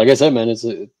 Like I said, man, it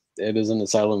is an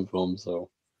Asylum film, so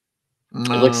it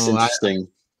looks interesting.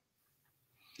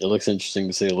 It looks interesting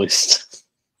to say the least.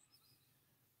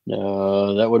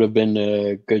 That would have been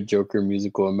a good Joker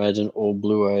musical. Imagine old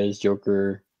Blue Eyes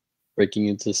Joker breaking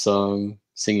into song,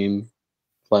 singing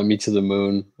 "Fly Me to the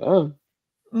Moon." Oh.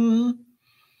 Mm-hmm.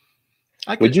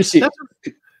 Would you see? Go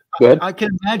ahead. I can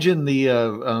imagine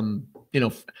the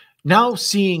now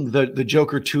seeing the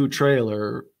Joker 2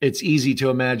 trailer, it's easy to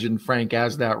imagine Frank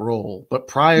as that role. But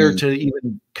prior to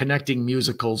even connecting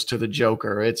musicals to the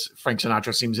Joker, it's Frank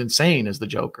Sinatra seems insane as the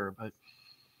Joker. But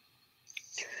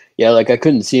yeah, like I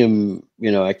couldn't see him.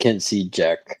 I can't see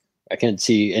Jack. I can't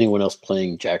see anyone else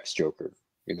playing Jack's Joker.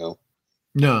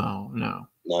 No,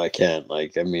 I can't.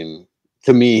 Like, I mean,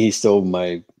 to me, he's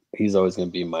always going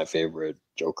to be my favorite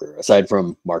Joker, aside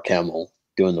from Mark Hamill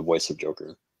doing the voice of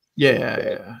Joker.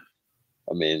 Yeah.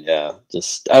 I mean, yeah,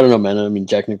 just I don't know, man. I mean,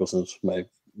 Jack Nicholson's my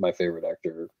favorite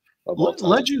actor of all time.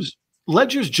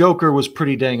 Ledger's Joker was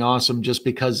pretty dang awesome, just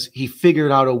because he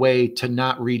figured out a way to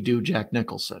not redo Jack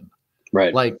Nicholson.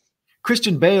 Right. Like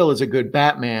Christian Bale is a good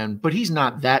Batman, but he's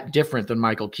not that different than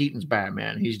Michael Keaton's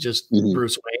Batman. He's just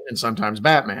Bruce Wayne and sometimes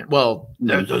Batman. Well,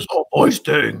 there's this whole voice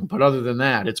thing, but other than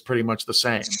that, it's pretty much the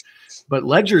same. But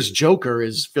Ledger's Joker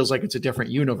feels like it's a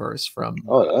different universe from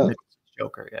Nicholson's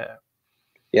Joker. Yeah.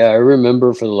 Yeah, I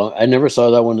remember I never saw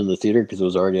that one in the theater because it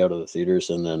was already out of the theaters,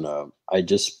 and then I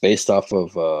just based off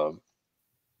of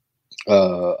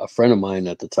a friend of mine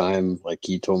at the time, like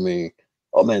he told me,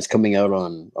 "Oh man, it's coming out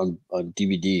on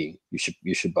DVD.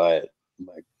 You should buy it." I'm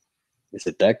like, "Is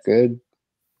it that good?"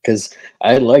 Because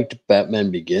I liked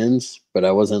Batman Begins, but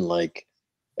I wasn't like,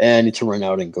 I need to run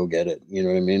out and go get it. You know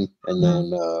what I mean?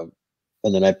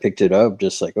 And then I picked it up,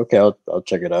 just like, okay, I'll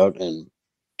check it out, and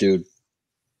dude,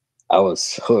 I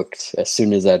was hooked as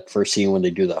soon as that first scene when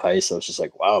they do the heist. I was just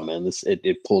like, wow, man,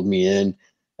 it pulled me in.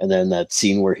 And then that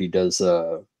scene where he does,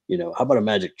 how about a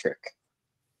magic trick?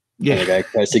 Yeah. And the guy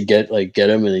tries to get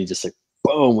him, and he just like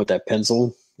boom with that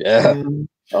pencil. Yeah,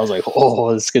 I was like,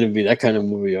 oh, it's gonna be that kind of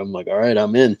movie. I'm like, all right,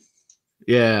 I'm in.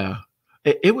 Yeah,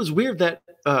 it was weird that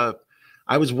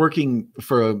I was working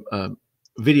for a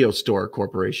video store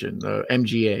corporation,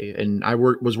 MGA, and I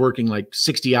was working like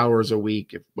 60 hours a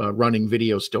week running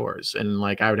video stores, and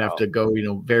like I would have to go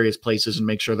various places and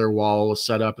make sure their wall was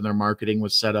set up and their marketing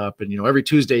was set up, and every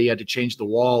Tuesday you had to change the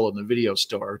wall in the video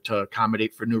store to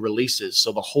accommodate for new releases,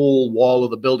 so the whole wall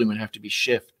of the building would have to be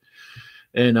shifted.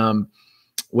 And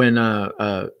when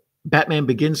Batman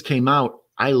Begins came out,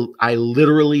 I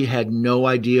literally had no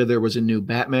idea there was a new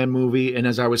Batman movie. And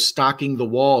as I was stocking the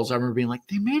walls, I remember being like,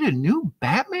 they made a new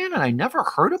Batman and I never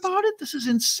heard about it? This is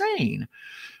insane.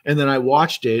 And then I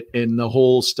watched it, and the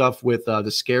whole stuff with the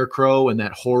Scarecrow and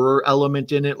that horror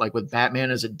element in it, like with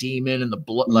Batman as a demon and the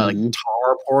blood, like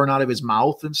tar pouring out of his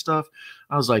mouth and stuff.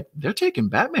 I was like, they're taking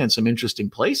Batman some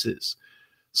interesting places.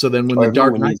 So then when The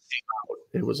Dark Knight came out,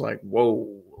 it was like,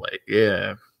 whoa, like,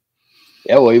 yeah.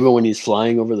 Yeah, well, even when he's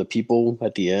flying over the people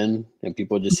at the end, and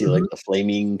people just see like the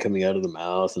flaming coming out of the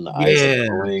mouth and the eyes like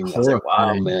glowing, I was like,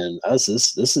 "Wow, man, this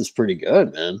is pretty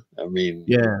good, man." I mean,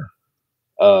 yeah.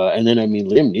 And then I mean,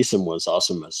 Liam Neeson was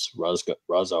awesome as Ra's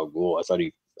al Ghul.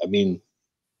 Liam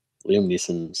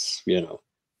Neeson's,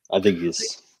 I think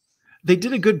They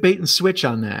did a good bait and switch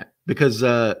on that because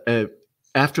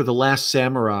after The Last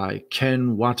Samurai,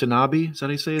 Ken Watanabe, is that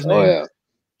how you say his name? Oh yeah.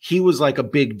 He was like a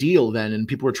big deal then, and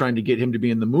people were trying to get him to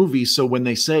be in the movie. So when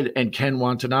they said, and Ken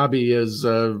Watanabe is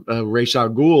Ra's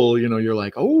al Ghul, you're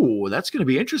like, oh, that's going to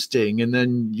be interesting. And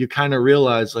then you kind of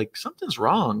realize like something's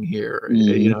wrong here.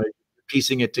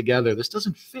 Piecing it together, this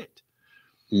doesn't fit.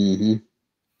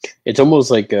 It's almost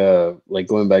like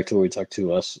going back to what we talked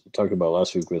about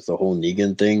last week with the whole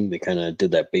Negan thing. They kind of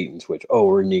did that bait and switch. Oh,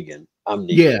 we're Negan. I'm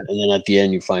Negan. Yeah. And then at the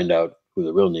end, you find out who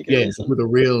the real Negan is. Who the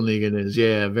real Negan is.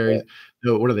 Yeah.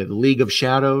 What are they? The League of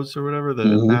Shadows or whatever,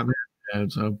 the Batman. Yeah,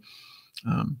 so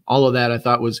all of that I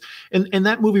thought was, and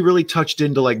that movie really touched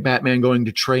into like Batman going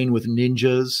to train with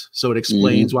ninjas. So it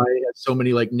explains why he has so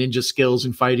many like ninja skills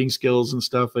and fighting skills and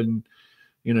stuff. And,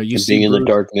 you see being in the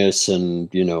darkness and,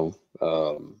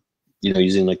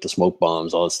 using like the smoke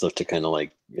bombs, all that stuff to kind of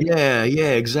like, yeah,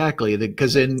 exactly.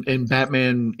 Because in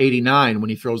Batman 89, when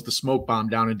he throws the smoke bomb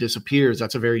down and disappears,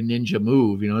 that's a very ninja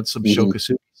move. It's some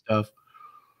Shokasugi stuff.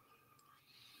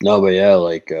 No, but yeah,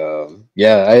 like,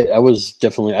 I was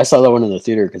definitely, I saw that one in the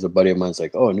theater because a buddy of mine's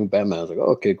like, oh, a new Batman. I was like,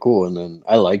 oh, okay, cool. And then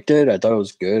I liked it. I thought it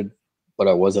was good, but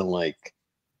I wasn't like,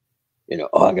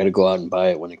 oh, I got to go out and buy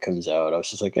it when it comes out. I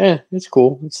was just like, it's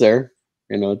cool. It's there.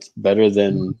 It's better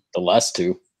than the last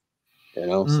two, So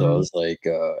I was like,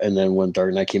 and then when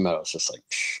Dark Knight came out, I was just like,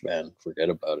 man, forget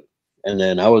about it. And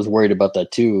then I was worried about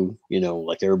that too,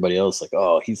 like everybody else, like,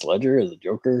 oh, Heath Ledger as a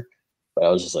Joker. But I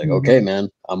was just like, okay, man,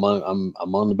 I'm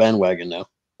on the bandwagon now.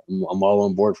 I'm all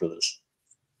on board for this.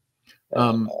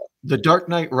 The Dark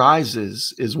Knight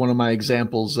Rises is one of my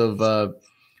examples of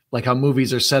like how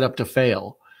movies are set up to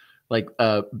fail. Like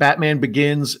Batman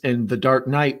Begins and The Dark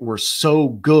Knight were so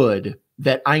good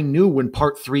that I knew when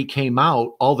part 3 came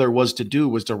out, all there was to do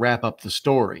was to wrap up the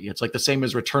story. It's like the same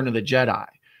as Return of the Jedi.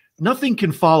 Nothing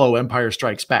can follow Empire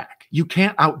Strikes Back. You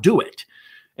can't outdo it.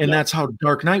 And that's how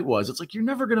Dark Knight was. It's like, you're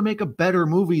never going to make a better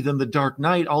movie than The Dark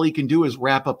Knight. All you can do is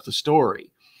wrap up the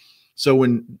story. So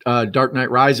when Dark Knight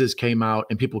Rises came out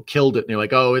and people killed it and they're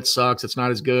like, oh, it sucks, it's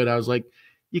not as good, I was like,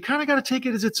 you kind of got to take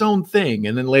it as its own thing.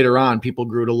 And then later on, people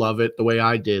grew to love it the way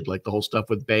I did, like the whole stuff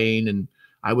with Bane. And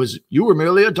you were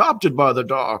merely adopted by the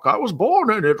dark. I was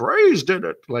born in it, raised in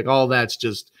it. Like all that's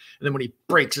just, and then when he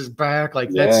breaks his back, like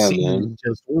that scene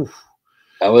just, oof.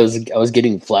 I was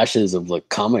getting flashes of like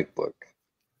comic book.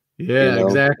 Yeah,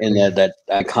 exactly. And that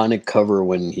iconic cover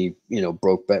when he,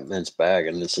 broke Batman's back,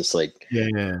 and it's just like,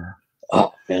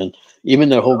 Oh man, even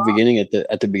the whole beginning at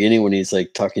the beginning when he's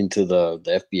like talking to the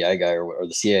FBI guy or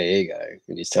the CIA guy,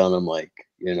 and he's telling him like,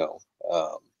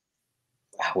 um,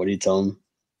 what do you tell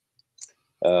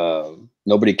him?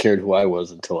 Nobody cared who I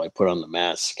was until I put on the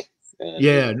mask. And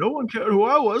Yeah, no one cared who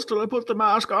I was till I put the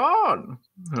mask on.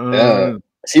 yeah,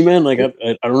 see, man, like Yeah.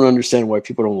 I don't understand why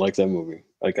people don't like that movie.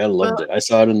 Like I Well, loved it. I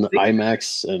saw it in the they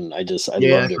IMAX, and I yeah,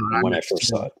 loved that's it what I when I meant first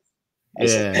saw too. it. I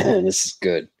was like, Yeah. man, this is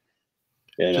good.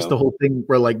 You Just know. the whole thing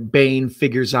where like Bane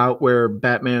figures out where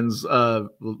Batman's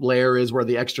lair is, where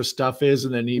the extra stuff is,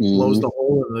 and then he blows Hmm. the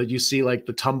hole, and then you see like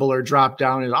the tumbler drop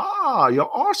down, and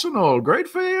your arsenal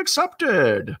gratefully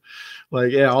accepted.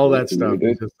 Like, yeah, all that stuff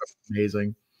is just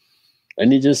amazing.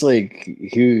 And he just like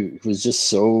he was just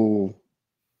so.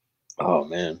 Oh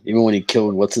man! Even when he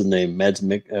killed what's his name, what's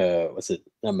it?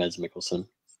 Not Mads Mikkelsen.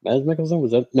 Mads Mikkelsen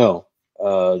was that? No,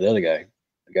 the other guy,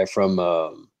 the guy from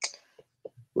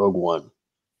Rogue One.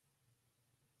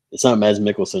 It's not Mads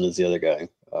Mikkelsen. It's the other guy.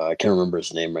 I can't remember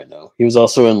his name right now. He was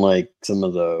also in like some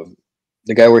of the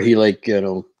guy where he like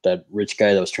that rich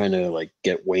guy that was trying to like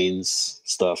get Wayne's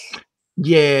stuff.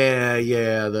 Yeah,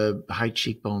 yeah, the high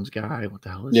cheekbones guy. What the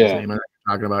hell is his Yeah, name? I'm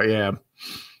talking about. Yeah.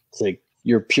 it's like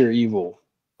you're pure evil.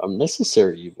 I'm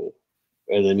necessary evil,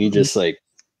 and then he just sort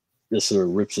of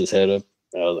rips his head up.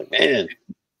 And I was like, man.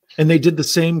 And they did the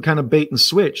same kind of bait and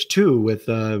switch too with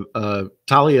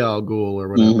Talia al Ghul or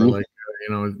whatever. Hmm. Like,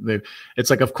 it's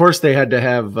like, of course they had to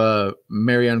have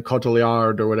Marianne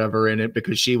Cotillard or whatever in it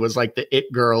because she was like the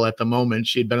it girl at the moment.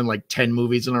 She'd been in like 10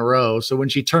 movies in a row. So when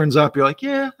she turns up, you're like,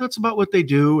 yeah, that's about what they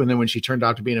do. And then when she turned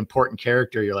out to be an important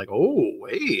character, you're like, oh,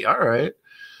 hey, all right.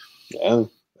 Yeah,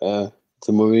 it's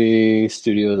a movie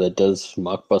studio that does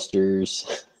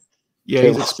mockbusters. Yeah,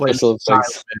 he's Terrible explaining special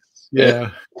effects.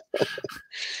 Yeah.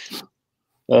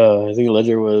 I think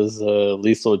Ledger was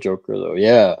lethal Joker though.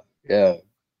 Yeah, yeah.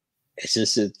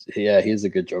 Yeah, he's a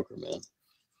good Joker, man.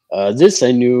 This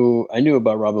I knew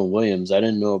about Robin Williams. I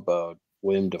didn't know about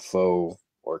William Dafoe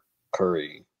or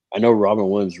Curry. I know Robin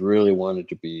Williams really wanted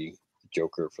to be the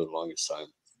Joker for the longest time.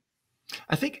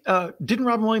 I think didn't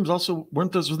Robin Williams also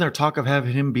wasn't there talk of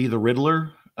having him be the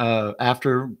Riddler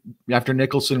after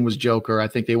Nicholson was Joker? I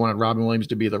think they wanted Robin Williams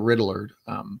to be the Riddler.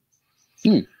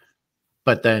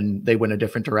 But then they went a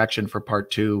different direction for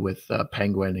part 2 with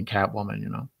Penguin and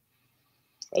Catwoman,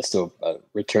 I still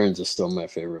Returns is still my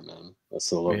favorite, man. I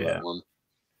still love that one.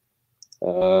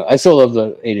 I still love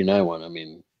the '89 one. I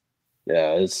mean,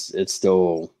 yeah, it's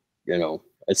still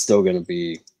it's still gonna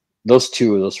be those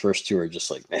first two are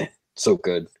just like, man, so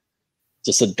good.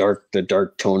 Just the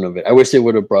dark tone of it. I wish they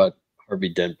would have brought Harvey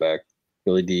Dent back,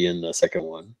 Billy D in the second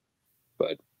one,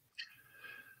 but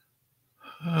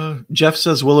Jeff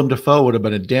says Willem Dafoe would have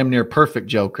been a damn near perfect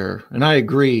Joker, and I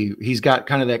agree. He's got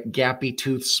kind of that gappy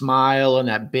tooth smile and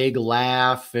that big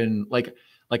laugh, and like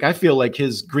I feel like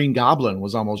his Green Goblin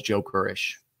was almost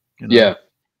Jokerish. Yeah,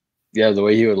 the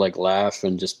way he would like laugh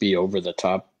and just be over the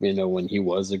top, when he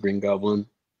was the Green Goblin.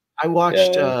 I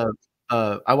watched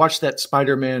that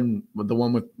Spider-Man, the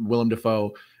one with Willem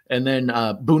Dafoe, and then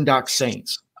Boondock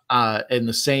Saints in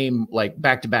the same like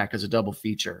back to back as a double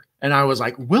feature. And I was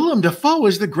like, Willem Dafoe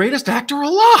is the greatest actor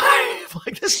alive.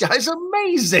 Like, this guy's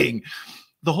amazing.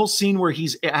 The whole scene where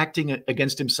he's acting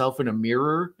against himself in a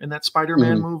mirror in that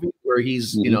Spider-Man movie, where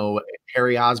he's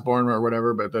Harry Osborn or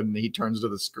whatever, but then he turns to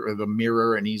the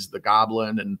mirror and he's the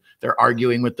Goblin, and they're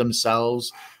arguing with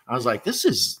themselves. I was like, this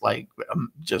is like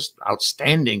just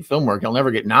outstanding film work. He'll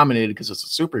never get nominated because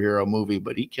it's a superhero movie,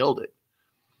 but he killed it.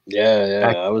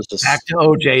 Yeah. I was just back to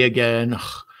OJ again.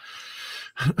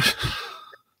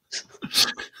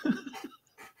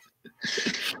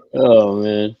 Oh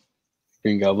man,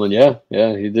 Green Goblin. Yeah,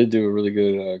 he did do a really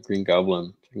good Green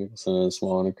Goblin. A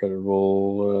small and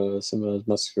incredible Simba's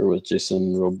Massacre with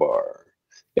Jason Robar.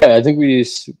 Yeah, I think we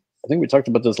talked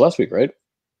about this last week, right?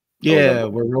 Yeah,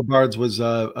 where Robards was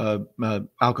Al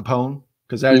Capone,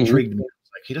 because that intrigued me.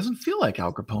 Like, he doesn't feel like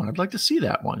Al Capone. I'd like to see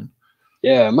that one.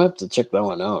 Yeah, I might have to check that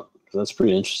one out. That's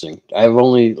pretty interesting. I've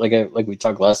only like we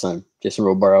talked last time. Jason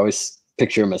Robar, I always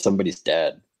picture him as somebody's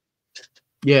dad.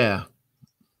 Yeah,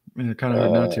 kind of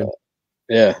hard not to.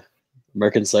 Yeah,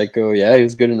 American Psycho. Yeah, he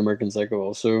was good in American Psycho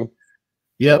also.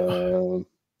 Yep.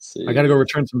 I got to go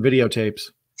return some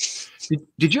videotapes.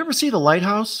 Did you ever see The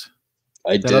Lighthouse?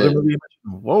 I did. Other movie?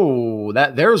 Whoa,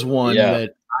 there's one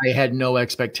that I had no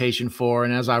expectation for,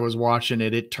 and as I was watching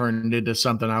it, it turned into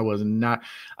something I was not.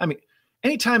 I mean,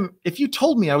 anytime if you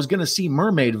told me I was going to see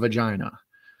mermaid vagina,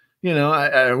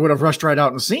 I would have rushed right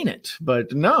out and seen it.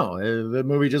 But no, the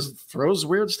movie just throws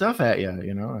weird stuff at you.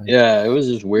 Yeah, it was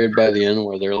just weird by the end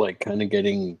where they're like kind of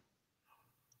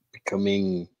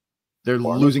becoming they're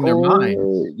losing their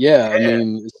mind. Yeah, I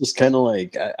mean, it's just kind of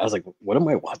like I was like, what am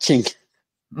I watching?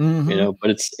 You know, but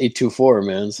it's 824,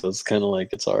 man, so it's kind of like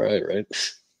it's all right?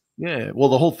 Yeah, well,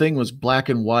 the whole thing was black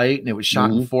and white, and it was shot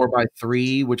in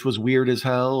 4:3, which was weird as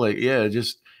hell. Like, yeah,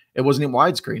 it wasn't in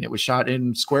widescreen; it was shot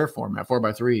in square format,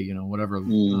 4:3, you know, whatever.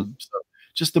 So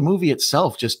just the movie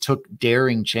itself just took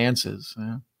daring chances.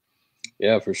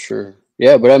 Yeah, for sure.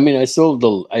 Yeah, but I mean, I still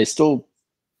the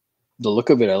look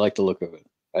of it. I like the look of it.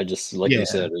 I just like you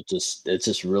said, it's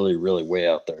just really really way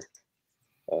out there.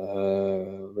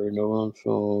 Very known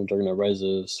film, Dark Knight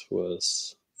Rises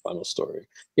was final story.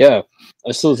 Yeah,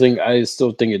 I still think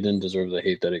it didn't deserve the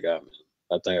hate that it got. Man.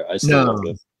 I think I still loved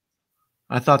it.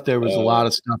 I thought there was a lot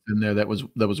of stuff in there that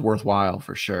was worthwhile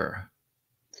for sure.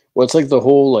 Well, it's like the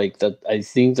whole like that. I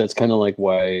think that's kind of like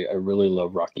why I really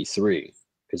love Rocky 3,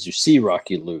 because you see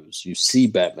Rocky lose, you see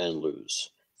Batman lose,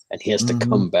 and he has to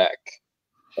come back,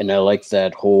 and I like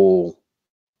that whole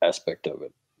aspect of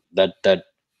it. That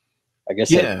I guess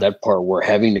that part where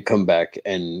having to come back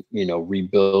and, you know,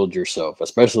 rebuild yourself,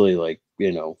 especially like,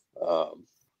 you know,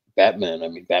 Batman. I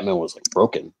mean, Batman was like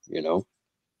broken, you know,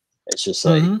 it's just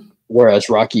like, whereas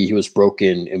Rocky, he was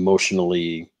broken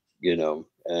emotionally, you know,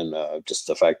 and just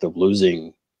the fact of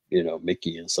losing, you know,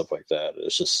 Mickey and stuff like that.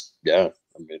 It's just, yeah.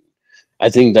 I mean, I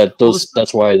think that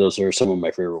that's why those are some of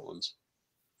my favorite ones.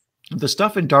 The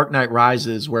stuff in Dark Knight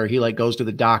Rises where he like goes to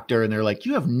the doctor and they're like,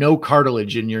 you have no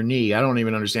cartilage in your knee. I don't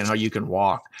even understand how you can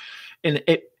walk. And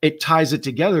it ties it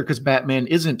together because Batman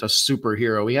isn't a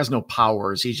superhero. He has no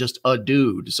powers. He's just a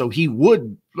dude. So he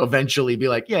would eventually be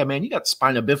like, yeah, man, you got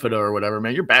spina bifida or whatever,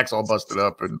 man. Your back's all busted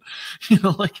up. And, you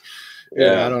know, like,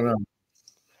 yeah, I don't know.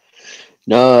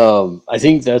 No, I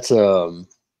think that's,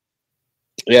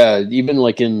 yeah, even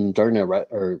like in Dark Knight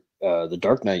or the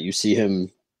Dark Knight, you see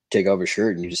him take off his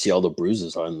shirt and you just see all the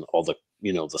bruises on all the,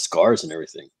 you know, the scars and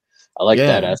everything. I like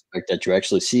that aspect that you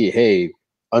actually see, hey,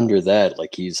 under that,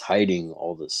 like he's hiding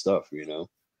all this stuff, you know?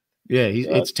 Yeah,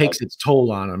 it takes its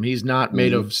toll on him. He's not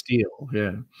made of steel.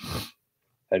 Yeah.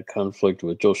 Had conflict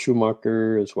with Joel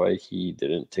Schumacher is why he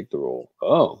didn't take the role.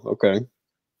 Oh, okay.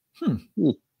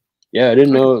 Yeah, I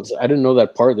didn't know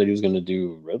that part that he was going to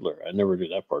do Riddler. I never knew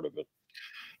that part of it.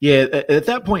 Yeah, at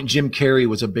that point, Jim Carrey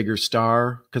was a bigger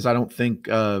star because I don't think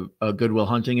Good Will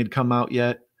Hunting had come out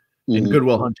yet. And Good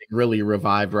Will Hunting really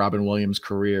revived Robin Williams'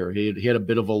 career. He had a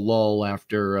bit of a lull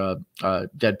after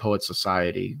Dead Poets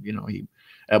Society. You know,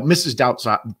 Mrs.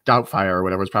 Doubtfire or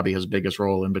whatever was probably his biggest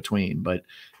role in between. But,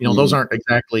 you know, those aren't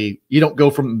exactly – you don't go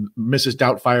from Mrs.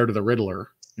 Doubtfire to the Riddler,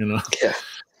 you know? Yeah.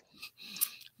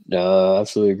 No,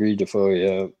 absolutely agree, Defoe,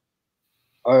 yeah.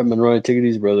 All right, Monroy, take it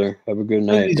easy, brother. Have a good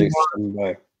night. Thanks for coming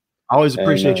by. Always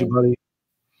appreciate you, buddy.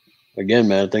 Again,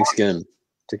 man. Thanks again.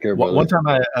 Take care, brother. One time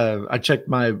I checked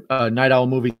my Night Owl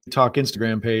Movie Talk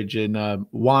Instagram page, and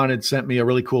Juan had sent me a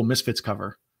really cool Misfits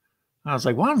cover. I was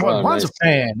like, Juan's nice. A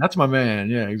fan. That's my man.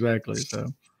 Yeah, exactly. So,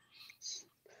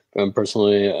 I'm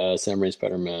personally Sam Raimi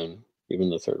Spider-Man, even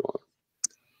the third one.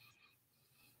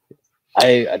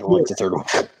 I don't like the third one.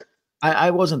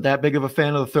 I wasn't that big of a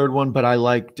fan of the third one, but I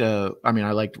liked. I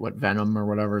liked what Venom or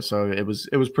whatever. So it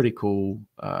was pretty cool.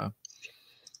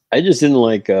 I just didn't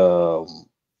like.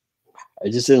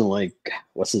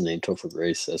 What's his name, Topher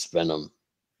Grace as Venom.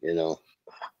 You know.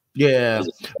 Yeah,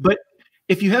 but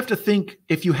if you have to think,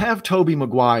 if you have Tobey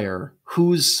Maguire,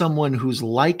 who's someone who's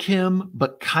like him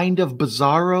but kind of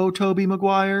bizarro Tobey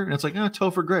Maguire, and it's like,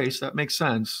 Topher Grace, that makes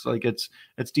sense. Like it's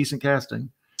decent casting.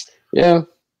 Yeah.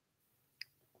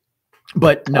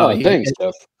 But no, thanks,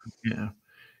 Jeff. Yeah,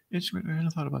 I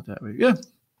hadn't thought about that. But yeah.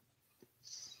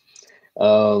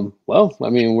 Well, I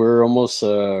mean, we're almost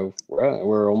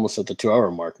we're almost at the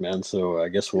 2-hour mark, man. So I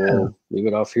guess we'll leave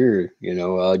it off here. You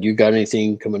know, you got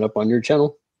anything coming up on your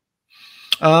channel?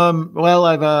 Well,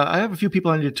 I have a few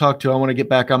people I need to talk to. I want to get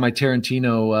back on my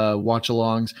Tarantino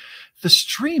watch-alongs. The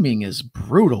streaming is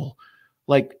brutal.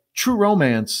 Like, True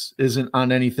Romance isn't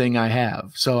on anything I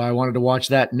have, so I wanted to watch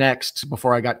that next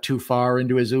before I got too far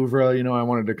into his oeuvre. You know, I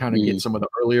wanted to kind of get some of the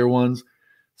earlier ones.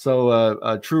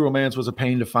 So True Romance was a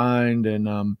pain to find,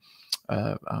 and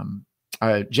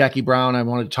Jackie Brown, I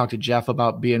wanted to talk to Jeff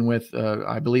about being with.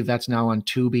 I believe that's now on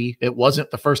Tubi. It wasn't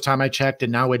the first time I checked,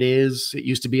 and now it is. It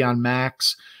used to be on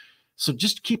Max. So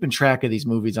just keeping track of these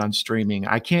movies on streaming.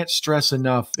 I can't stress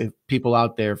enough, if people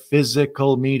out there,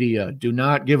 physical media. Do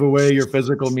not give away your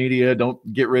physical media.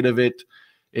 Don't get rid of it.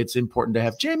 It's important to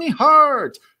have Jamie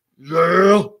Hart. Yeah.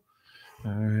 All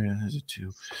right, there's a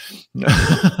 2.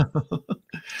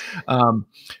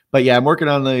 But yeah, I'm working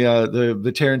on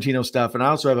the Tarantino stuff, and I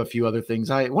also have a few other things.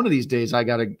 One of these days I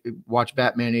got to watch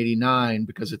Batman '89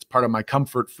 because it's part of my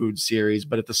comfort food series.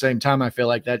 But at the same time, I feel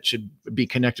like that should be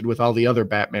connected with all the other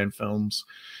Batman films.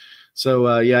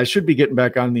 So yeah, I should be getting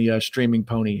back on the streaming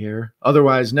pony here.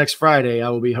 Otherwise, next Friday I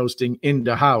will be hosting In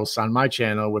the House on my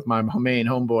channel with my main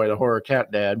homeboy, the Horror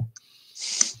Cat Dad.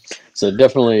 So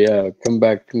definitely come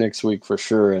back next week for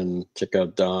sure and check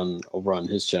out Don over on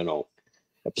his channel,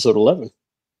 episode 11.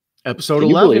 Episode Can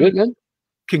 11. You believe it, man?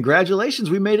 Congratulations,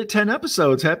 we made it 10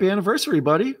 episodes. Happy anniversary,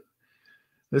 buddy.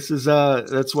 This is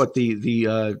that's what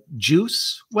the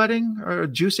Juice wedding or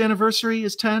Juice anniversary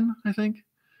is 10, I think.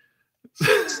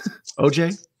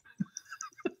 OJ.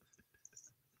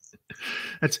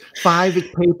 That's 5 is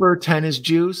paper, 10 is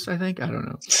juice, I think. I don't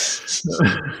know.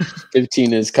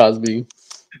 15 is Cosby.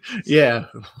 Yeah,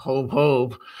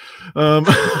 hope.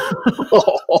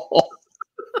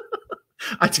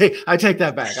 I take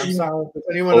that back. I'm sorry if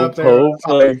anyone up there.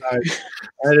 I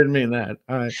didn't mean that.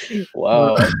 All right.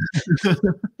 Wow.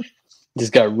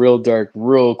 Just got real dark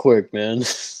real quick, man.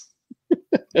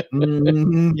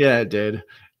 Yeah, it did.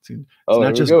 It's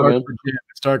not just dark for Jim,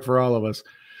 it's dark for all of us.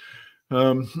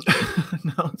 Now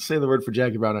let's say the word for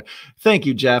Jackie Brown. Thank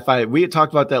you, Jeff. We had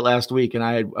talked about that last week,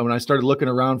 and when I started looking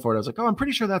around for it, I was like, oh, I'm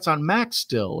pretty sure that's on Mac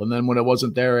still. And then when it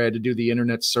wasn't there, I had to do the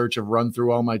internet search of run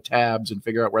through all my tabs and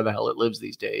figure out where the hell it lives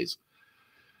these days.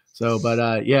 So,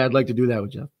 but yeah, I'd like to do that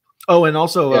with Jeff. Oh, and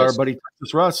also our buddy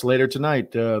Texas Russ later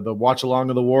tonight, the watch along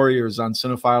of the Warriors on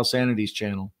Cinephile Sanity's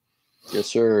channel. Yes,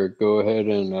 sir. Go ahead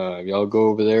and y'all go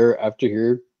over there after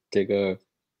here, take a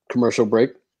commercial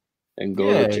break, and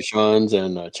go to Sean's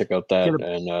and check out that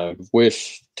and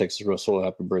wish Texas Russell a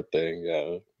happy birthday.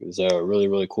 Yeah, he's a really,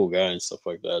 really cool guy and stuff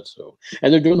like that. So,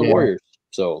 and they're doing the Warriors,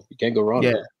 so you can't go wrong.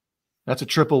 Yeah, that's a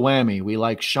triple whammy. We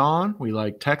like Sean, we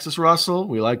like Texas Russell,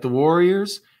 we like the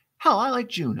Warriors. Hell, I like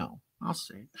Juno. I'll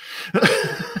say.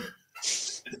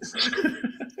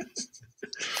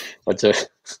 What's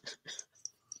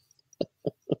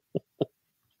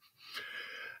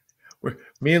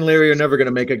Me and Larry are never going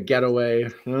to make a getaway.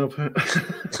 Nope.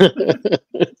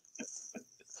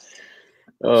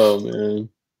 Oh, man.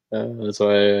 That's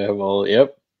why I have all,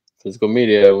 physical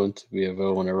media. I want to be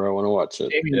available whenever I want to watch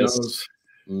it. Jamie knows.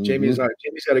 Mm-hmm. Jamie's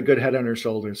got a good head on her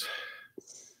shoulders.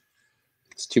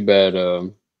 It's too bad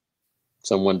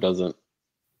someone doesn't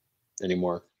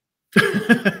anymore.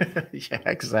 Yeah,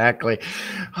 exactly.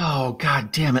 Oh,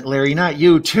 God damn it, Larry. Not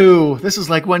you, too. This is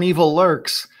like When Evil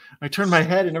Lurks. I turn my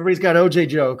head and everybody's got OJ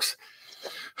jokes.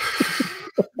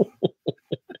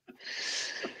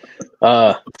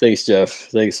 Thanks, Jeff.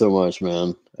 Thanks so much,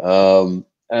 man.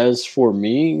 As for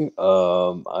me,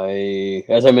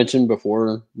 as I mentioned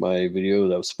before, my video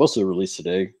that was supposed to release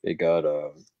today, it got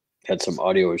had some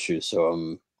audio issues, so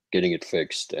I'm getting it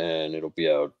fixed, and it'll be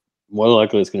out. More than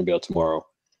likely, it's going to be out tomorrow.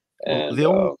 And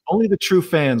only the true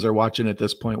fans are watching at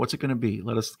this point. What's it going to be?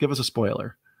 Give us a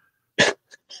spoiler.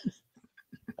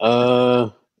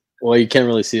 Well, you can't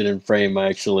really see it in frame.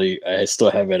 I still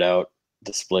have it out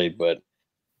displayed, but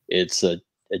it's a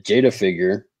Jada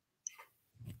figure.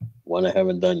 One I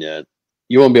haven't done yet.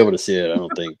 You won't be able to see it, I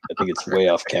don't think. I think it's way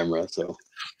off camera. So,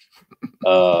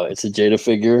 it's a Jada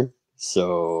figure.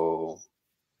 So,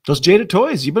 those Jada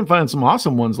toys, you've been finding some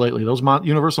awesome ones lately. Those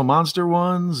Universal Monster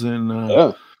ones, and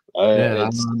I've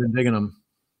been digging them.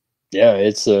 Yeah,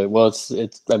 it's I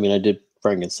mean, I did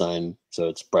Frankenstein, so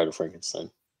it's Bride of Frankenstein.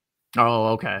 Oh,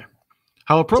 okay.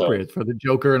 How appropriate for the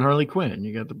Joker and Harley Quinn.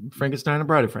 You got the Frankenstein and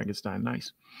Bride of Frankenstein.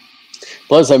 Nice.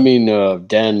 Plus, I mean,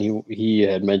 Dan, he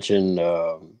had mentioned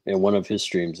in one of his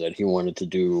streams that he wanted to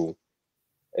do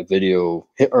a video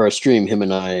or a stream, him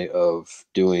and I, of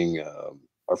doing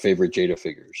our favorite Jada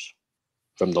figures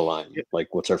from the line. Yeah.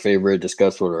 Like, what's our favorite?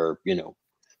 Discuss what our,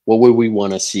 what would we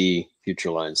want to see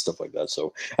future lines, stuff like that.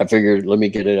 So I figured, let me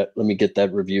get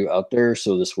that review out there.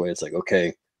 So this way it's like,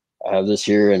 okay, I have this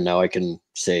here, and now I can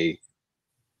say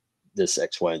this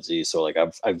X, Y, and Z. So like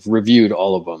I've reviewed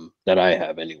all of them that I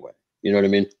have anyway. You know what I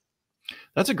mean?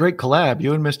 That's a great collab.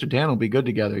 You and Mr. Dan will be good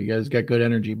together. You guys got good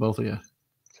energy, both of you.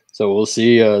 So we'll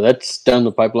see. That's down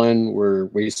the pipeline.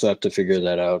 We still have to figure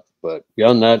that out. But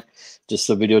beyond that, just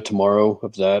a video tomorrow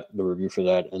of that, the review for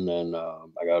that, and then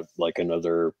I got like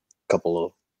another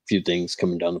few things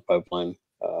coming down the pipeline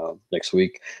next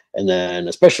week, and then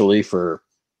especially for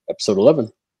episode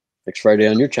 11 next Friday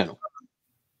on your channel.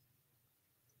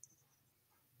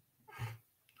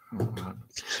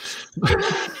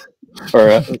 All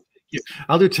right.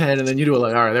 I'll do 10 and then you do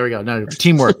 11. All right, there we go. Now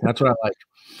teamwork. That's what I like.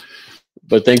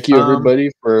 But thank you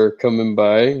everybody for coming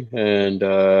by, and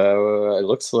it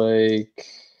looks like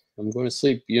I'm going to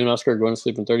sleep. You and Oscar are going to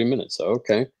sleep in 30 minutes. So,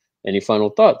 okay. Any final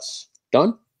thoughts?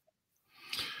 Done?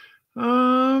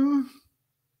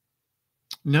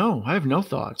 No, I have no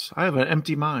thoughts. I have an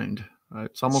empty mind.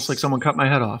 It's almost like someone cut my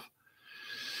head off.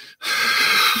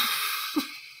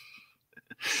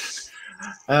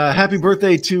 Happy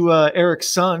birthday to Eric's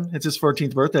son. It's his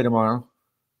 14th birthday tomorrow.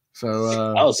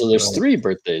 So so there's 3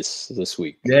 birthdays this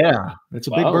week. Yeah, it's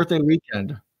a big birthday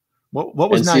weekend. What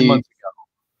was NC, 9 months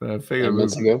ago? 9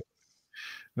 months ago.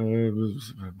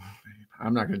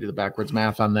 I'm not going to do the backwards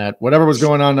math on that. Whatever was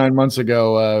going on 9 months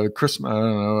ago, Christmas, I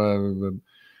don't know,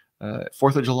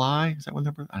 4th of July, is that when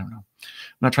they're? I don't know.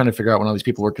 I'm not trying to figure out when all these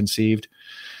people were conceived.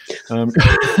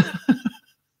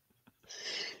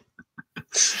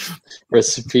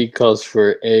 Recipe calls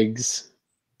for eggs,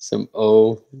 some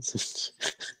O.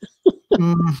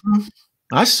 Mm-hmm.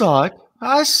 I saw it.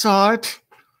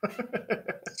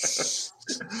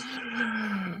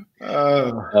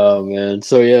 Oh man.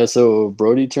 So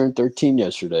Brody turned 13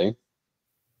 yesterday.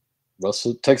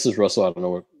 Texas Russell, I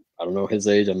don't know his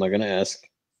age. I'm not gonna ask.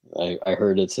 I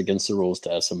heard it's against the rules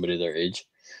to ask somebody their age.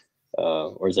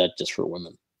 Or is that just for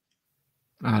women?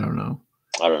 I don't know.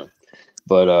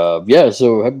 But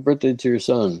so happy birthday to your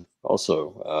son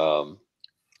also.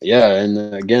 And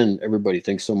again, everybody,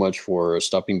 thanks so much for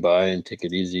stopping by and take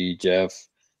it easy. Jeff,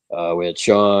 we had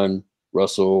Sean,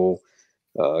 Russell,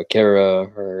 Kara,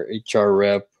 our HR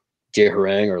rep, Jay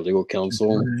Harang, our legal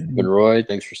counsel, and Roy,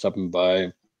 thanks for stopping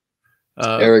by.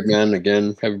 Eric, man,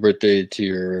 again, happy birthday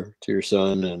to your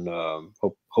son, and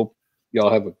hope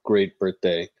y'all have a great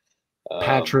birthday.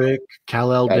 Patrick,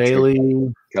 Kal-El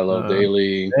Daly,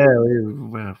 Daly.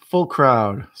 Yeah, full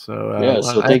crowd. So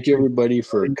so thank you everybody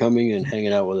for coming and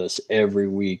hanging out with us every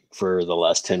week for the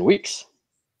last 10 weeks.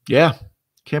 Yeah,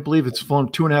 can't believe it's flown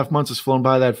 2.5 months. Has flown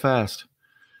by that fast.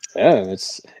 Yeah,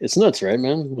 it's nuts, right,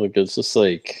 man? Like it's just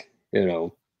like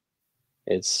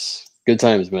it's good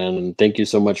times, man. And thank you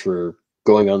so much for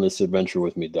going on this adventure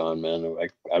with me, Don, man.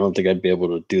 I don't think I'd be able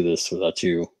to do this without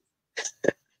you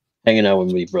hanging out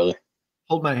with me, brother.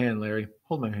 Hold my hand, Larry.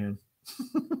 Hold my hand.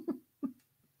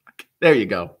 There you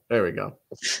go. There we go.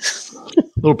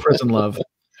 Little prison love.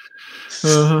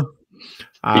 You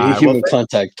need human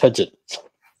contact. Touch it.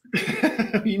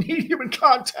 You need human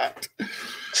contact.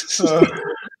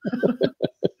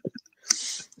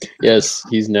 Yes,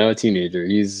 he's now a teenager.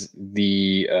 He's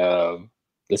the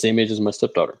same age as my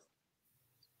stepdaughter.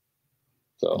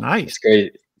 So nice. It's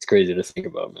great. It's crazy to think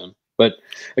about, man. But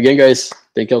again, guys,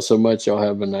 thank y'all so much. Y'all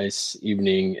have a nice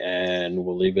evening, and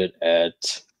we'll leave it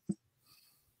at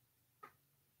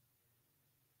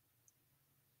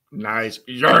nice.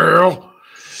 Yeah.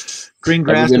 Green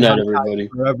grass. Have a good night, everybody.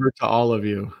 Forever to all of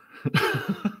you.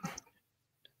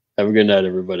 Have a good night,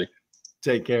 everybody.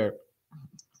 Take care.